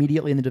bumped out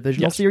immediately in the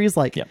divisional series?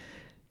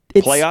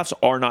 Playoffs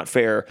are not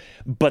fair,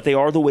 but they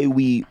are the way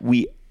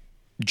we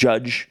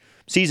judge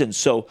seasons.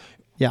 So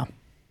yeah,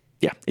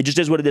 it just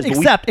is what it is.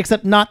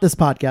 Except not this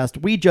podcast.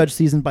 We judge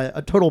season by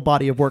a total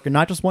body of work and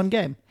not just one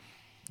game.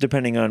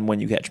 Depending on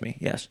when you catch me,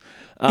 yes.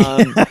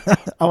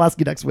 I'll ask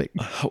you next week.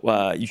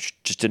 You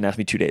just didn't ask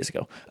me 2 days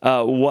ago.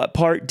 What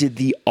part did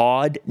the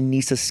odd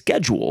NISA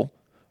schedule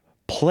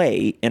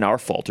play in our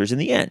falters in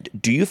the end?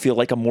 Do you feel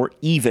like a more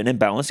even and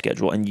balanced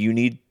schedule? And you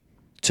need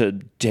to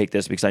take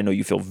this because I know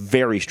you feel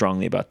very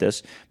strongly about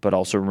this, but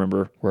also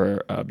remember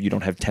where you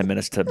don't have 10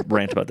 minutes to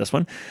rant about this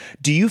one.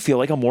 Do you feel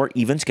like a more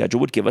even schedule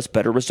would give us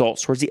better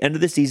results towards the end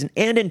of the season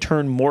and in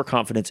turn more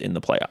confidence in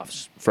the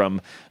playoffs? From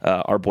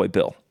our boy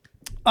Bill.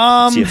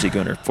 CFC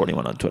Gunner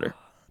 41 on Twitter.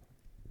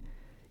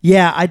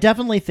 Yeah, I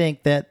definitely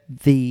think that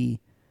the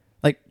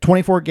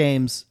 24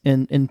 games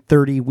in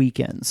 30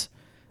 weekends,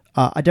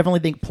 I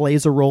definitely think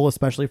plays a role,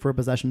 especially for a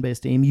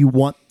possession-based team. You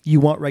want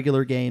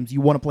regular games.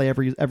 You want to play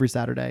every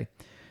Saturday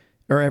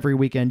or every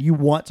weekend. You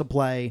want to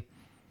play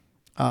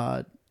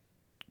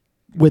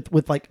with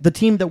the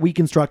team that we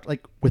construct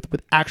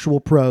with actual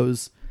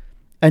pros,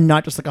 and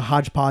not just a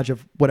hodgepodge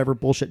of whatever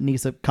bullshit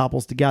NISA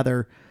couples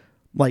together.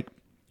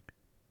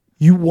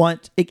 You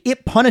want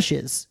it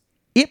punishes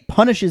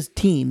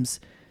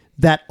teams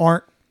that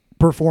aren't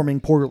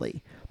performing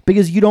poorly,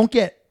 because you don't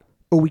get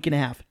a week and a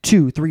half,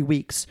 2-3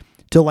 weeks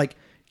to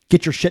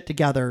get your shit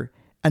together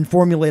and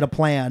formulate a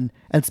plan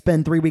and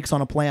spend 3 weeks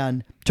on a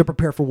plan to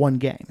prepare for one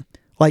game.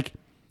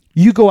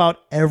 You go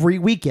out every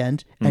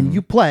weekend and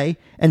you play,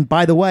 and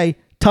by the way,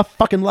 tough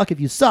fucking luck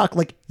if you suck,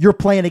 you're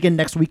playing again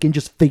next week and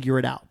just figure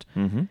it out.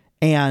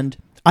 And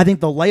I think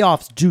the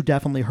layoffs do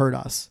definitely hurt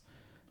us.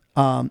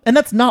 And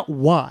that's not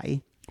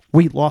why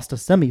we lost a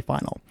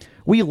semifinal.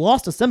 We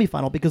lost a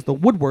semifinal because the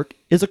woodwork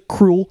is a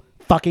cruel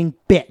fucking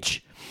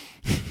bitch.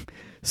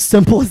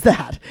 Simple as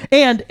that.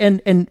 And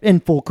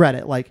in full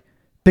credit,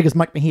 because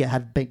Mike Mejia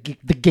had the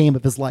game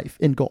of his life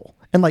in goal.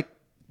 And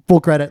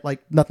full credit,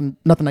 nothing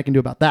I can do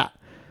about that.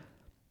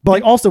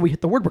 But also we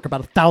hit the woodwork about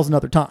 1,000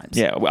 other times.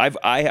 Yeah,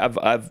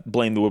 I've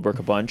blamed the woodwork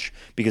a bunch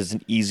because it's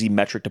an easy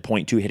metric to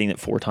point to, hitting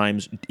it 4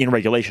 times in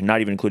regulation, not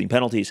even including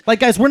penalties.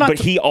 Guys, we're not. But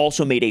he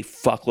also made a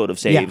fuckload of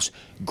saves,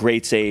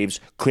 great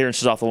saves,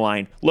 clearances off the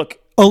line. Look,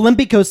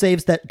 Olympico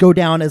saves that go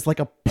down as a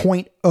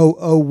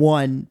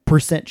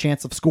 0.001%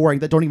 chance of scoring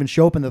that don't even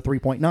show up in the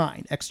 3.9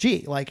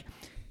 xG.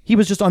 He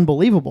was just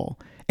unbelievable.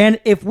 And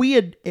if we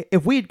had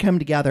come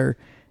together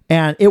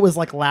and it was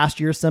last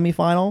year's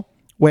semifinal,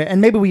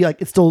 and maybe we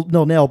it's still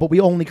 0-0, but we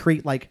only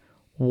create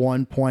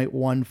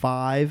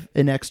 1.15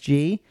 in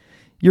XG.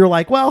 You're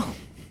well,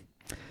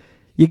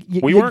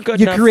 we weren't good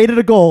you enough. Created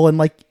a goal and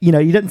you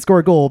didn't score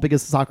a goal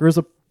because soccer is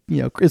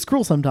is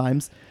cruel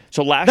sometimes.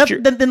 So last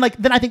year, then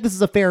I think this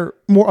is a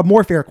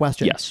more fair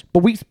question. Yes, but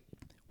we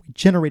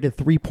generated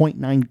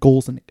 3.9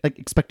 goals and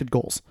expected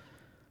goals.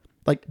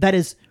 That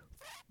is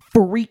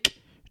freak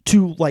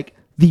to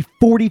the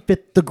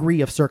 45th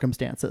degree of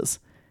circumstances.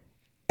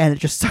 And it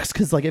just sucks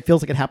because it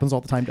feels like it happens all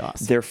the time to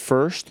us. Their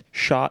first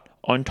shot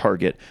on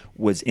target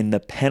was in the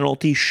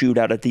penalty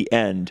shootout at the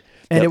end.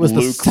 And it was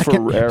Luke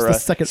Ferreira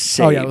saved.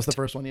 Oh yeah, it was the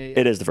first one. Yeah.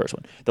 It is the first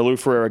one. The Luke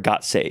Ferreira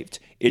got saved.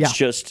 It's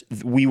just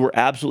we were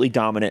absolutely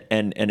dominant,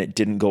 and it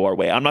didn't go our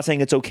way. I'm not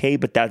saying it's okay,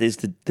 but that is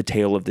the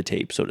tail of the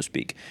tape, so to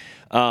speak.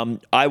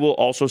 I will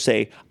also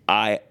say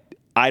I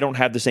don't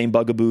have the same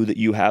bugaboo that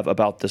you have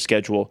about the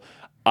schedule.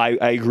 I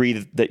agree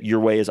that your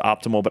way is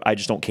optimal, but I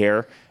just don't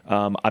care.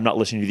 I'm not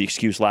listening to the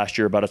excuse last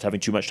year about us having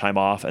too much time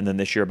off, and then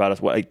this year about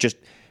us. Just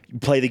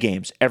play the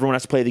games. Everyone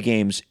has to play the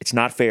games. It's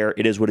not fair.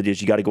 It is what it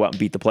is. You got to go out and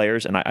beat the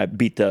players, and I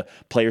beat the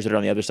players that are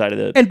on the other side of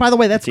the. And by the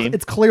way, team.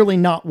 It's clearly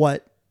not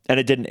what.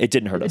 And it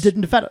didn't hurt us. It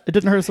didn't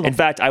hurt us at all. In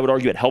fact, I would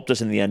argue it helped us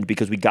in the end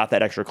because we got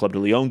that extra Club de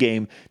Leon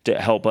game to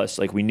help us.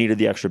 We needed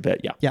the extra bit.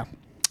 Yeah.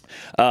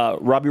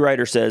 Robbie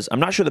Ryder says, I'm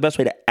not sure the best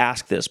way to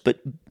ask this,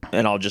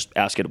 and I'll just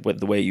ask it with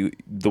the way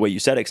you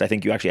said it, because I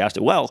think you actually asked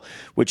it well,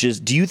 which is,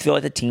 do you feel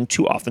like the team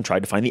too often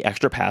tried to find the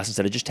extra pass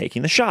instead of just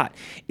taking the shot?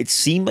 It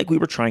seemed like we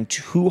were trying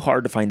too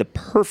hard to find the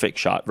perfect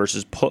shot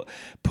versus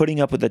putting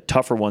up with a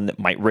tougher one that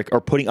might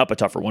putting up a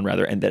tougher one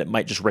rather, and that it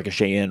might just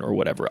ricochet in or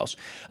whatever else.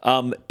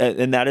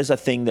 And that is a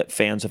thing that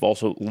fans have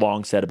also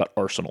long said about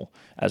Arsenal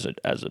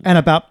and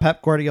about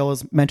Pep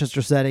Guardiola's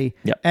Manchester City.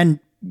 Yep. And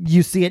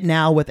you see it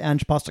now with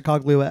Ange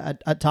Postecoglou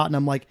at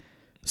Tottenham. Like,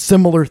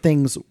 similar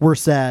things were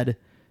said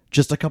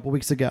just a couple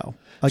weeks ago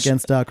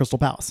against Crystal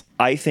Palace.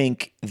 I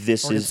think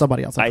this is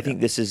somebody else. I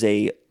think this is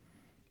a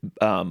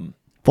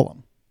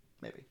Fulham,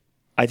 maybe.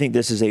 I think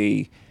this is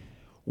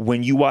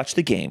when you watch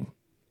the game,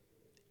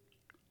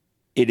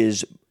 it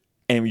is,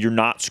 and you're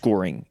not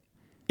scoring,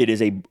 it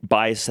is a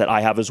bias that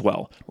I have as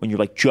well. When you're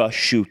like, just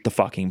shoot the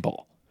fucking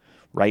ball,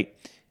 right?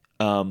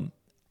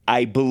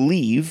 I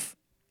believe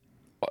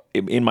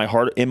in my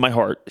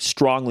heart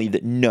strongly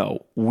that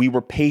no, we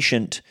were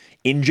patient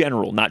in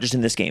general, not just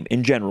in this game,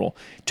 in general,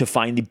 to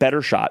find the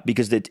better shot,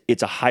 because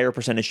it's a higher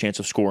percentage chance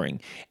of scoring.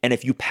 And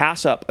if you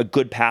pass up a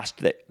good pass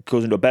that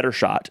goes into a better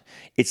shot,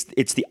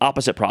 it's the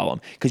opposite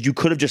problem, because you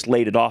could have just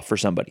laid it off for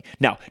somebody.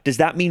 Now, does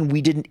that mean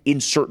we didn't, in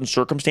certain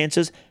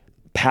circumstances,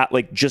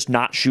 just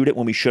not shoot it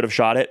when we should have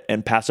shot it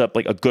and pass up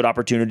like a good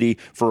opportunity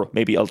for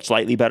maybe a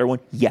slightly better one?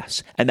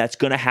 Yes. And that's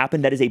going to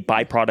happen. That is a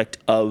byproduct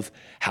of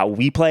how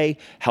we play,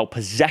 how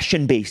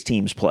possession-based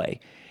teams play,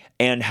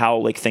 and how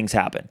like things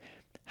happen.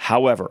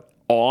 However,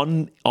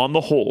 on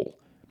the whole,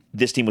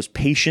 this team was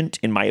patient,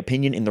 in my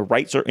opinion,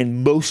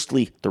 in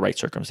mostly the right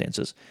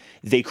circumstances.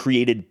 They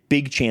created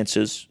big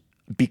chances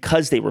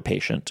because they were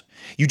patient.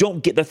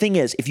 The thing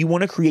is, if you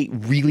want to create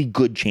really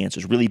good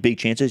chances, really big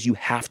chances, you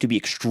have to be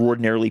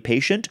extraordinarily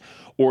patient,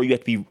 or you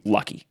have to be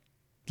lucky.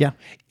 Yeah.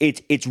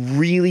 It's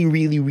really,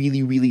 really,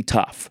 really, really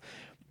tough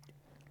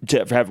to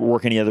have it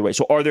work any other way.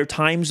 So are there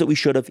times that we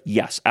should have?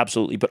 Yes,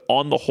 absolutely. But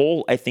on the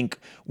whole, I think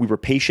we were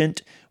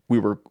patient. We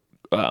were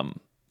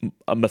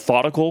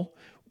methodical.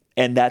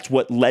 And that's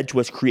what led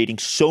to us creating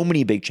so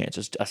many big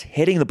chances, us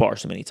hitting the bar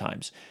so many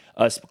times,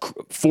 us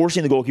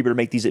forcing the goalkeeper to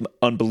make these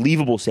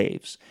unbelievable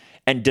saves.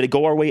 And did it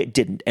go our way? It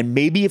didn't. And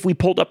maybe if we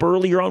pulled up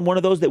earlier on one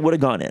of those, that would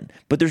have gone in.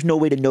 But there's no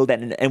way to know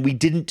that. And we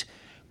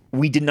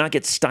did not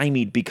get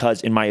stymied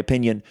because, in my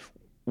opinion,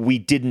 we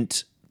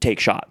didn't take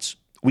shots.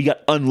 We got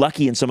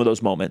unlucky in some of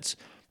those moments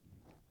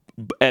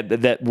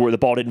that where the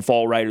ball didn't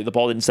fall right, or the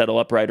ball didn't settle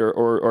up right,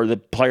 or the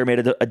player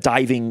made a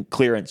diving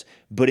clearance.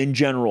 But in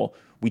general,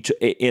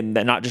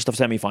 not just the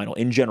semifinal,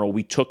 in general,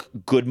 we took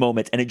good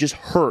moments, and it just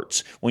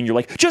hurts when you're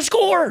like, just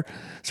score.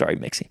 Sorry,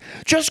 Mixie.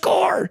 Just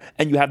score.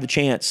 And you have the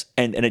chance,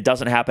 and it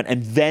doesn't happen,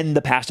 and then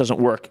the pass doesn't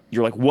work.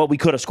 You're like, well, we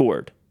could have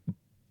scored.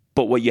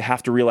 But what you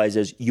have to realize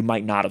is you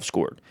might not have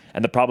scored.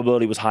 And the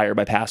probability was higher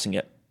by passing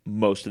it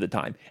most of the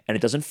time. And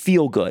it doesn't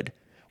feel good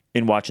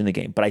in watching the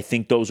game. But I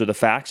think those are the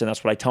facts, and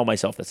that's what I tell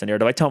myself. That's the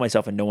narrative I tell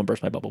myself, and no one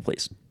burst my bubble,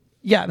 please.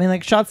 Yeah, I mean,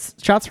 like shots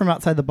from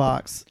outside the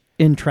box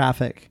in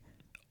traffic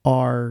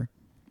are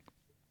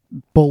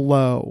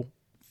below,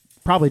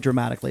 probably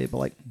dramatically, but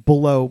like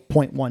below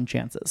 0.1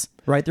 chances,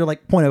 right? They're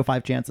like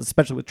 0.05 chances,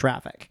 especially with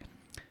traffic.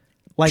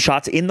 Like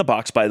shots in the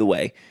box, by the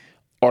way,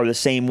 are the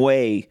same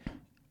way.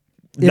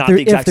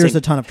 If there's a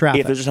ton of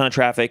traffic. If there's a ton of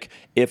traffic,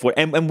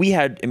 and we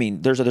had, I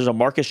mean, there's a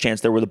Marcus chance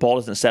there where the ball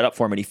isn't set up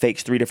for him and he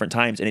fakes 3 different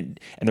times and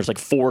there's like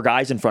 4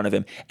 guys in front of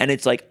him, and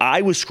it's like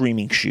I was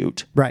screaming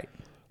shoot. Right.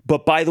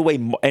 But by the way,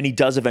 and he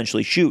does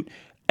eventually shoot,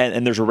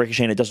 and there's a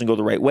ricochet and it doesn't go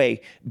the right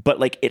way. But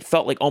like it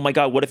felt like, oh my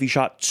God, what if he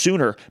shot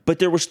sooner? But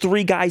there was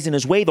 3 guys in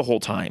his way the whole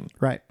time.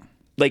 Right.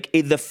 Like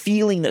the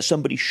feeling that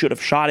somebody should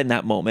have shot in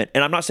that moment.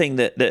 And I'm not saying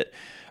that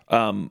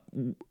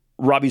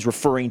Robbie's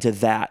referring to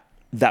that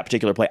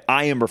particular play.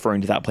 I am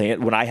referring to that play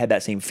when I had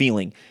that same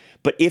feeling.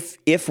 But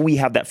if we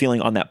have that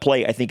feeling on that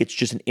play, I think it's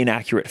just an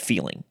inaccurate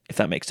feeling, if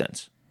that makes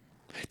sense.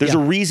 There's a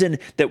reason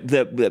that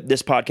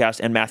this podcast,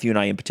 and Matthew and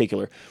I in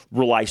particular,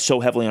 rely so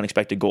heavily on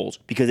expected goals,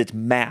 because it's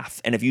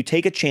math. And if you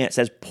take a chance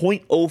that says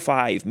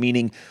 0.05,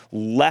 meaning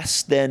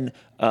less than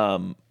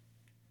 0.1,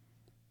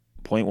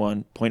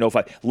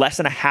 0.05, less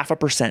than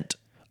 0.5%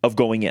 of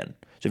going in.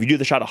 So if you do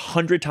the shot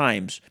 100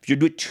 times, if you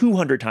do it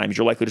 200 times,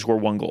 you're likely to score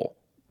 1 goal.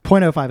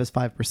 0.05 is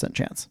 5%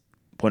 chance.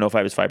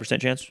 0.05 is 5%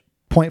 chance?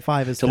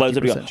 0.5 is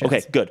 50% chance.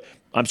 Okay, good.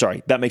 I'm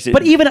sorry. That makes it...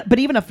 But even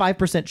a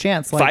 5%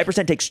 chance... Like,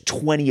 5% takes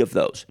 20 of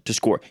those to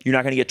score. You're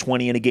not going to get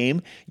 20 in a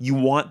game. You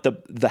want the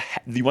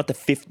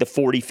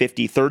 40,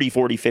 50, 30,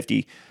 40,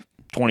 50,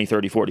 20,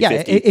 30, 40,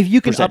 50. If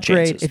you can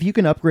upgrade... chances. If you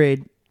can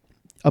upgrade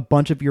a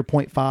bunch of your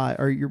 0.5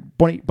 or your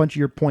bunch of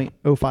your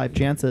 0.05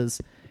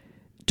 chances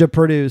to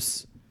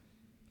produce...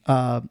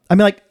 I mean,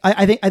 like,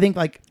 I think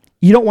like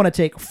you don't want to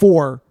take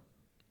 4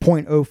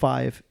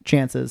 0.05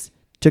 chances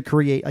to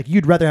create, like,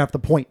 you'd rather have the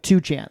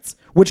 0.2 chance,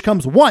 which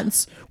comes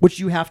once, which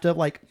you have to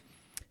like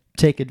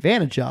take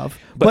advantage of,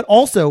 but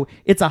also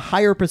it's a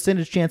higher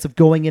percentage chance of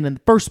going in the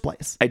first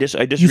place. I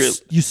disagree.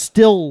 You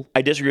still.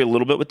 I disagree a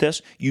little bit with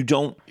this. You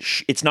don't.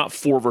 It's not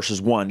 4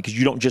 versus 1 because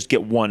you don't just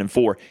get 1 and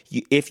 4.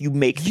 If you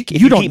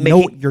don't know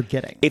what you're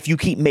getting. If you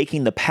keep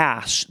making the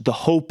pass, the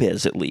hope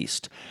is at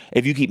least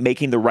if you keep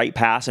making the right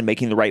pass and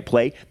making the right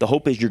play, the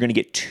hope is you're going to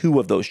get 2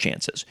 of those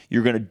chances.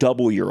 You're going to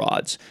double your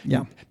odds.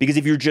 Yeah. Because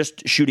if you're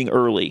just shooting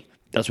early,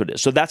 that's what it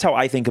is. So that's how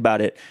I think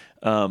about it.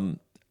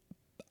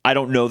 I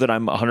don't know that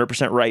I'm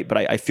 100% right, but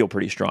I feel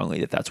pretty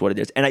strongly that that's what it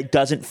is. And it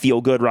doesn't feel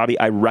good, Robbie.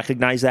 I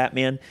recognize that,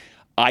 man.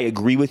 I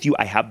agree with you.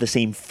 I have the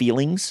same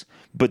feelings,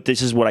 but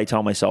this is what I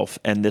tell myself.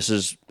 And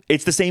it's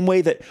the same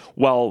way that,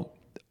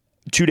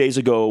 2 days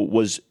ago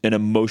was an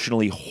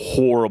emotionally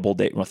horrible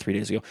day. Well, 3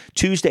 days ago.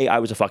 Tuesday, I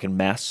was a fucking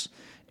mess,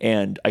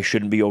 and I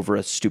shouldn't be over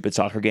a stupid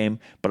soccer game,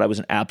 but I was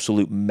an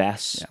absolute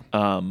mess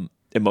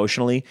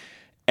emotionally.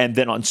 And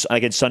then on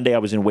Sunday, I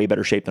was in way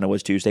better shape than I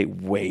was Tuesday.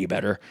 Way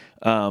better.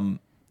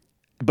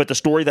 But the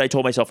story that I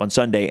told myself on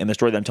Sunday and the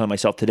story that I'm telling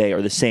myself today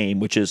are the same,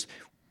 which is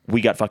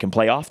we got fucking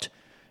playoffed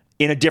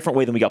in a different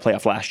way than we got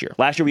playoffed last year.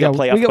 Last year we got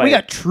playoffed. We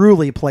got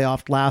truly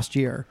playoffed last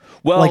year.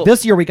 Well, like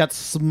this year we got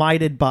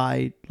smited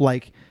by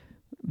like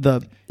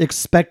the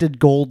expected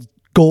goals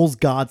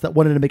gods that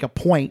wanted to make a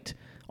point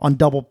on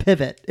double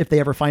pivot if they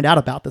ever find out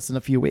about this in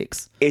a few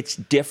weeks. It's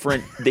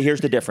different.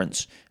 Here's the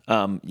difference.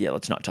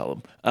 Let's not tell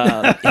them.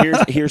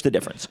 Here's the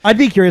difference. I'd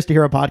be curious to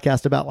hear a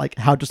podcast about like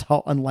how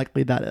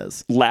unlikely that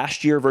is.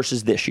 Last year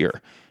versus this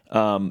year.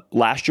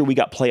 Last year we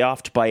got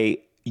playoffed by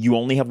you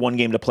only have one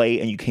game to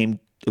play and you came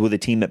with a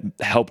team that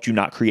helped you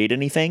not create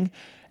anything.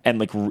 And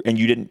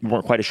you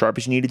weren't quite as sharp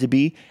as you needed to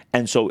be.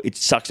 And so it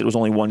sucks it was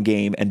only one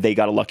game and they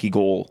got a lucky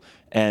goal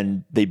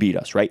and they beat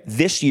us, right?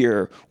 This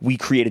year we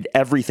created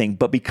everything,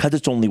 but because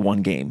it's only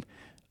one game,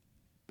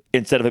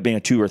 instead of it being a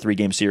 2 or 3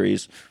 game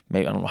series,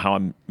 maybe I don't know how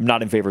I'm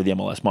not in favor of the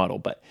MLS model,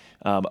 but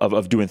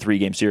of doing 3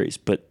 game series.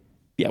 But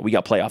yeah, we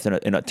got playoffs in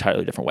an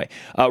entirely different way.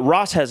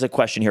 Ross has a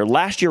question here.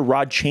 Last year,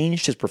 Rod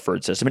changed his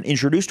preferred system and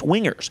introduced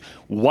wingers.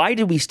 Why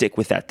did we stick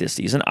with that this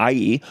season?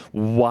 I.e.,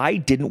 why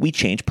didn't we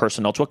change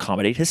personnel to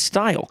accommodate his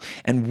style?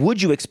 And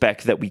would you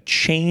expect that we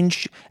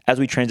change as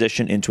we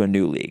transition into a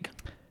new league?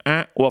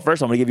 Well,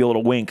 first I'm going to give you a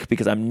little wink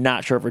because I'm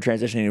not sure if we're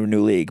transitioning to a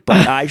new league,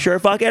 but I sure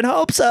fucking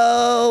hope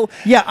so.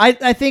 Yeah,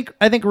 I think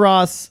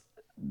Ross,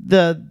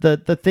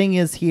 the thing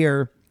is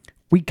here,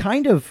 we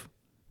kind of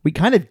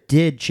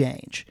did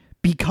change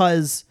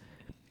because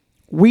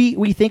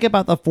we think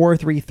about the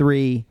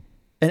 4-3-3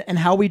 and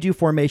how we do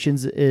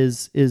formations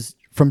is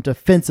from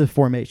defensive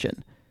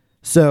formation.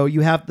 So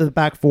you have the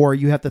back 4,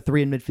 you have the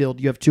 3 in midfield,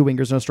 you have 2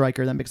 wingers and a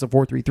striker, that makes a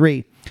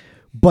 4-3-3.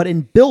 But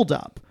in build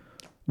up,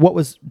 what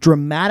was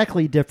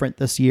dramatically different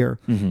this year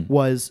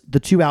was the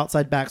 2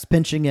 outside backs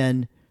pinching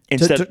in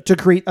to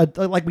create,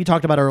 like we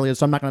talked about earlier,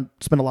 so I'm not going to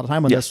spend a lot of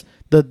time on this,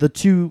 the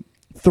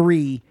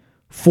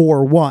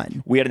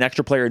 2-3-4-1. We had an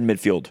extra player in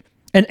midfield.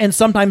 And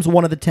sometimes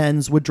one of the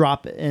 10s would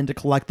drop in to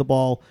collect the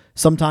ball.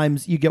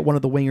 Sometimes you get one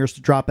of the wingers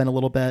to drop in a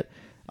little bit.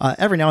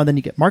 Every now and then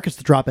you get Marcus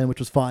to drop in, which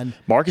was fun.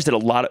 Marcus did a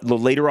lot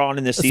later on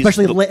in this season.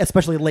 Especially late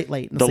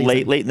in the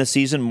season. Late in the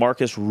season,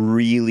 Marcus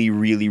really,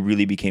 really,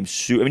 really became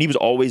he was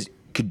always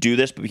could do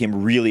this, but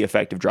became really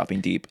effective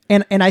dropping deep.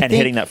 And I think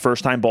hitting that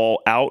first time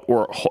ball out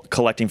or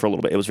collecting for a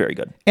little bit. It was very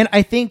good. And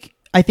I think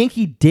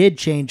he did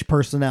change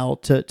personnel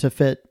to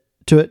fit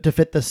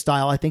this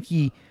style. I think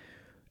he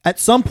at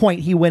some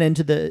point he went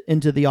into the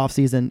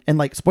offseason and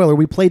like spoiler,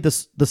 we played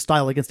the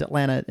style against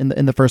Atlanta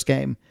in the first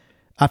game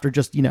after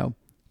just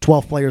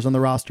 12 players on the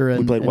roster. And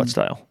we played what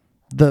style?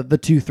 The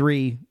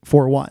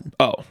 2-3-4-1.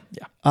 Oh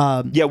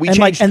yeah, we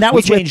changed. And that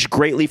was changed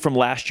greatly from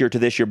last year to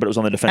this year, but it was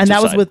on the defensive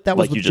side. And that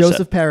was with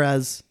Joseph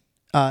Perez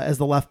as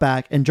the left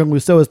back and Jung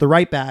Lusso as the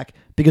right back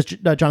because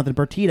Jonathan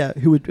Partita,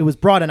 who was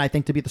brought in I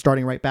think to be the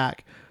starting right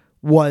back,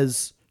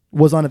 was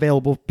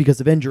unavailable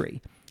because of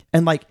injury.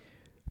 And like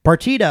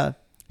Partita,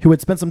 who had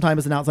spent some time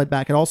as an outside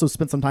back, had also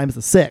spent some time as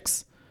a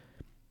 6.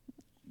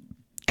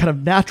 Kind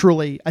of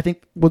naturally, I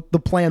think what the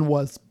plan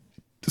was,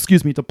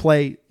 to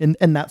play in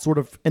that sort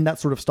of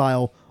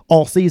style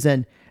all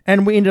season,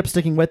 and we ended up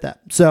sticking with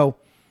that. So,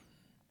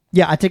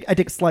 yeah, I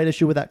take slight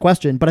issue with that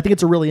question, but I think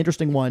it's a really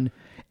interesting one.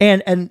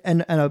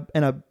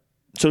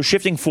 So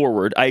shifting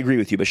forward, I agree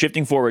with you, but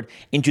shifting forward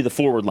into the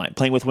forward line,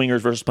 playing with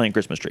wingers versus playing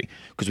Christmas tree,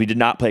 because we did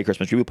not play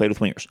Christmas tree, we played with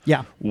wingers.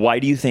 Yeah. Why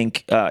do you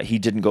think he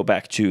didn't go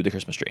back to the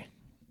Christmas tree?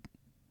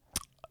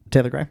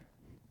 Taylor Gray.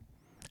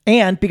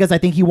 And because I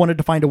think he wanted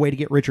to find a way to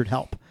get Richard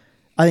help.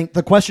 I think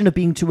the question of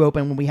being too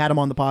open when we had him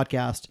on the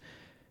podcast,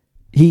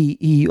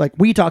 he like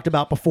we talked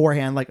about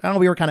beforehand, like,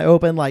 we were kind of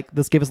open, like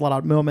this gave us a lot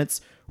of moments.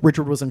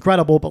 Richard was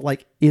incredible, but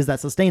like, is that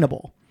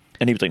sustainable?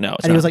 And he was like, no,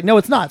 it's not. He was like, no,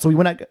 it's not. So we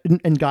went out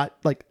and got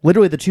like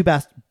literally the 2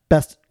 best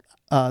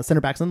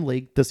center backs in the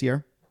league this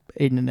year,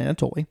 Aiden and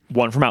Anatoly.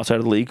 One from outside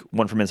of the league,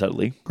 one from inside of the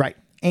league. Right.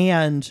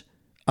 And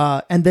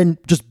then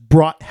just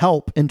brought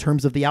help in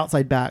terms of the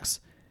outside backs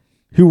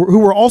who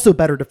were also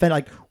better defend.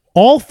 Like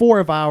all 4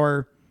 of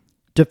our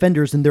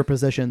defenders in their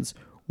positions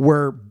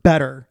were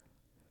better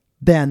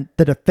than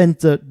the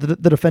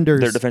defenders.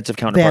 Their defensive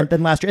counterpart.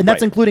 Than last year. And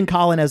that's Right. including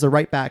Colin as a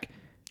right back.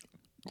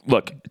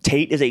 Look,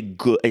 Tate is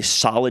a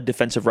solid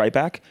defensive right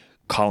back.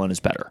 Colin is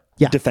better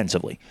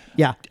defensively.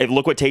 Yeah.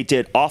 Look what Tate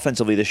did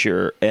offensively this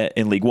year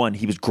in League One.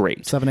 He was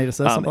great. 7-8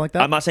 assists, something like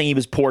that. I'm not saying he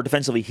was poor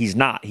defensively. He's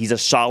not. He's a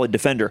solid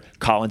defender.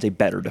 Colin's a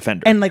better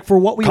defender. And like for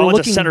what we were Colin's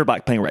looking a center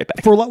back playing right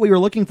back. for what we were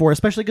looking for,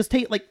 especially because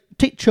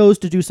Tate chose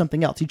to do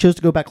something else. He chose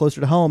to go back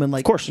closer to home and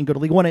like, of course, and go to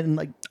League One and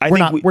like we're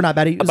not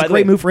bad. It was by a the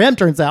great way, move for him.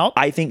 Turns out.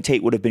 I think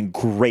Tate would have been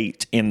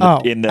great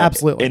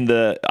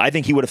absolutely. I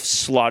think he would have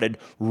slotted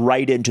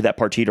right into that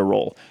Partita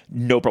role.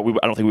 No problem.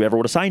 I don't think we ever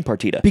would have signed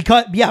Partita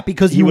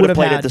because he you would have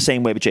played had it the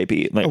same way with JP.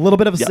 Like, a little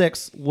bit of a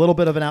 6, a little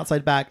bit of an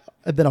outside back,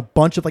 and then a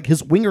bunch of like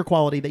his winger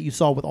quality that you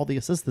saw with all the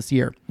assists this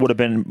year would have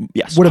been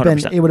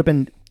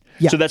 100%.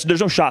 Yeah. So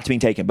there's no shots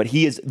being taken, but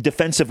he is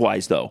defensive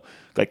wise though.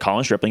 Like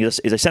Colin Stripling is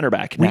a center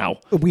back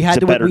now. We had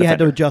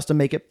to adjust to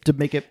make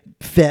it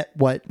fit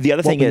what the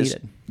other thing is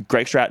needed.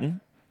 Greg Stratton,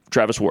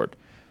 Travis Ward,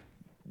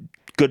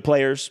 good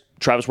players.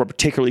 Travis Ward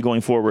particularly going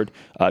forward.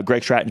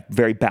 Greg Stratton,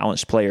 very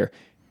balanced player.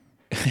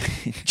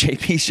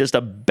 JP's just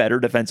a better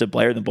defensive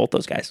player than both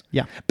those guys.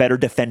 Yeah, better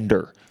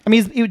defender. I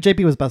mean,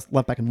 JP was best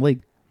left back in the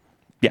league.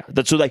 Yeah,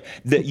 that's so like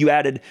you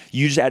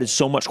just added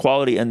so much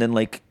quality, and then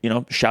like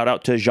shout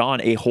out to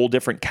Jean, a whole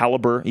different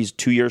caliber. He's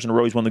 2 years in a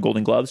row he's won the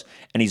Golden Gloves,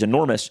 and he's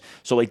enormous.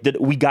 So like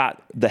we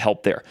got the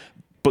help there.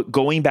 But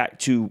going back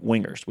to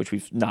wingers, which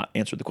we've not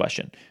answered the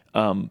question,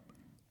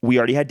 we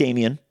already had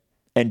Damian,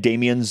 and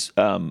Damian's.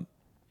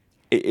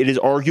 It is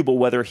arguable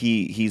whether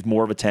he's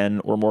more of a 10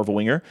 or more of a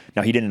winger.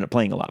 Now, he didn't end up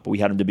playing a lot, but we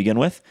had him to begin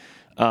with.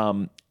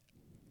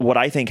 What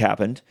I think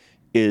happened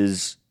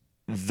is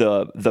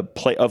the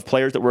play of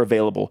players that were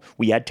available.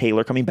 We had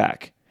Taylor coming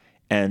back,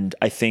 and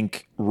I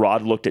think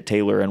Rod looked at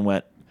Taylor and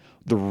went,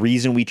 the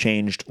reason we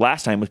changed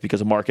last time was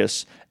because of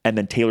Marcus and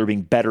then Taylor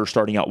being better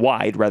starting out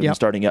wide rather than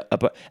starting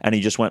up. And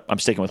he just went, I'm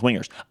sticking with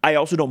wingers. I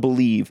also don't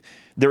believe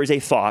there is a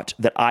thought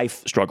that I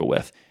struggle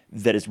with,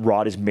 that is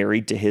Rod is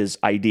married to his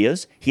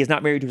ideas. He is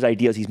not married to his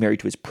ideas. He's married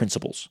to his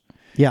principles.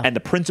 Yeah. And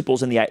the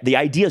principles and the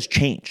ideas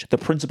change. The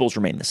principles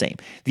remain the same.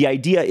 The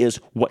idea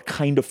is, what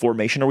kind of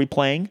formation are we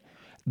playing?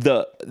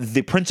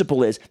 The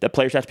principle is that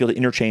players have to be able to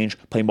interchange,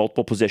 play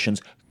multiple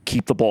positions,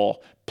 keep the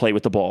ball, play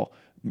with the ball,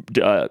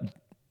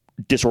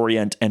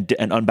 disorient and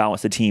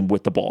unbalance the team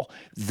with the ball.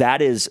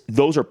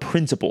 Those are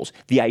principles.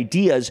 The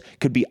ideas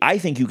could be, I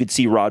think you could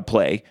see Rod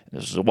play,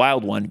 this is a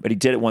wild one, but he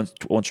did it once,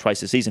 twice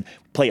this season,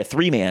 play a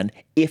 3-man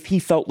if he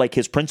felt like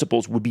his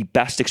principles would be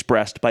best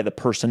expressed by the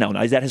personnel.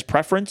 Now, is that his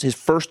preference, his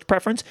first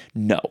preference?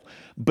 No.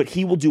 But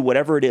he will do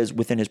whatever it is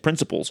within his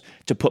principles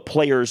to put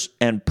players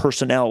and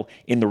personnel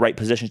in the right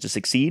positions to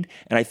succeed.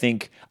 And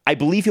I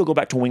believe he'll go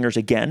back to wingers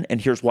again. And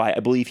here's why. I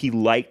believe he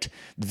liked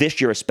this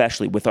year,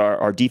 especially with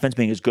our defense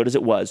being as good as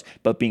it was,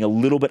 but being a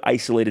little bit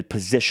isolated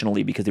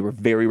positionally because they were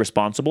very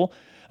responsible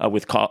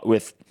with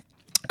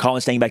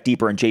Colin staying back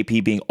deeper and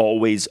JP being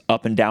always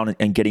up and down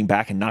and getting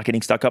back and not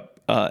getting stuck up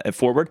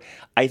forward.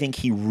 I think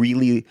he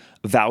really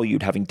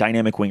valued having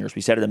dynamic wingers.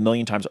 We said it a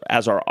million times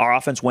as our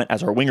offense went,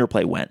 as our winger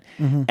play went.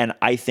 Mm-hmm. And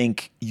I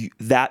think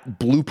that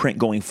blueprint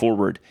going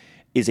forward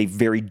is a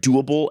very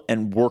doable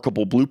and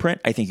workable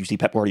blueprint. I think you see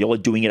Pep Guardiola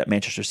doing it at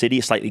Manchester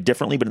City slightly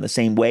differently, but in the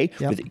same way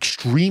with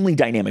extremely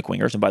dynamic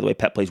wingers. And by the way,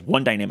 Pep plays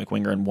one dynamic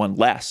winger and one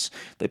less.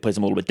 They plays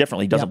them a little bit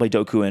differently. He doesn't play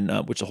Doku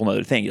and which is a whole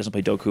other thing. He doesn't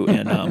play Doku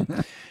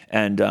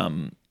and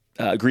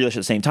Grealish at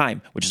the same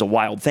time, which is a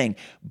wild thing.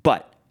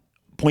 But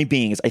point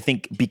being is, I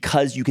think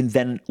because you can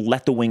then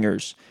let the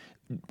wingers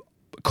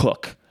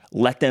cook,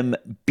 let them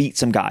beat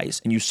some guys,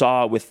 and you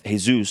saw with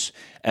Jesus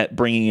at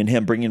bringing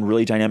in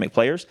really dynamic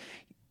players.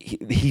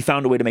 He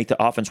found a way to make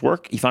the offense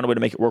work. He found a way to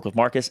make it work with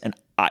Marcus. And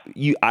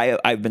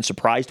I've been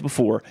surprised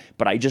before,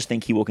 but I just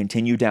think he will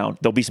continue down.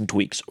 There'll be some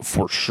tweaks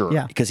for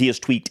sure because he has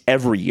tweaked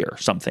every year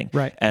something.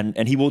 Right.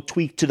 And he will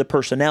tweak to the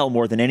personnel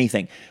more than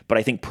anything. But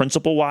I think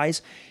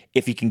principle-wise,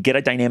 if he can get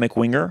a dynamic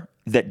winger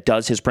that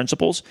does his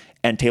principles,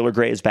 and Taylor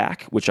Gray is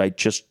back, which I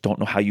just don't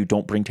know how you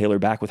don't bring Taylor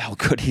back with how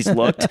good he's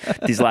looked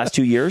these last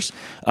 2 years,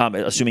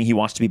 assuming he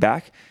wants to be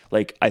back.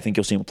 Like, I think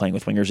you'll see him playing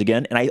with wingers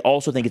again. And I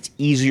also think it's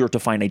easier to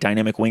find a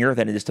dynamic winger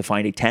than it is to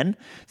find a 10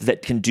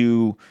 that can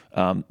do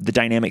the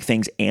dynamic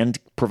things and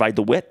provide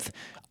the width.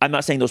 I'm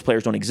not saying those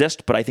players don't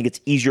exist, but I think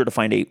it's easier to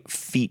find a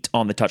feet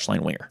on the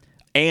touchline winger.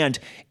 And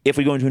if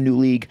we go into a new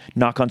league,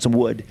 knock on some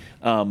wood,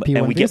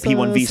 and we get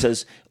P1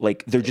 visas,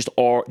 like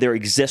there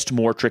exist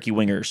more tricky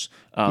wingers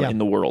in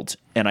the world.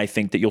 And I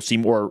think that you'll see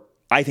more.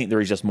 I think there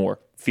exists more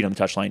feet on the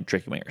touchline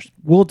tricky wingers.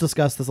 We'll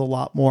discuss this a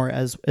lot more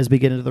as we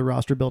get into the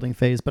roster building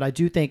phase. But I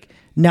do think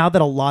now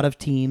that a lot of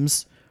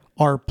teams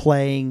are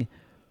playing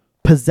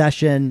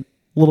possession,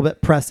 a little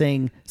bit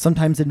pressing,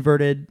 sometimes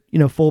inverted,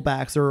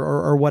 fullbacks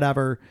or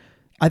whatever,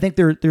 I think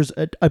there's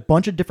a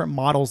bunch of different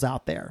models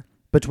out there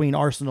between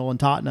Arsenal and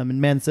Tottenham and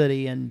Man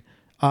City and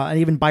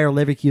even Bayer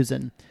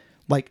Leverkusen.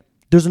 Like,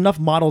 there's enough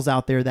models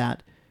out there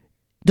that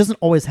it doesn't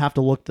always have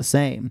to look the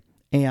same.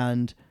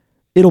 And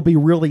it'll be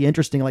really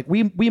interesting. Like,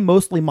 CFC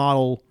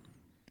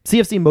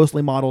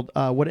mostly modeled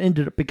what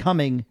ended up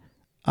becoming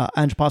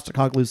Ange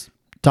Postecoglou's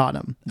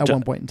Tottenham at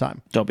one point in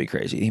time. Don't be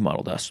crazy. He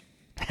modeled us.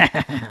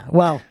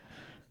 Well,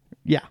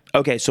 yeah.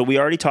 Okay, so we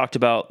already talked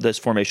about this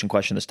formation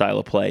question, the style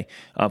of play,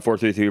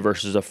 4-3-3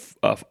 versus a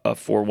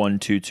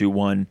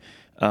 4-1-2-2-1.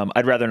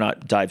 I'd rather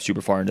not dive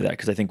super far into that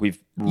because I think we've...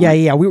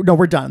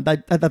 We're done.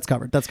 That's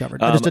covered. That's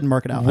covered. I just didn't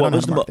mark it out.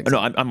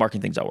 I'm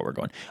marking things out where we're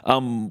going.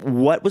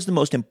 What was the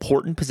most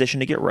important position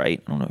to get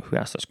right? I don't know who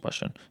asked this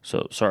question,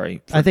 so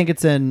sorry. I think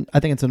it's in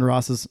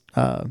Ross's...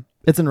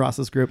 It's in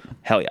Ross's group.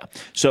 Hell yeah.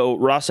 So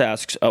Ross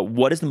asks,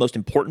 what is the most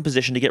important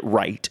position to get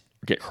right,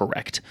 get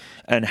correct,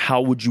 and how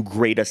would you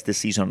grade us this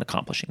season on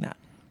accomplishing that?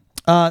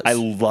 I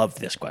love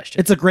this question.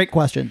 It's a great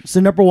question.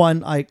 So number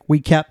one,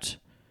 it's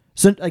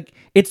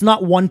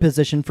not one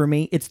position for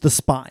me. It's the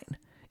spine.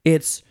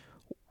 It's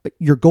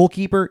your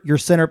goalkeeper, your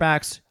center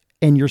backs,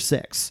 and your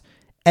six.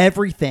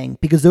 Everything,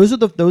 because those are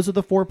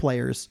the four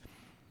players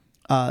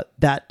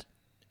that,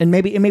 and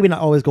maybe not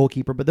always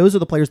goalkeeper, but those are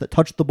the players that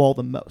touch the ball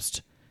the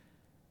most.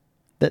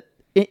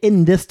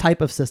 In this type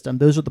of system,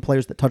 those are the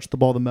players that touch the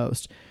ball the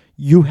most.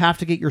 You have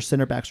to get your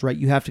center backs right.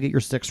 You have to get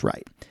your six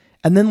right.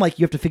 And then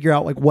you have to figure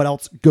out what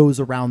else goes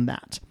around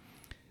that.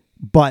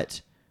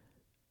 But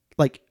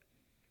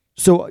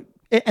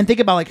and think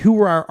about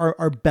who are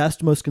our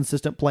best, most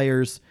consistent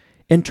players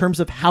in terms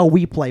of how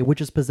we play,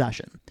 which is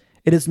possession.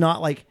 It is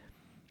not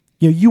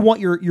you want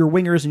your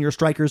wingers and your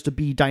strikers to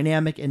be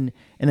dynamic and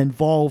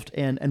involved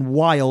and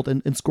wild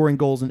and scoring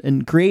goals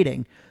and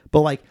creating.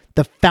 But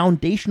the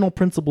foundational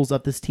principles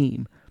of this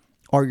team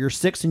are your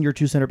six and your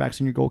two center backs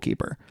and your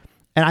goalkeeper.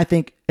 And I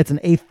think it's an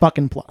A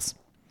fucking plus.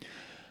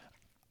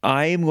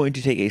 I am going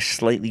to take a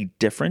slightly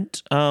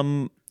different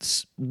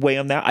way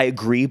on that. I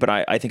agree, but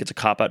I think it's a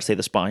cop-out to say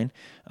the spine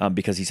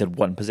because he said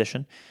one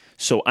position.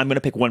 So I'm going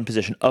to pick one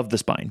position of the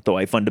spine, though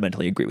I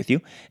fundamentally agree with you.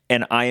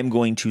 And I am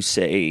going to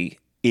say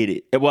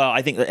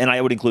I think, and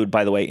I would include,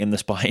 by the way, in the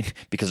spine,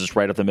 because it's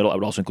right up the middle, I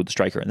would also include the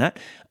striker in that,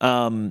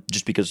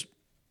 just because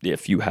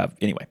if you have,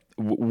 anyway,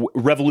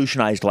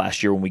 revolutionized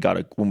last year when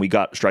we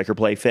got striker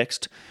play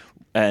fixed,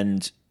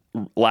 and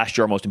last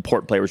year our most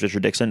important player was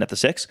Richard Dixon at the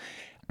six.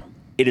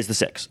 It is the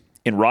six.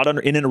 In a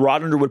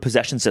Rod Underwood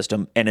possession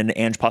system and in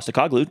Ange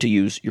Postecoglou, to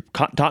use your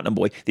Tottenham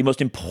boy, the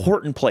most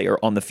important player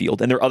on the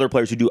field, and there are other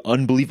players who do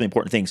unbelievably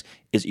important things,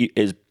 is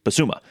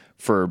Basuma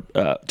for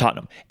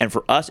Tottenham. And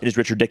for us, it is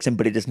Richard Dixon,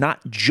 but it is not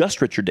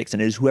just Richard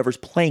Dixon. It is whoever's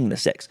playing the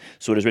six.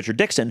 So it is Richard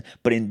Dixon,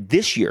 but in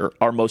this year,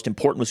 our most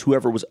important was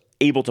whoever was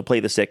able to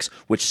play the six,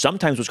 which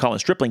sometimes was Colin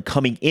Stripling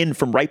coming in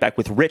from right back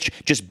with Rich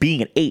just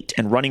being an 8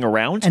 and running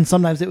around. And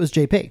sometimes it was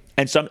JP.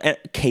 And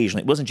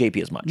occasionally. It wasn't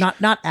JP as much.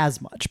 Not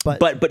as much,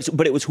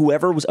 but it was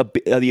whoever was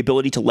the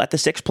ability to let the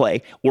 6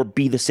 play or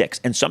be the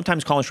 6. And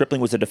sometimes Colin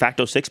Stripling was the de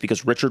facto 6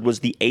 because Richard was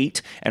the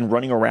 8 and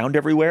running around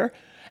everywhere.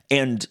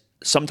 And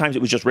sometimes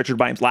it was just Richard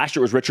by himself. Last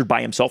year it was Richard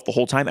by himself the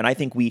whole time, and I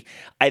think we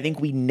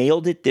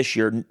nailed it this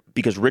year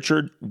because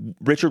Richard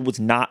was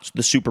not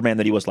the Superman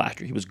that he was last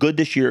year. He was good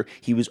this year.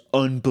 He was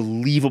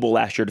unbelievable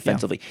last year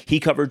defensively. Yeah. He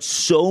covered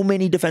so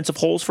many defensive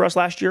holes for us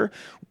last year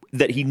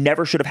that he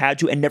never should have had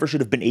to and never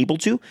should have been able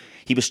to.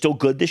 He was still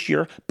good this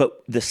year,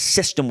 but the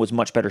system was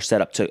much better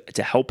set up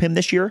to help him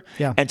this year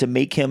and to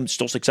make him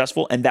still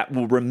successful, and that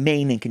will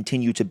remain and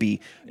continue to be,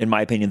 in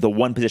my opinion, the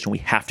one position we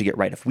have to get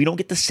right. If we don't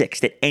get the 6,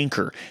 that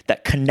anchor,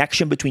 that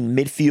connection between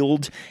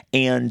midfield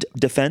and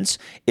defense,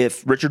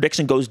 if Richard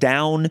Dixon goes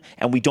down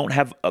and we don't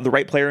have the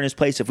right player in his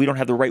place, if we don't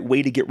have the right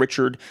way to get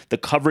Richard the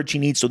coverage he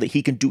needs so that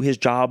he can do his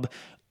job,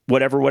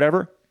 whatever,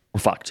 we're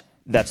fucked.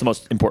 That's the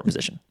most important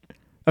position.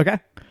 Okay.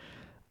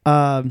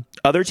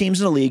 Other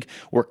teams in the league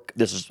were,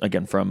 this is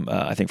again from,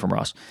 I think from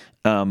Ross,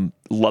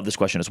 love this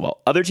question as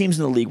well. Other teams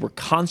in the league were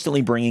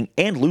constantly bringing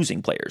and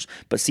losing players,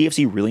 but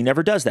CFC really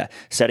never does that.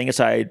 Setting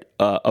aside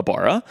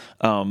Ibarra,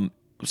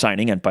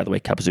 signing, and by the way,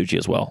 Capizzucci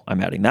as well,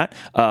 I'm adding that,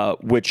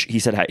 which he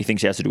said he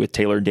thinks he has to do with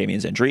Taylor and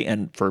Damien's injury,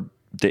 and for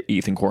the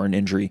Ethan Corin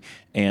injury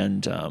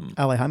and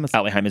Ali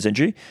Hyman's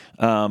injury.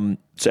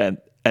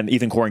 And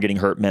Ethan Corin getting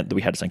hurt meant that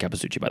we had to sign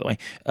Capizzucci, by the way.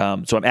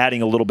 So I'm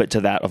adding a little bit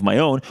to that of my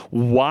own.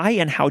 Why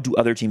and how do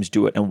other teams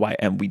do it, and why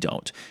and we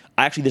don't?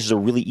 Actually, this is a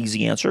really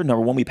easy answer.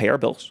 Number one, we pay our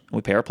bills and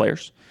we pay our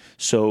players.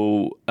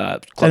 So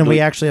we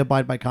actually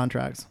abide by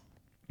contracts.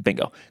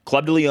 Bingo.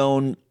 Club de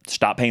Lyon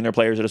stopped paying their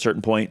players at a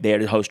certain point. They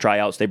had to host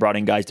tryouts. They brought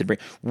in guys to bring.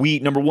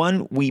 Number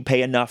one, we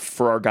pay enough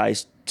for our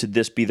guys to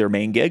this be their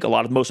main gig.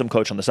 Most of them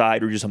coach on the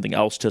side or do something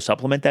else to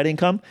supplement that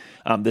income.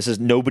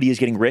 Nobody is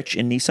getting rich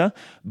in NISA,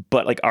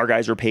 but our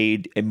guys are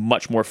paid a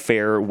much more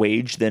fair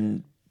wage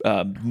than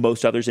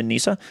most others in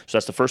NISA. So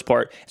that's the first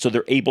part. So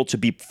they're able to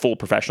be full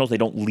professionals. They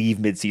don't leave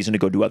mid-season to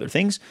go do other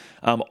things.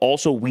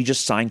 Also, we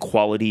just sign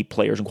quality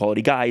players and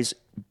quality guys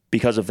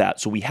because of that.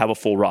 So we have a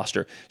full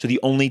roster. So the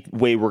only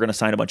way we're going to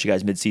sign a bunch of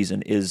guys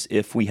mid-season is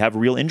if we have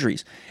real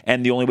injuries.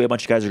 And the only way a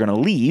bunch of guys are going to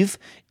leave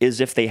is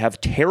if they have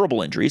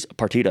terrible injuries.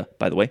 Partita,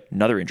 by the way,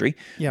 another injury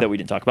that we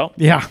didn't talk about.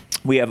 Yeah.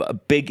 we have a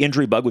big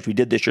injury bug, which we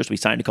did this year, so we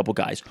signed a couple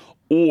guys.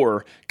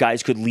 Or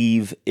guys could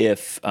leave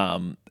if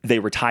they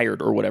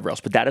retired or whatever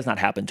else. But that has not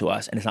happened to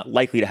us, and it's not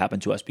likely to happen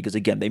to us because,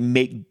 again, they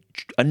make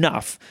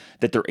enough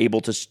that they're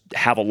able to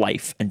have a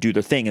life and do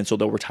their thing, and so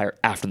they'll retire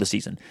after the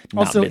season,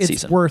 not also,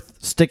 mid-season. it's worth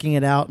sticking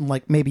it out, and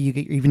like maybe you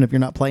get, even if you're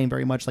not playing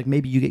very much, like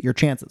maybe you get your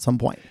chance at some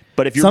point.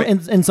 But if you're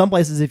in some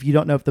places, if you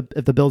don't know if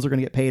the bills are going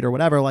to get paid or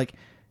whatever, like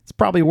it's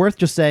probably worth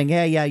just saying,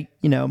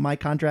 yeah, my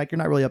contract, you're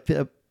not really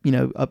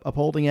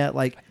upholding it.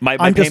 Like my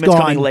I'm payment's just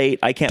coming late.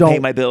 I can't pay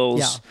my bills.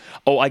 Yeah.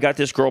 Oh, I got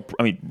this girl.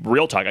 I mean,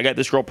 real talk. I got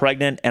this girl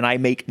pregnant, and I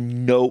make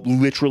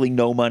literally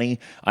no money.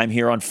 I'm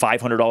here on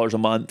 $500 a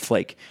month.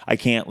 Like I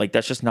can't. Like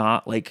that's just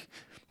not like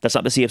that's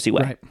not the CFC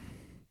way. Right.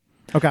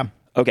 Okay.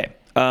 Okay.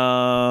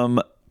 I'm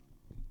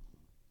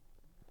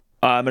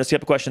going to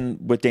skip a question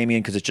with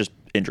Damien because it's just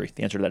injury.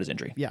 The answer to that is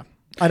injury. Yeah.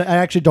 I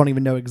actually don't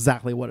even know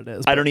exactly what it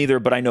is. I don't either,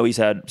 but I know he's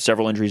had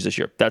several injuries this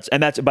year. That's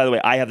by the way,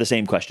 I have the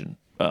same question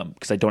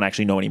because I don't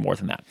actually know any more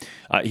than that.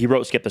 He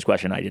wrote skip this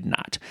question. I did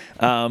not.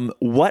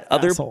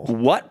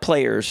 What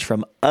players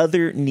from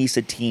other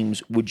NISA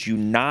teams would you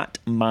not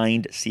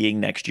mind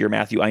seeing next year,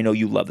 Matthew? I know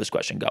you love this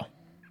question. Go.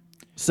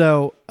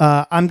 So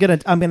I'm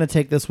gonna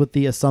take this with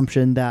the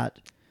assumption that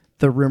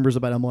the rumors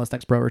about MLS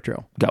Next Pro are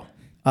true. Go.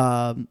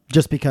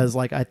 Just because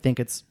like I think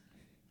it's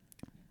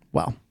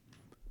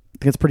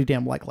pretty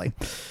damn likely.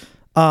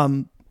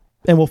 And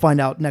we'll find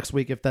out next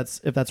week if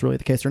that's really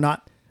the case or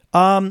not.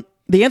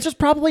 The answer is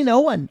probably no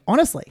one,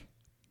 honestly.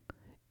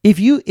 If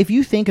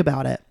you think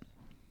about it,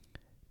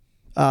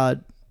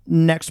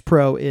 Next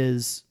Pro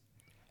is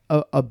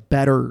a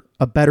better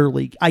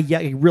league.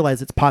 I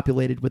realize it's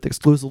populated with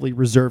exclusively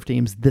reserve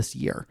teams this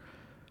year,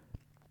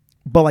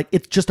 but like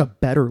it's just a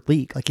better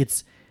league. Like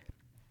it's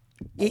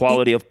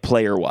quality of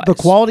player wise. The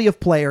quality of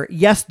player,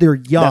 yes, they're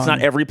young. That's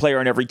not every player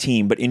on every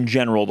team, but in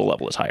general, the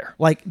level is higher.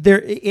 Like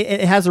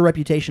it has a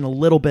reputation a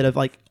little bit of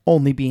like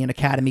only being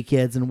academy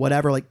kids and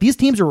whatever. Like these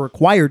teams are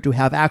required to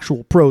have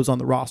actual pros on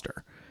the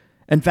roster.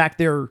 In fact,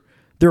 they're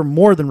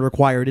more than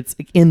required. It's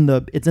in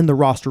the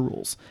roster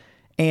rules,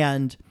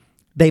 and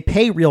they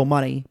pay real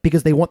money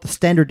because they want the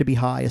standard to be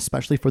high,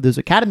 especially for those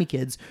academy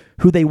kids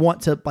who they want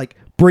to like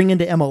bring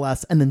into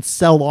MLS and then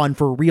sell on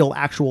for real,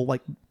 actual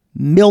like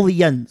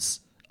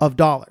millions of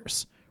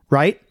dollars,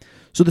 right?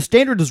 So the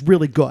standard is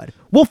really good.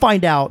 We'll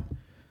find out,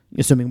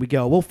 assuming we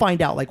go, we'll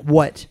find out like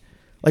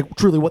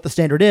truly what the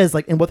standard is,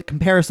 like, and what the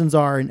comparisons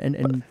are.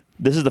 And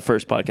this is the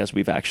first podcast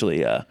we've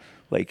actually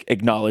like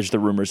acknowledged the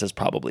rumors as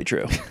probably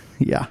true.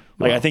 Yeah.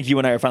 Like I think you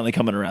and I are finally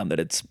coming around that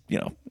it's,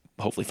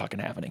 hopefully fucking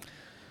happening.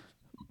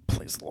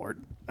 Please, Lord,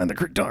 and the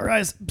creek don't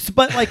rise.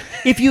 But like,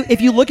 if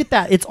you look at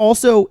that, it's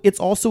also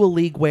a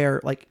league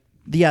where like,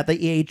 the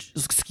age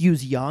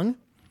skews young,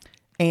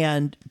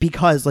 and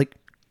because like,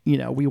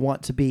 we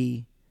want to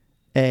be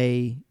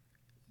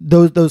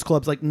those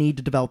clubs like need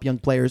to develop young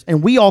players,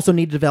 and we also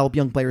need to develop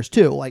young players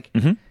too. Like,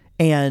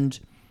 and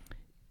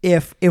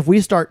if we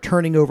start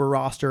turning over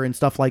roster and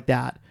stuff like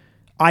that,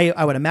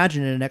 I would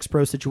imagine in an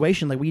ex-pro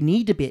situation, like we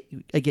need to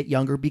get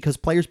younger because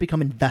players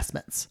become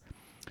investments.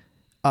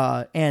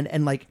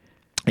 And like,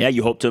 yeah,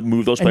 you hope to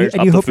move those players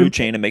up the food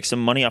chain and make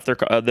some money off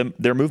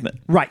their movement.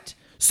 Right.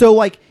 So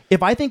like,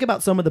 if I think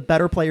about some of the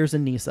better players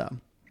in NISA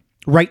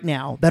right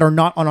now that are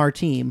not on our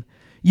team,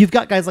 you've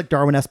got guys like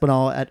Darwin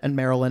Espinal at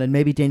Maryland and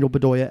maybe Daniel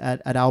Bedoya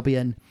at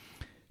Albion.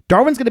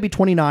 Darwin's going to be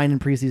 29 in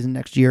preseason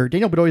next year.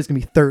 Daniel Bedoya is going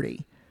to be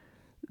 30.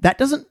 That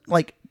doesn't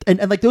like, and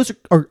like those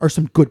are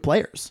some good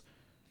players,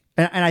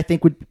 and I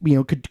think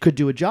could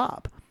do a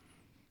job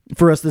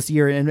for us this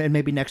year and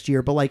maybe next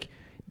year. But like,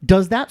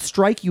 does that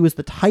strike you as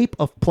the type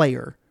of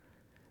player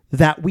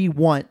that we would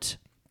want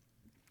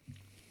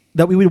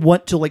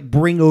to like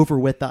bring over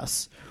with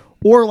us,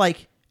 or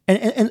like,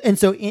 and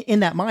so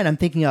in that mind, I'm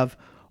thinking of,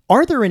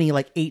 are there any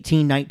like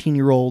 18,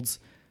 19-year-olds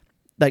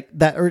like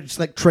that are just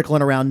like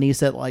trickling around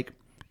NISA that like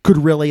could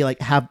really like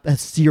have a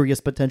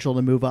serious potential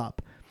to move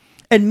up?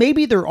 And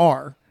maybe there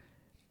are.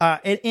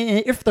 And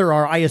if there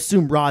are, I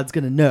assume Rod's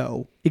going to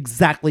know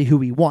exactly who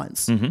he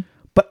wants. Mm-hmm.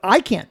 But I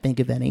can't think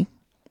of any.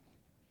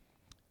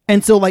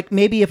 And so like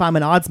maybe if I'm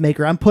an odds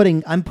maker, I'm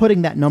putting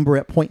that number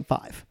at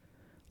 0.5.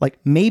 Like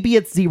maybe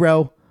it's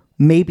 0,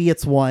 maybe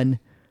it's 1,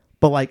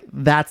 but like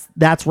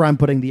that's where I'm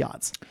putting the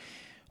odds.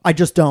 I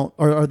just don't,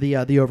 or the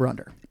over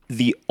under.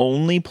 The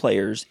only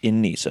players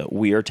in NISA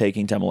we are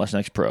taking to MLS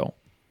Next Pro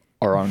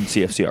are on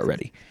CFC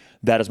already.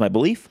 That is my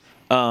belief.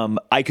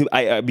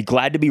 I'd be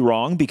glad to be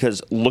wrong,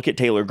 because look at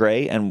Taylor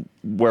Gray and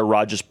where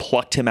Rod just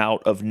plucked him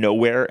out of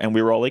nowhere, and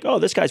we were all like, "Oh,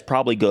 this guy's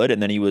probably good,"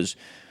 and then he was,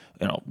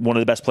 one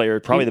of the best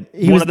players, probably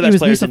one of the best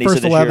players in NISA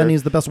first 11.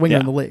 He's the best winger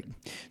in the league.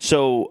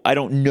 So I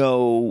don't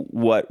know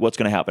what's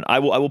going to happen. I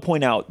will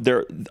point out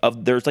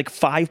there's like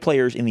 5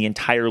 players in the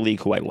entire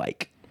league who I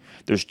like.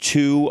 There's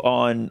 2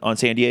 on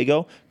San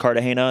Diego.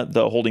 Cartagena,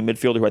 the holding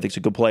midfielder, who I think is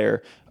a good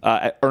player.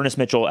 Ernest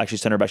Mitchell, actually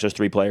center back, there's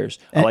 3 players.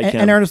 I like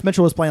him. And Ernest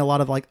Mitchell was playing a lot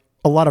of like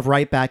a lot of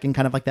right back in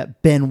kind of like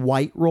that Ben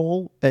White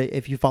role.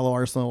 If you follow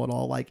Arsenal at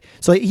all, like,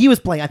 so he was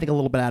playing, I think, a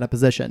little bit out of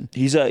position.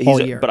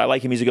 But I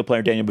like him. He's a good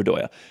player. Daniel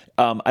Bedoya.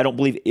 I don't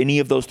believe any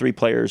of those three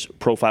players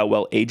profile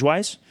well age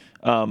wise.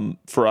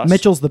 For us,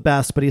 Mitchell's the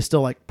best, but he's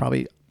still like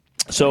probably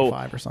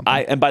 25 or something.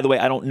 And by the way,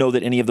 I don't know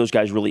that any of those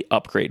guys really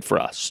upgrade for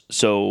us.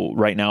 So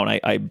right now,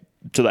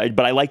 but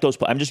I like those.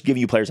 I'm just giving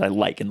you players I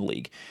like in the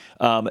league.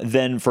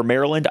 Then for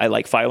Maryland, I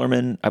like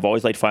Filerman. I've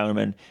always liked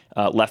Filerman,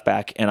 left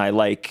back, and I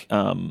like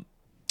Darwin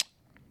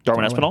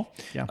Espinal.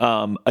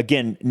 Yeah.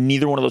 Again,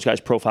 neither one of those guys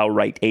profile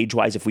right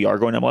age-wise if we are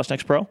going MLS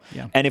Next Pro.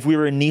 Yeah. And if we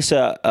were in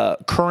Nisa,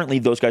 currently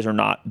those guys are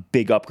not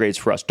big upgrades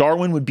for us.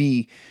 Darwin would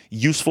be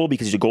useful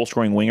because he's a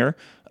goal-scoring winger.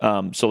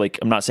 So like,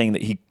 I'm not saying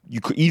that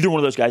either one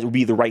of those guys would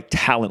be the right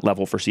talent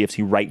level for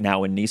CFC right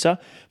now in Nisa,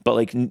 but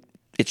like,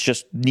 it's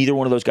just neither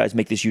one of those guys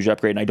make this huge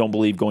upgrade, and I don't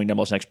believe going to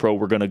MLS Next Pro,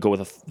 we're going to go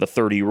with the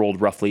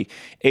 30-year-old roughly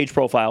age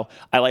profile.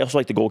 I also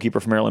like the goalkeeper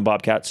from Maryland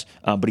Bobcats,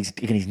 but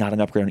he's not an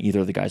upgrade on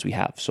either of the guys we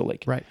have. So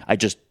like, right. I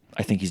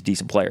think he's a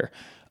decent player.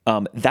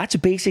 That's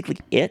basically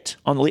it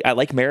on the league. I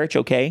like Marich.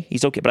 Okay,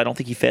 he's okay, but I don't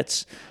think he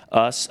fits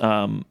us.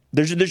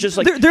 There's just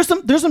like there's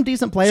some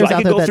decent players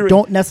out there that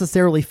don't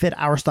necessarily fit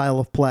our style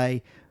of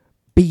play.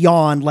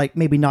 Beyond like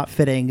maybe not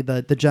fitting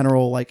the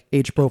general like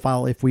age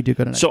profile if we do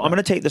go to next. So I'm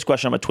going to take this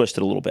question. I'm going to twist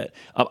it a little bit.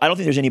 I don't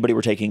think there's anybody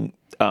we're taking.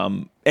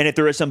 And if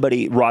there is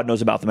somebody, Rod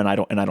knows about them, and I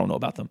don't know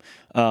about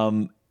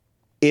them.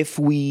 If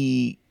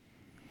we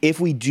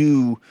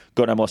do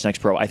go to MLS Next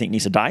Pro, I think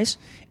Nisa dies.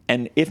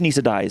 And if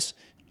Nisa dies,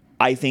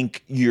 I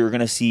think you're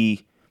going to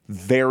see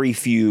very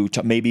few,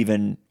 maybe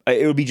even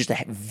it would be just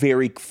a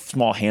very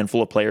small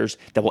handful of players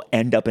that will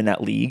end up in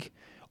that league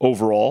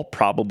overall.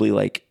 Probably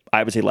like,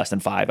 I would say less than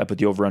 5. I put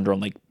the over-under on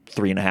like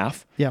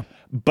 3.5. Yeah.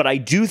 But I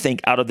do think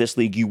out of this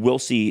league, you will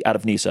see, out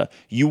of Nisa,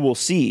 you will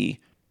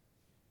see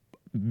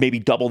maybe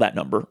double that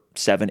number,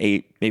 7,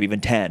 8, maybe even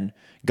 10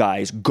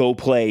 guys go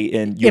play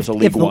in USL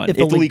League One. If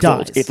the league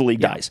dies. If the league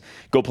dies.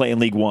 Go play in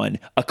League One.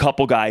 A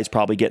couple guys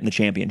probably get in the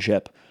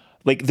championship.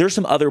 Like, there's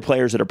some other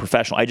players that are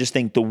professional. I just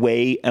think the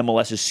way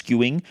MLS is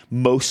skewing,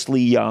 mostly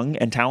young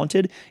and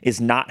talented,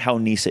 is not how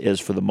Nisa is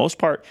for the most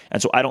part.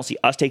 And so I don't see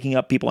us taking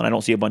up people, and I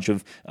don't see a bunch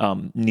of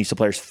Nisa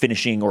players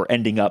finishing or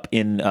ending up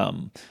in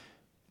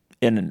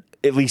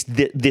at least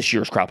this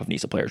year's crop of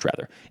Nisa players,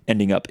 rather,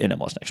 ending up in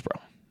MLS Next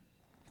Pro.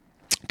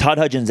 Todd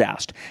Hudgens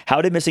asked,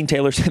 how did missing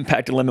Taylor's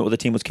impact and limit what the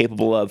team was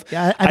capable of?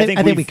 Yeah, I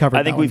think we covered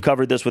that. I think we've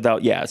covered this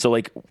without, so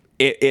like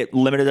it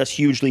limited us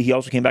hugely. He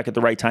also came back at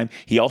the right time.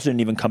 He also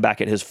didn't even come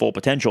back at his full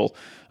potential.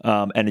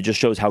 And it just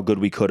shows how good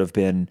we could have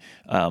been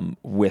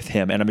with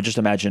him. And I mean, just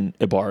imagine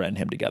Ibarra and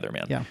him together,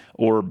 man. Yeah.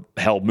 Or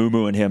hell,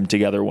 Mumu and him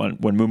together when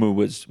Mumu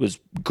was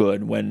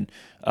good, when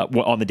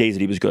on the days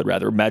that he was good,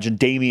 rather. Imagine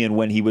Damian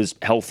when he was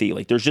healthy.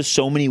 Like, there's just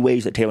so many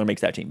ways that Taylor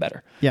makes that team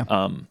better. Yeah.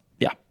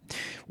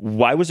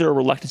 Why was there a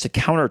reluctance to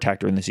counterattack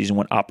during the season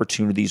when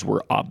opportunities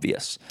were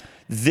obvious?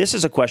 This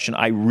is a question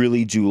I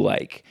really do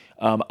like.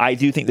 I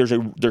do think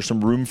there's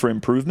some room for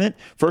improvement.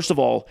 First of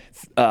all,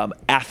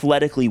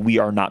 athletically, we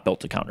are not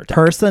built to counterattack.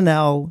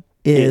 Personnel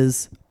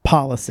is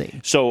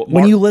policy. So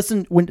when you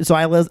listen,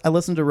 I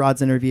listened to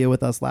Rod's interview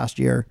with us last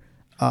year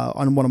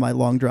on one of my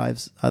long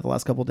drives the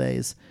last couple of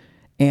days,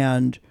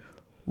 and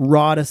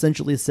Rod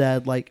essentially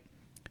said, like,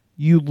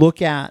 you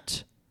look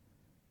at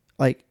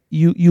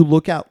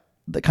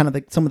the kind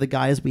of some of the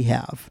guys we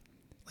have,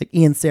 like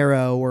Ian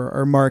Cerro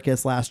or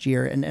Marcus last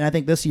year, and I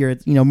think this year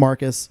it's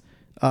Marcus,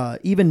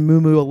 even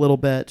Mumu a little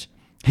bit,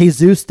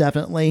 Jesus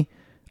definitely,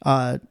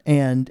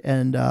 and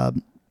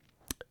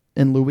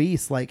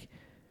Luis. Like,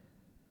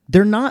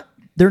 they're not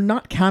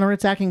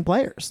counterattacking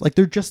players. Like,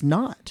 they're just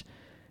not,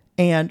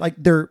 and like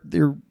they're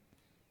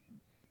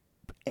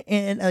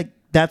and like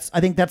I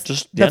think that's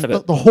just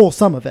the whole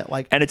sum of it.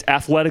 Like, and it's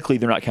athletically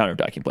they're not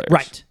counterattacking players,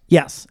 right?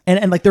 Yes,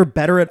 and like they're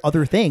better at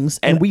other things,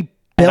 and we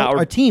built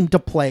our team to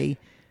play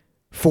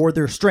for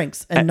their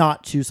strengths and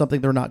not to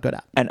something they're not good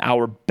at. And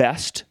our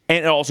best,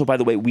 and also, by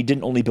the way, we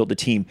didn't only build a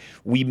team.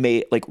 We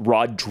made, like,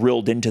 Rod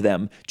drilled into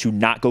them to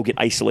not go get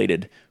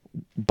isolated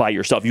by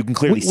yourself. You can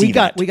clearly see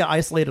that. We got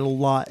isolated a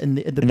lot in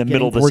the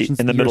middle of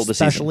the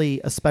season.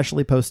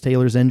 Especially post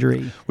Taylor's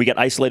injury. We got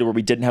isolated where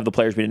we didn't have the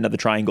players, we didn't have the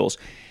triangles.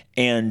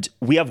 And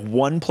we have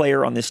one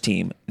player on this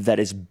team that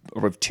is,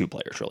 or we have 2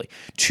 players, really.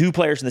 2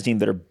 players in the team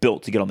that are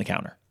built to get on the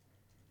counter.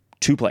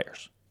 2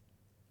 players.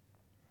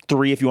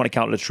 3 if you want to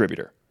count a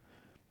distributor.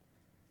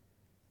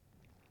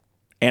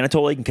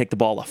 Anatoly can kick the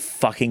ball a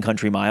fucking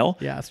country mile.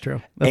 Yeah, that's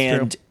true.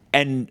 That's true.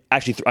 And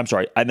actually, I'm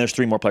sorry, and there's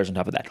 3 more players on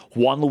top of that.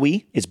 Juan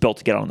Luis is built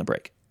to get on the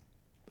break.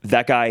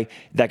 That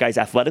guy's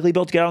athletically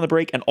built to get on the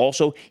break, and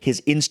also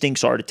his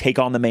instincts are to take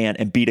on the man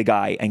and beat a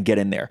guy and get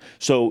in there.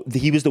 So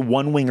he was the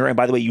one winger, and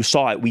by the way, you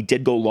saw it. We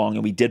did go long,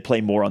 and we did play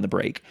more on the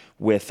break.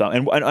 With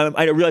and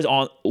I realize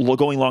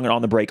going long and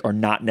on the break are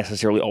not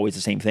necessarily always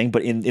the same thing,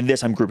 but in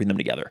this, I'm grouping them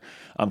together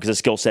because the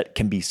skill set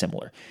can be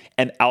similar.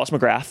 And Alice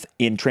McGrath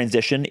in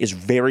transition is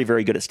very,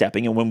 very good at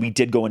stepping, and when we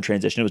did go in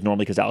transition, it was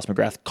normally because Alice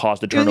McGrath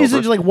caused a turnover. It's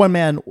just like one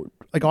man,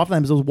 like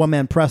oftentimes it was one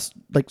man press,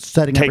 like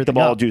setting take everything the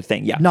ball, up. do the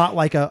thing, yeah, not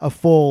like a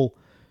full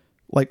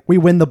like we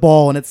win the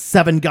ball and it's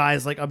 7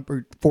 guys, like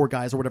or 4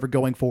 guys or whatever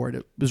going for it.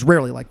 It was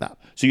rarely like that.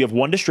 So you have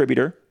one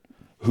distributor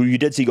who you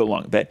did see go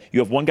long, but you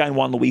have one guy in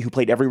Juan Louis who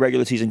played every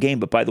regular season game,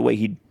 but by the way,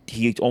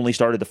 he only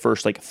started the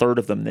first like third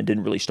of them and then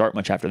didn't really start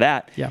much after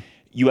that. Yeah.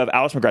 You have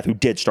Alex McGrath, who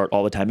did start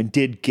all the time and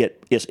did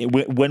get, yes,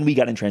 when we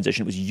got in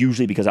transition, it was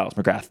usually because Alex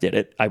McGrath did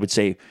it. I would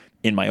say,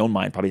 in my own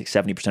mind, probably like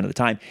 70% of the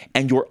time.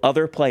 And your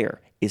other player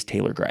is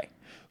Taylor Gray,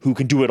 who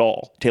can do it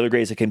all. Taylor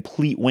Gray is a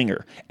complete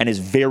winger and is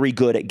very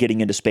good at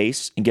getting into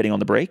space and getting on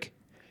the break.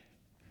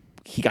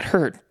 He got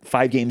hurt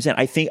 5 games in.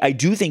 I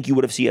do think you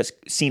would have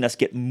seen us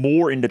get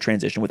more into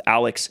transition with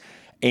Alex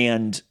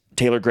and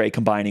Taylor Gray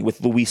combining,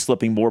 with Luis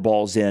slipping more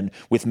balls in,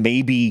 with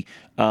maybe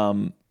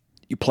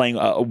playing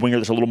a winger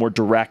that's a little more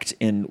direct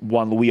in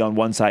Juan Louis on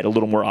one side a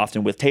little more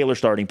often, with Taylor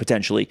starting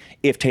potentially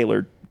if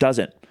Taylor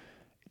doesn't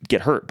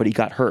get hurt, but he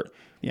got hurt.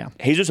 Yeah.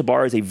 Jesus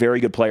Ibarra is a very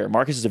good player.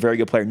 Marcus is a very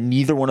good player.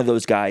 Neither one of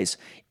those guys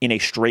in a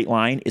straight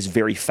line is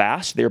very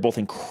fast. They're both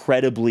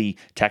incredibly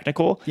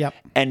technical. Yep.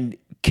 And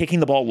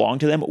kicking the ball long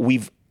to them,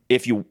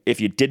 if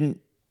you didn't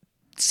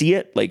see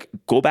it, like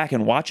go back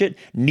and watch it.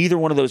 Neither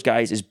one of those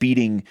guys is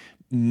beating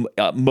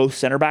most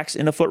center backs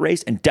in a foot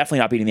race, and definitely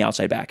not beating the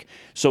outside back.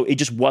 So it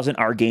just wasn't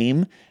our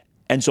game.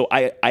 And so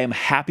I am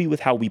happy with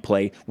how we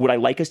play. Would I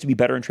like us to be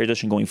better in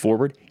transition going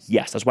forward?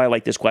 Yes. That's why I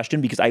like this question,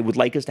 because I would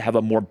like us to have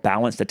a more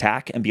balanced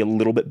attack and be a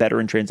little bit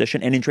better in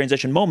transition. And in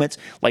transition moments,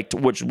 like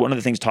which one of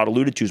the things Todd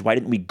alluded to is, why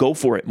didn't we go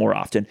for it more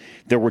often?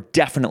 There were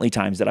definitely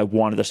times that I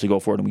wanted us to go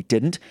for it and we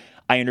didn't.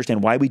 I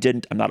understand why we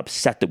didn't. I'm not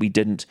upset that we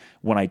didn't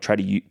when I try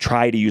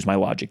to use my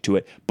logic to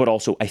it. But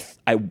also,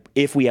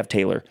 if we have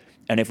Taylor,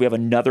 and if we have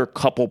another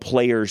couple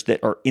players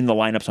that are in the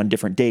lineups on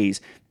different days,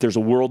 there's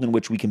a world in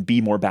which we can be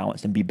more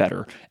balanced and be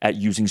better at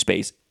using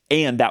space.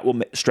 And that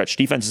will stretch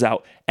defenses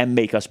out and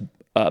make us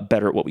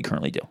better at what we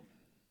currently do.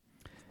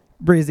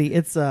 Breezy,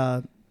 it's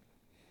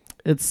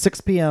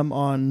 6 p.m.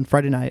 on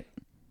Friday night.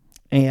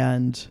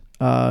 And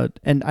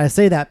I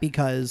say that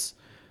because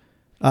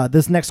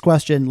this next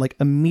question like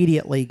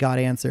immediately got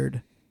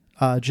answered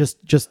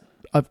just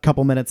a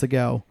couple minutes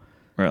ago.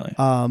 Really?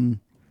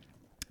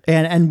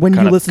 And when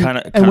you listen,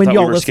 and when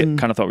y'all listen,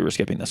 kind of thought we were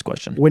skipping this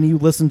question. When you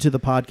listen to the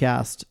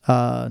podcast,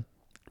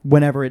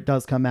 whenever it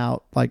does come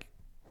out, like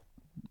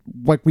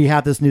we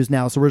have this news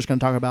now, so we're just going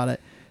to talk about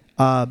it.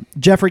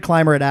 Jeffrey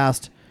Clymer had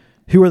asked,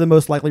 who are the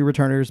most likely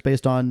returners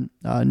based on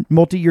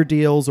multi-year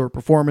deals or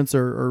performance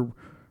or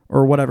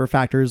whatever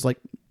factors, like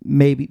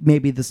maybe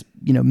this,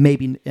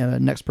 maybe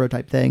next pro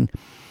type thing.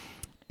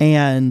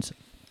 And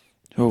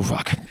oh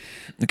fuck,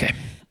 okay,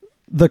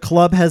 the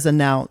club has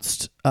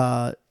announced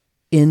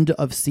end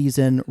of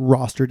season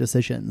roster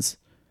decisions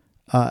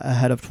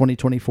ahead of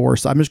 2024.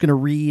 So I'm just going to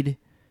read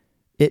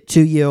it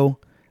to you.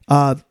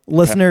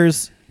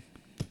 Listeners,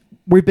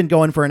 we've been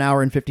going for an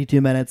hour and 52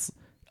 minutes.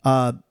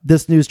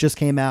 This news just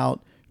came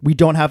out. We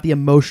don't have the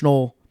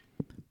emotional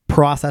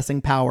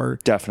processing power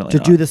definitely to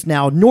not do this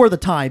now, nor the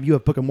time. You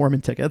have Book of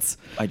Mormon tickets.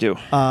 I do.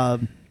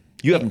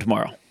 You have them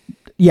tomorrow.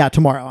 Yeah,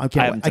 tomorrow. I have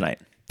them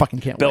tonight. Fucking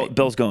can't wait.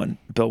 Bill's going.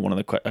 Bill, one of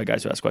the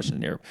guys who asked questions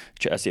near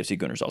SCFC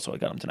Gooners, also. I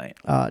got him tonight.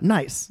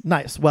 Nice.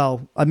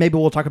 Well, maybe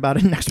we'll talk about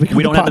it next week.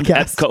 We don't have them.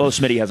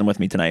 Smitty has them with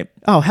me tonight.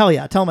 Oh hell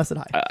yeah! Tell him I said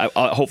hi.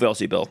 Hopefully I'll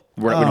see Bill.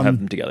 We don't have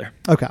them together.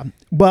 Okay.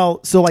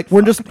 Well, so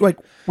we're just we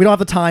don't have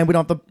the time. We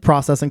don't have the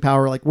processing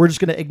power. We're just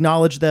going to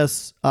acknowledge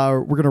this.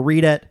 We're going to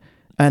read it,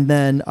 and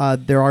then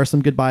there are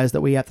some goodbyes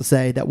that we have to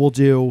say that we'll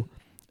do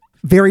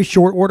very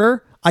short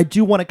order. I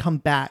do want to come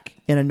back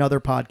in another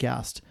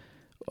podcast,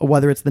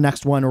 whether it's the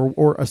next one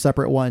or a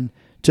separate one,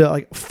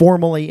 to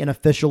formally and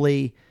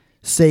officially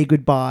say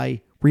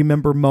goodbye,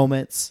 remember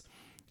moments,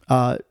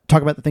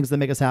 talk about the things that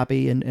make us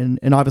happy,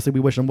 and obviously we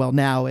wish them well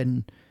now,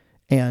 and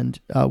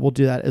we'll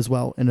do that as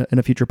well in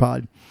a future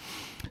pod.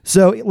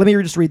 So let me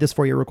just read this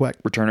for you real quick.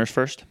 Returners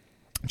first.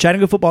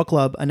 Chattanooga Football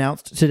Club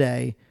announced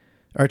today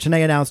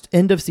announced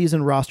end of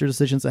season roster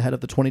decisions ahead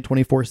of the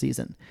 2024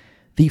 season.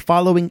 The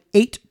following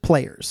 8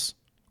 players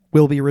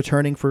will be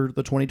returning for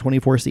the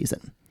 2024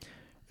 season: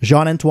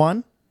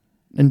 Jean-Antoine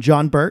and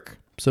John Burke,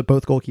 so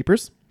both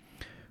goalkeepers;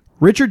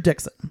 Richard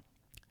Dixon,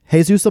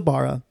 Jesus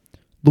Ibarra,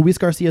 Luis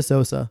Garcia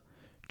Sosa,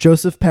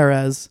 Joseph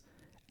Perez,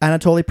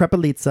 Anatoly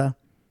Prepelitsa,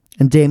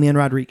 and Damian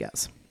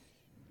Rodriguez.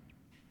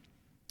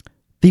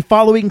 The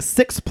following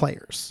 6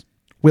 players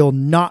will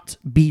not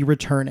be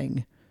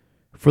returning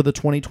for the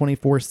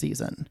 2024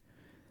 season: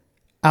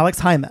 Alex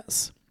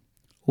Jaimes,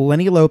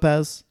 Lenny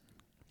Lopez,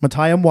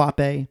 Mattia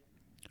Mwape,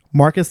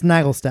 Marcus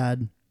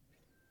Nagelstad,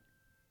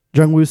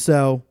 Jung Woo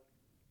So,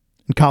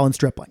 and Colin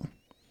Stripling.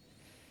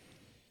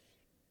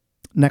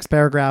 Next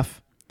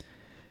paragraph.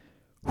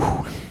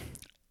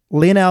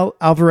 Lionel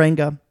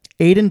Alvarenga,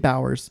 Aiden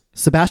Bowers,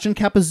 Sebastian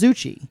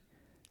Capizzucci,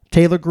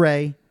 Taylor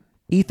Gray,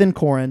 Ethan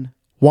Corin,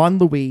 Juan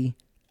Louis,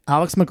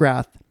 Alex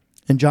McGrath,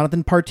 and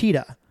Jonathan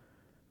Partita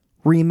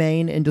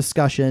remain in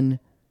discussion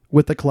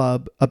with the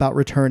club about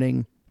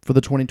returning for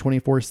the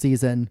 2024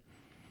 season.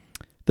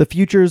 The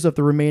futures of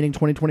the remaining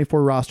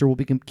 2024 roster will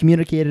be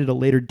communicated at a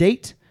later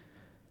date.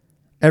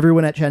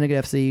 Everyone at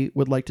Chattanooga FC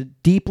would like to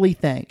deeply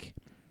thank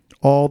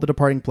all the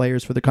departing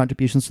players for their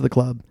contributions to the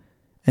club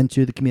and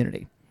to the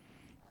community.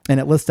 And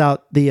it lists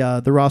out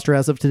the roster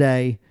as of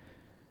today.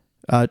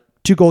 2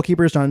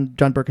 goalkeepers,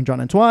 John Burke and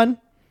John Antoine.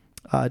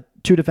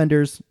 2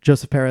 defenders,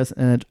 Joseph Perez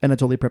and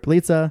Anatoly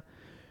Prepelica.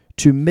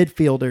 2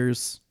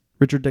 midfielders,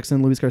 Richard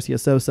Dixon, Luis Garcia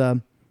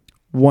Sosa.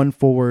 1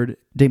 forward,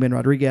 Damian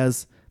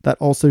Rodriguez. That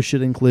also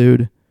should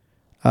include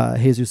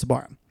Jesus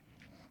Ibarra.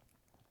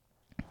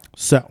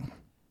 So,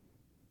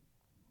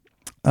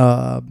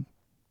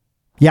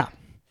 yeah.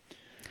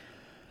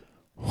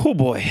 Oh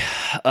boy.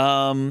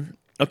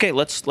 Okay,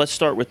 let's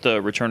start with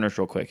the returners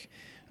real quick.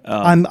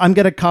 I'm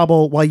gonna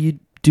cobble while you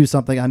do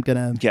something. I'm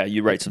gonna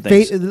you write some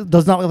things.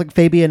 Does not look like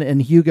Fabian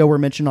and Hugo were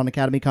mentioned on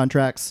academy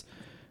contracts.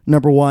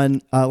 Number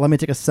 1, let me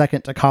take a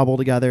second to cobble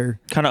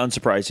together. Kind of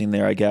unsurprising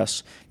there, I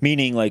guess.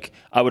 Meaning, like,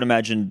 I would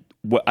imagine.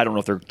 I don't know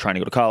if they're trying to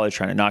go to college,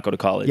 trying to not go to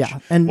college. Yeah,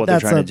 and what they're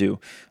trying to do.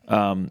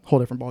 Whole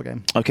different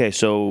ballgame. Okay,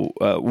 so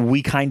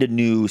we kind of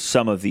knew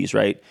some of these,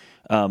 right?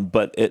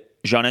 But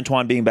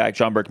Jean-Antoine being back,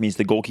 John Burke means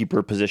the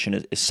goalkeeper position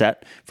is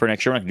set for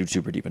next year. We're not going to do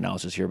super deep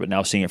analysis here, but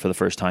now seeing it for the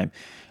first time.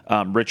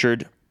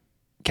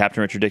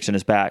 Captain Richard Dixon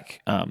is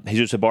back.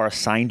 Jesus Ibarra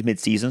signed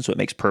mid-season, so it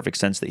makes perfect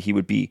sense that he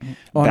would be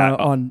back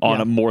on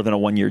a more than a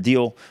 1-year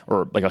deal,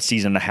 or like a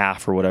season and a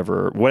half or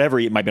whatever.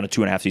 It might be on a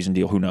 2.5 season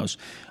deal. Who knows?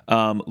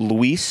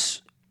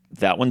 Luis,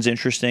 that one's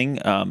interesting.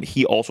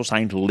 He also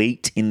signed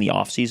late in the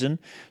offseason,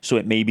 so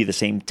it may be the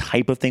same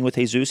type of thing with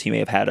Jesus. He may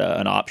have had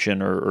an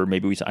option, or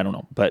maybe I don't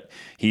know. But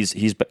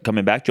he's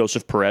coming back.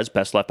 Joseph Perez,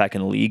 best left back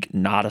in the league,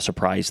 not a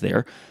surprise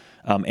there.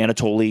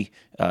 Anatoly,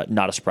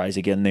 not a surprise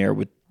again there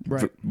with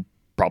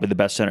probably the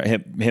best center.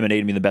 Him and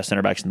Aiden being the best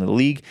center backs in the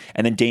league.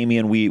 And then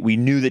Damian, we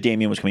knew that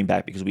Damian was coming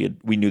back because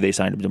we knew they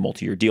signed him to a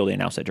multi-year deal. They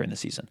announced that during the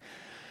season.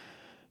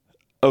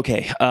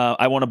 Okay,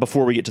 I want to,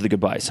 before we get to the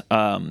goodbyes,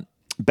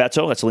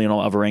 Beto, that's Lionel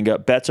Alvarenga.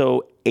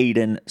 Beto,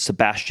 Aiden,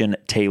 Sebastian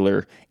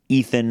Taylor,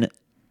 Ethan,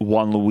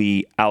 Juan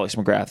Louis, Alex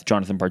McGrath,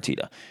 Jonathan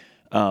Partida.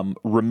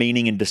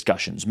 Remaining in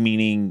discussions,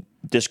 meaning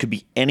this could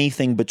be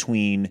anything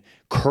between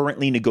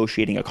currently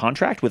negotiating a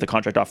contract with a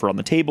contract offer on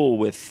the table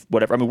with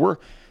whatever. I mean, we're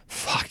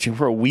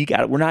a week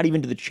out. We're not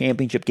even to the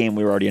championship game.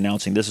 We were already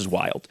announcing. This is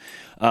wild.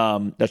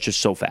 That's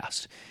just so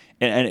fast.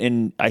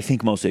 And I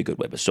think mostly a good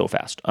way, but so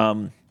fast.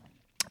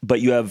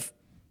 But you have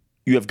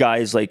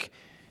guys like,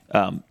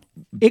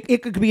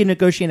 it could be a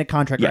negotiating a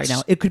contract yes. right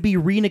now. It could be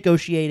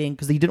renegotiating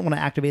because they didn't want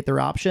to activate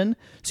their option.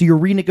 So you're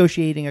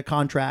renegotiating a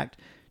contract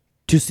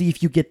to see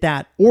if you get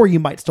that, or you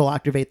might still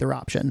activate their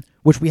option,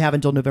 which we have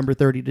until November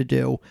 30 to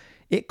do.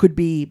 It could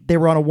be they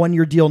were on a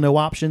 1-year deal, no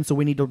option, so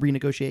we need to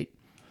renegotiate.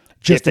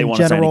 Just if they in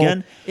want to general, sign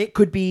again. It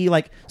could be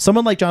like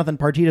someone like Jonathan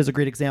Partida is a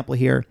great example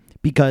here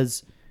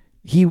because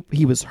he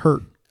was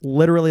hurt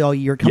literally all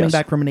year, coming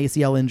back from an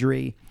ACL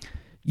injury.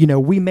 You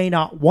know, we may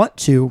not want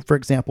to, for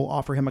example,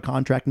 offer him a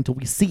contract until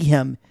we see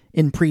him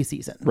in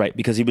preseason. Right,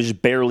 because he was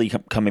just barely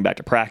coming back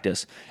to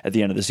practice at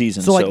the end of the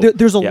season. So like,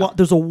 there's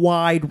a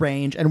wide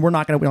range, and we're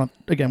not going to.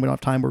 We don't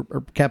have time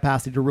or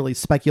capacity to really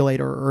speculate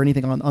or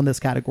anything on this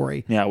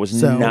category. Yeah, I was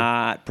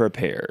not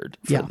prepared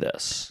for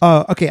this.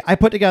 Okay, I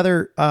put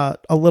together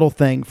a little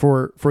thing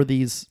for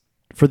these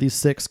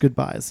 6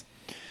 goodbyes.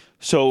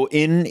 So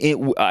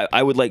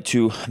I would like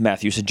to,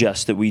 Matthew,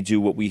 suggest that we do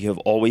what we have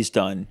always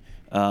done.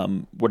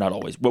 We're not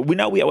always, but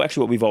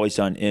what we've always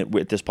done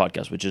with this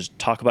podcast, which is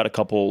talk about a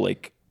couple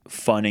like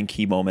fun and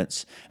key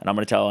moments. And I'm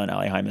going to tell an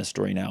Ali Hyman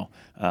story now.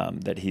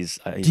 That he's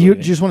do you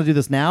just want to do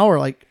this now or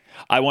like?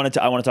 I want to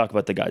talk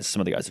about some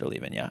of the guys that are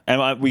leaving. Yeah.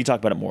 And we can talk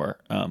about it more,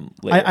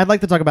 later. I'd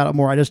like to talk about it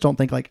more. I just don't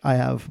think like I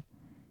don't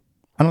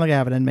think I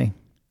have it in me.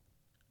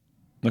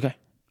 Okay.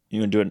 You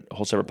going to do a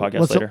whole separate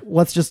podcast later?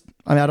 Let's just,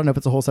 I don't know if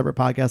it's a whole separate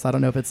podcast. I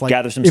don't know if it's like...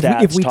 Gather some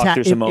stats, talk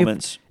through some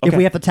moments. If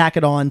we have to tack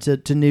it on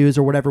to news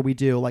or whatever we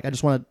do, like I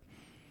just want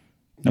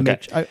to... Okay.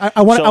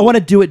 I want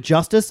to do it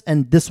justice,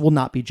 and this will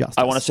not be justice.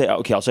 I want to say,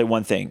 okay, I'll say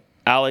one thing.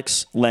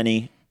 Alex,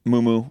 Lenny,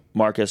 Mumu,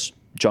 Marcus,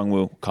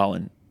 Jungwoo,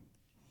 Colin.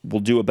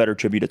 We'll do a better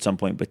tribute at some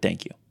point, but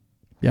thank you.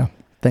 Yeah,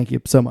 thank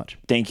you so much.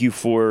 Thank you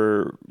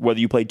for whether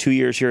you played 2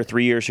 years here,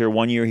 3 years here,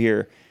 1 year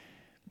here.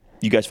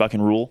 You guys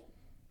fucking rule.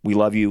 We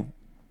love you.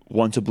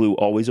 Once a blue,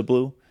 always a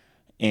blue.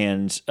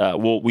 And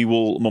we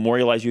will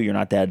memorialize you. You're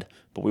not dead,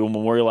 but we will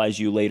memorialize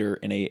you later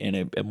in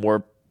a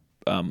more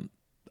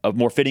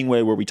fitting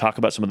way where we talk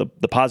about some of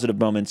the positive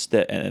moments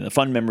and the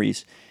fun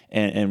memories,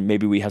 and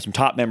maybe we have some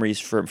top memories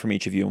from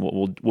each of you,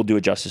 and we'll do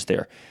it justice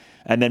there.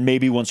 And then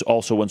maybe once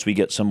we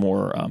get some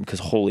more,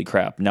 because holy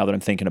crap, now that I'm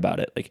thinking about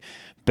it, like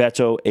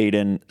Beto,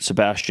 Aiden,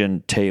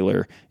 Sebastian,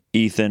 Taylor,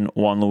 Ethan,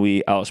 Juan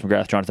Louis, Alex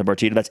McGrath, Jonathan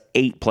Partida. That's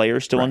 8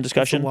 players still in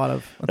discussion.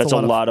 That's a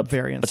lot of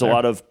variance. That's a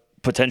lot of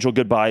potential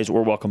goodbyes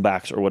or welcome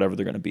backs or whatever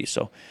they're going to be.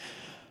 So,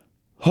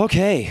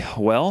 okay,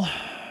 well,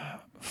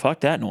 fuck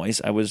that noise.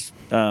 I was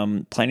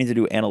planning to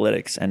do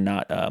analytics and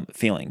not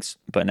feelings,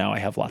 but now I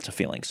have lots of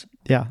feelings.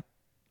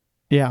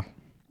 Yeah,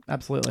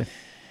 absolutely.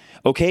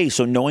 Okay,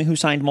 so knowing who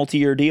signed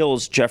multi-year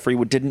deals, Jeffrey,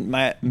 didn't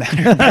matter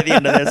by the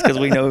end of this because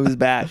we know who's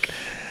back.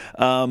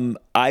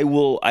 I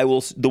will.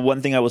 The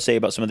one thing I will say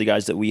about some of the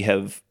guys that we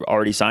have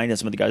already signed and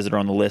some of the guys that are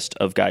on the list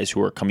of guys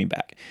who are coming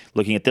back,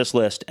 looking at this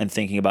list and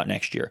thinking about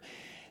next year,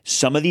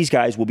 some of these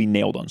guys will be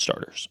nailed on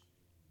starters,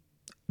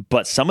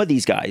 but some of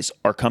these guys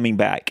are coming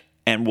back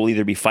and will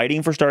either be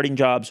fighting for starting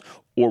jobs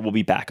or will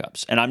be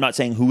backups. And I'm not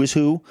saying who is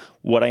who.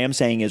 What I am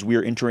saying is we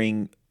are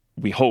entering,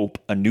 we hope,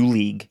 a new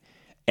league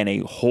and a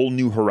whole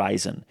new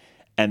horizon.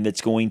 And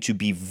it's going to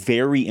be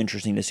very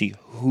interesting to see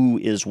who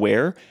is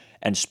where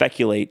and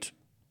speculate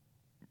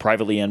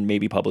privately and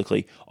maybe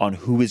publicly on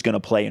who is going to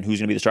play and who's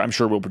going to be the starter. I'm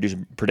sure we'll produce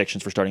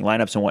predictions for starting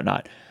lineups and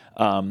whatnot.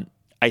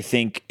 I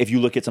think if you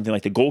look at something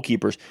like the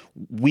goalkeepers,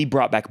 we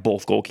brought back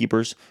both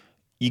goalkeepers.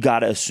 You got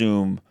to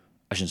assume,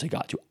 I shouldn't say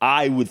got to,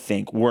 I would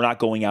think we're not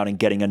going out and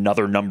getting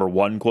another number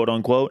one, quote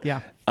unquote.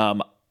 Yeah.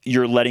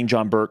 You're letting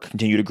John Burke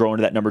continue to grow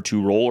into that number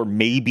 2 role, or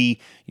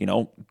maybe,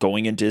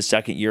 going into his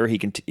second year, he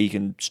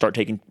can start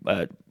taking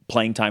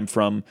playing time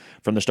from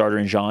the starter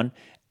in Jean,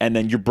 and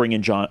then you're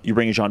bringing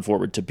Jean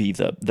forward to be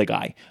the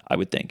guy, I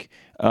would think.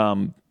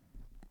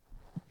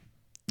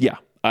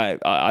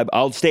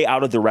 I'll stay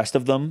out of the rest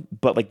of them,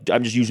 but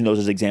I'm just using those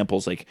as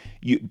examples.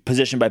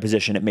 Position by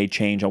position, it may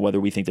change on whether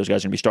we think those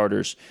guys are going to be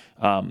starters,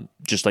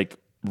 just like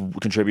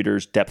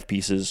contributors, depth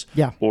pieces,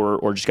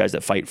 or just guys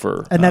that fight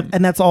for.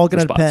 And that's all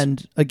going to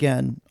depend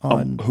again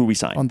on who we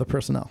sign, on the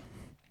personnel.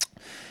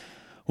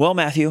 Well,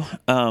 Matthew,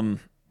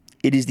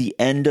 it is the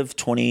end of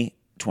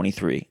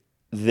 2023.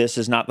 This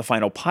is not the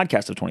final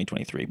podcast of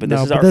 2023, but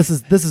this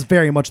is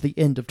very much the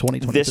end of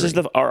 2023. This is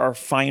our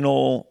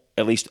final,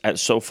 at least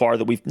so far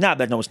that we've no,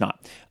 it's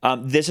not.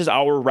 This is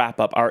our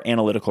wrap up, our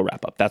analytical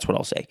wrap up. That's what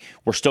I'll say.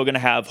 We're still going to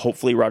have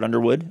hopefully Rod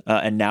Underwood,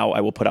 and now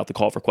I will put out the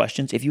call for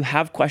questions. If you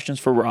have questions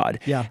for Rod,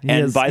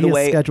 by the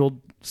way,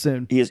 scheduled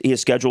soon. He is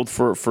scheduled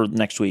for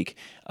next week.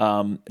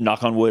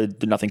 Knock on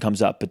wood, nothing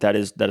comes up, but that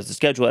is the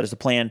schedule. That is the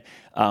plan.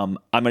 I'm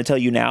going to tell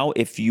you now.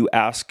 If you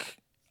ask,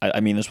 I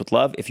mean this with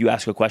love. If you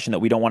ask a question that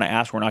we don't want to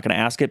ask, we're not going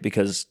to ask it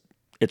because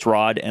it's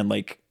Rod, and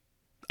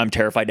I'm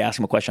terrified to ask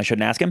him a question I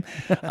shouldn't ask him.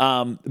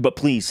 But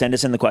please send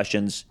us in the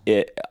questions.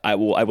 I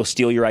will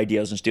steal your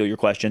ideas and steal your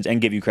questions and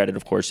give you credit,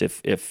 of course,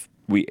 if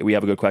we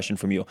have a good question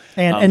from you.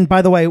 And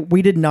by the way,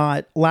 we did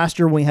not last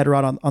year when we had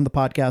Rod on the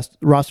podcast.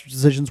 Roster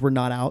decisions were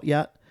not out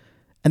yet,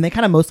 and they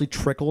kind of mostly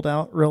trickled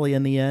out really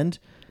in the end.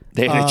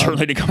 They turned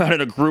to come out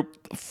in a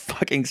group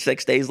fucking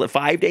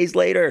 5 days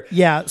later.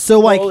 Yeah. So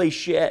holy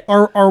shit.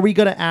 Are we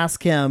going to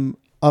ask him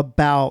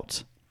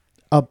about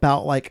the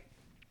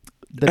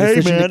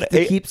decision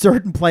to keep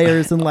certain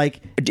players and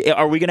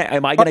are we gonna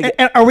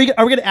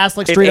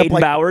ask straight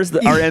up Bowers,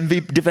 our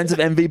defensive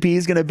MVP,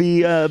 is gonna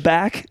be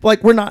back?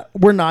 We're not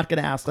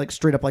gonna ask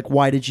straight up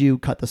why did you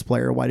cut this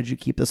player? Why did you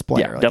keep this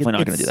player? Yeah, definitely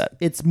not gonna do that.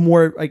 It's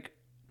more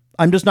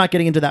I'm just not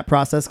getting into that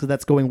process because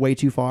that's going way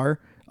too far.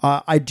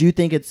 I do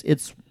think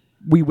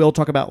we will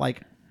talk about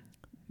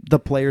the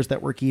players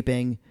that we're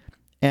keeping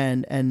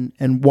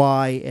and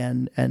why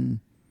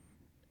and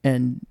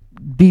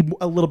be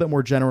a little bit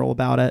more general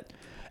about it.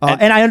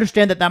 And I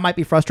understand that might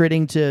be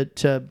frustrating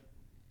to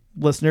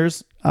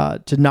listeners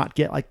to not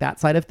get that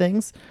side of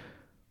things,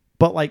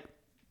 but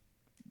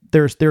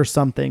there's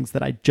some things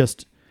that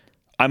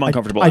I'm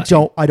uncomfortable. I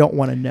don't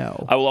want to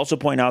know. I will also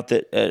point out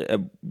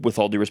that with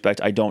all due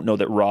respect, I don't know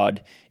that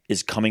Rod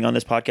is coming on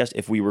this podcast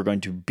if we were going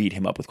to beat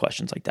him up with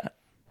questions like that.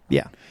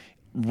 Yeah,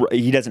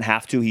 he doesn't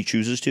have to. He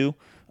chooses to.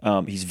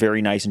 He's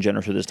very nice and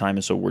generous with his time,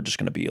 and so we're just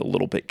going to be a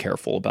little bit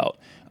careful about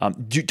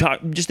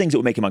just things that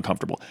would make him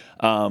uncomfortable.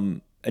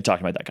 And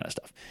talking about that kind of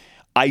stuff.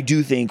 I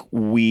do think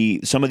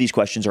some of these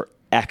questions are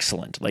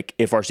excellent.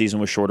 If our season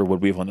was shorter, would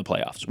we have won the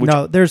playoffs?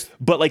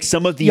 But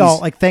some of these,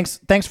 y'all, thanks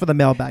for the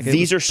mailbag.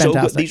 These are so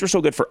good. These were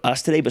so good for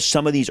us today, but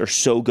some of these are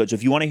so good. So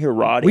if you want to hear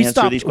Rod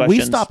answer these questions,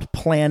 we stopped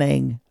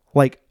planning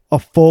a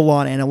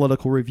full-on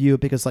analytical review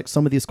because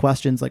some of these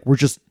questions were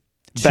just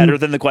better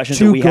than the questions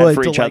that we had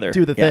for each other.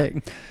 Do the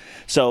thing.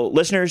 So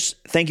listeners,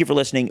 thank you for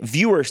listening.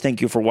 Viewers,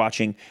 thank you for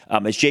watching.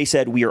 As Jay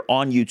said, we are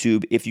on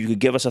YouTube. If you could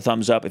give us a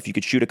thumbs up, if you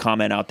could shoot a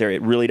comment out there, it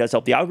really does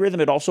help the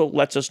algorithm. It also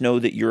lets us know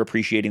that you're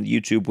appreciating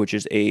the YouTube, which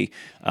is a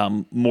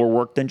more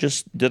work than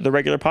just the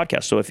regular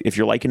podcast. So if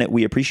you're liking it,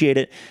 we appreciate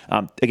it.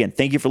 Again,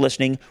 thank you for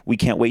listening. We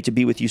can't wait to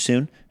be with you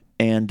soon.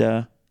 And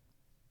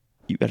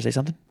you got to say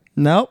something?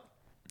 Nope.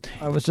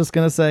 I was just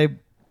going to say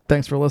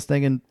thanks for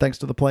listening and thanks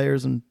to the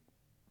players and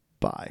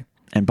bye.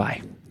 And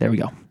bye. There we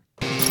go.